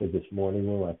for this morning.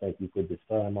 We want to thank you for this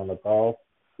time on the call.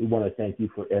 We want to thank you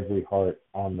for every heart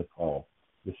on the call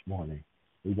this morning.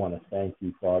 We want to thank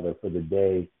you, Father, for the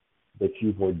day that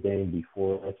you've ordained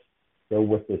before us. Go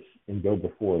with us and go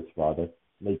before us, Father.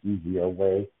 Make easy our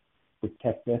way.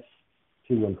 Protect us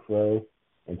to and fro,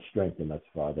 and strengthen us,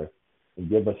 Father. And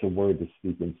give us a word to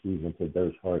speak in season to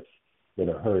those hearts that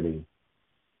are hurting.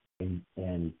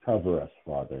 And cover us,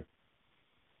 Father,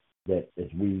 that as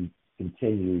we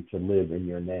continue to live in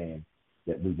your name,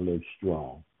 that we live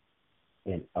strong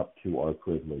and up to our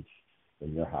privilege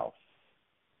in your house.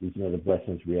 These are the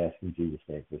blessings we ask in Jesus'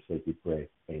 name. For sake we pray.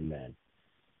 Amen.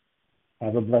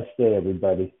 Have a blessed day,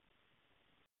 everybody.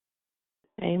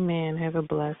 Amen. Have a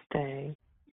blessed day.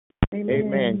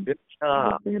 Amen. Good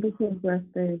job. Have a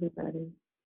blessed day, everybody.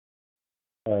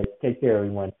 All right. Take care,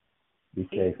 everyone. Be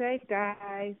safe. Be safe,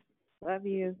 guys. Love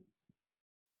you.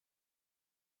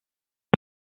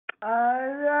 I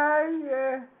love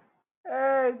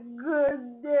you.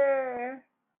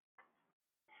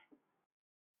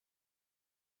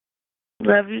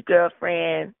 Love you,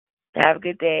 girlfriend. Have a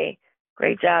good day.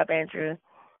 Great job, Andrew.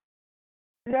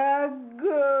 That's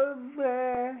good,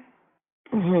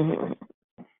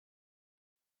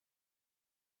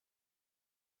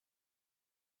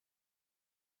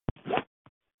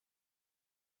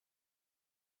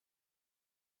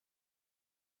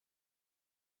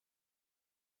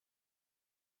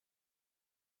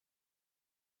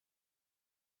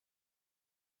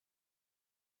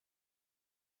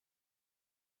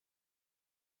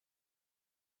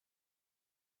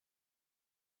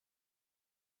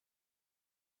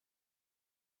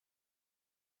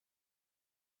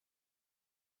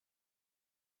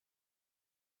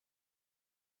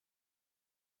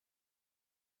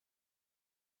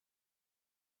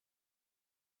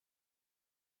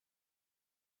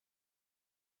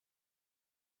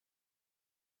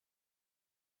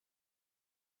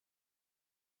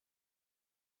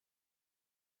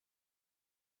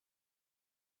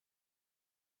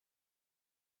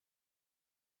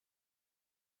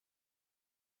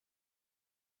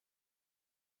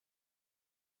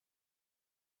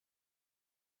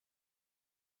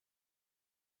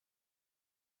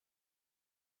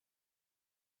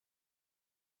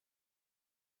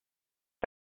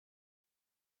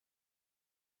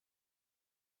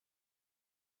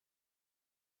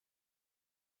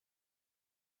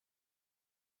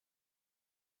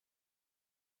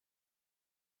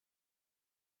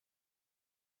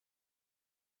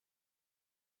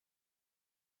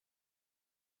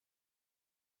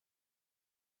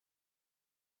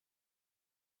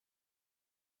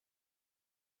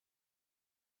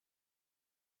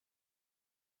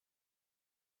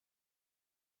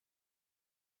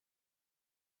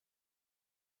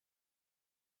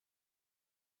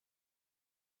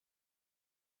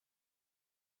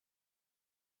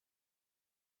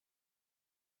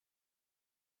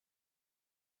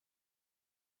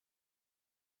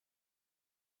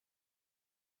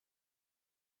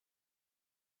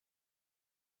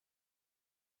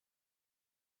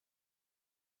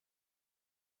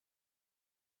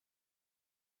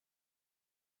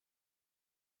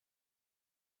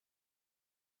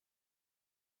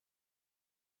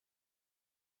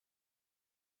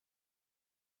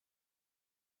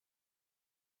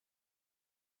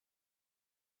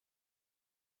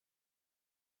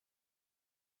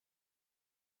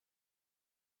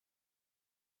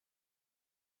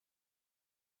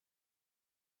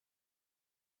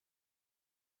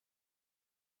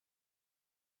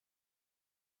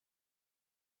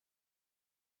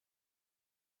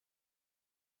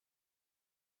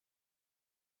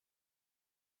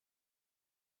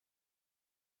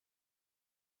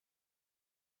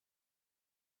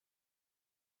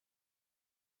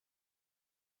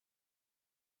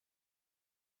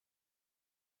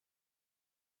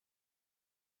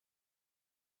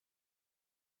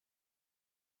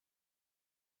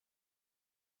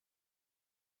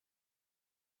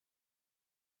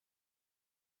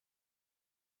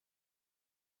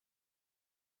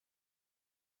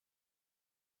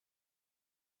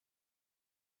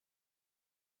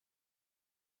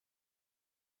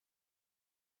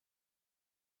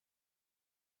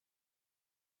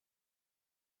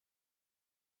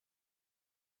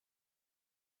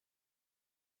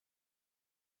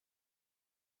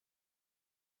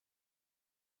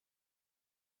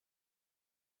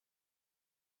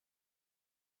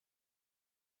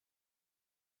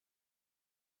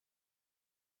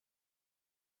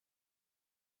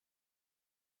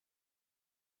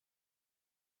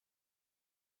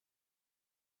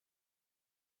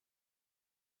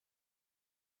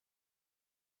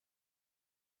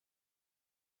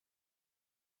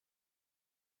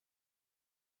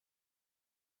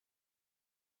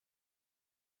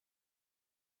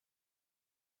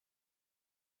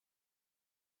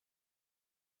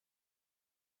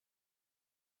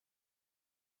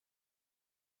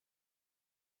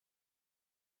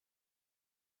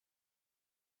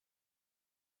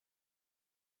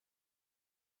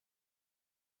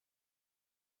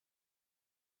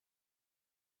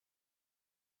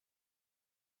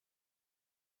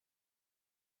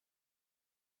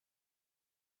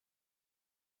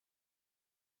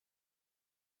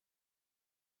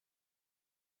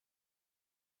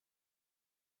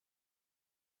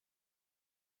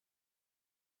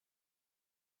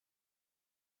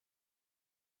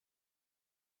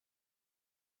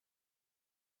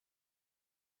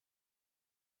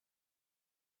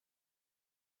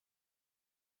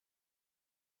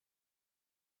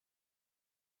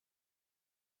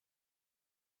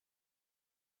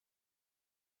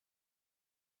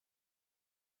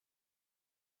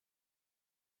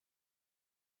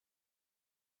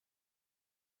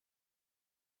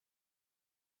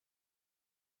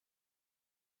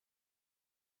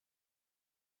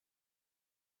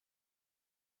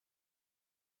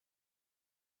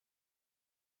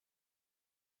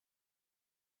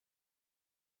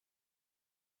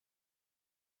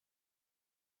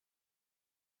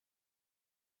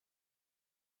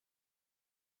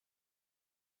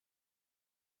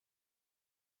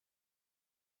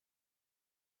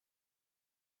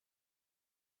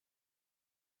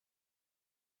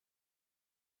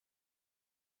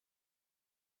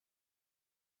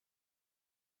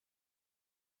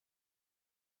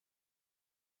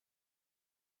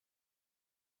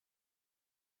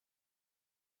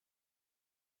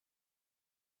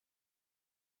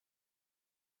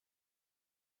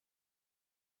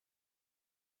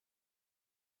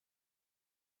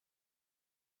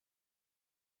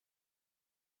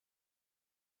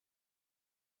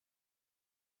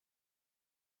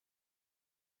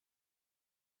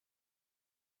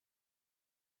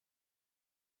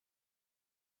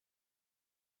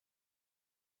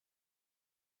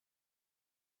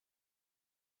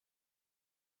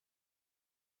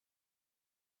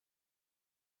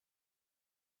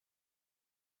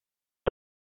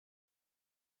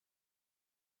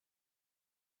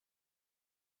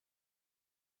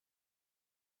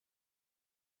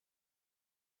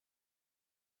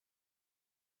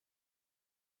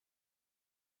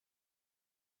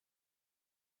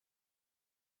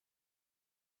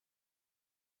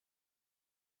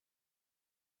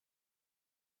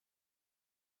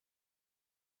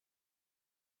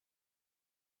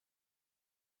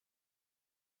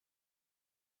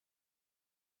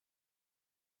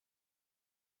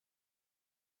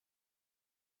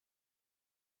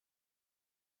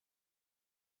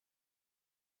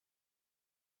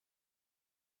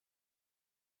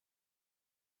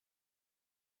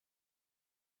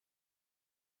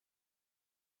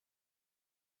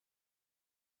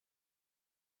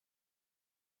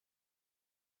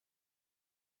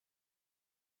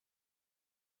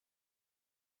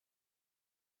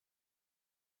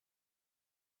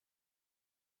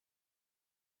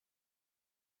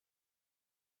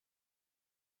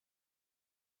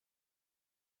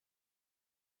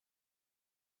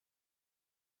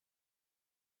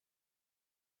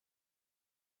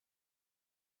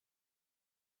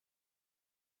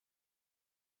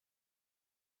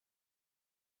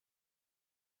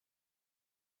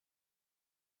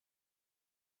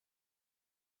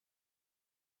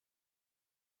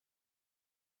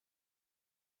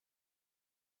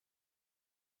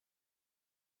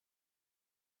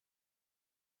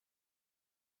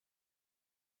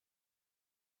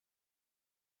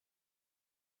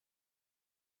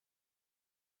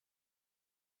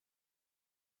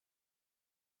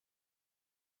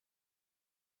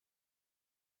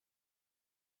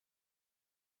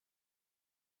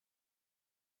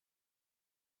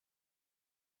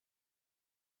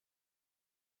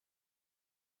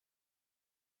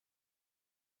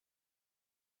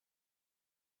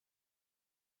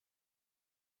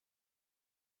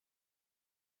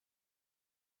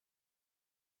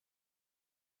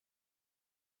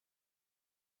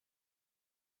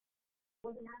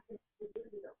 Because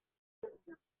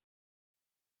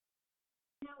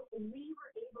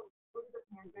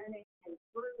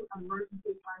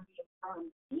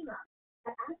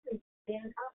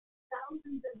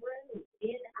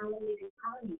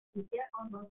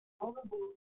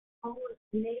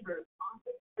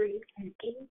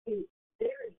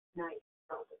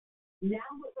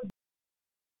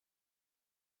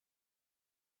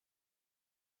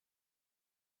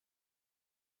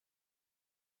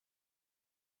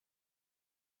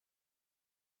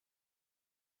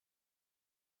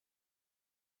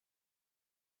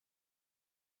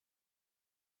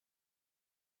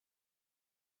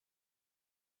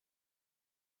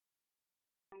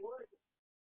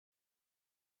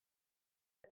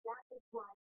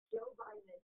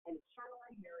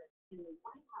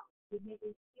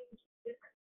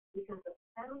the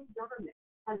federal government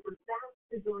has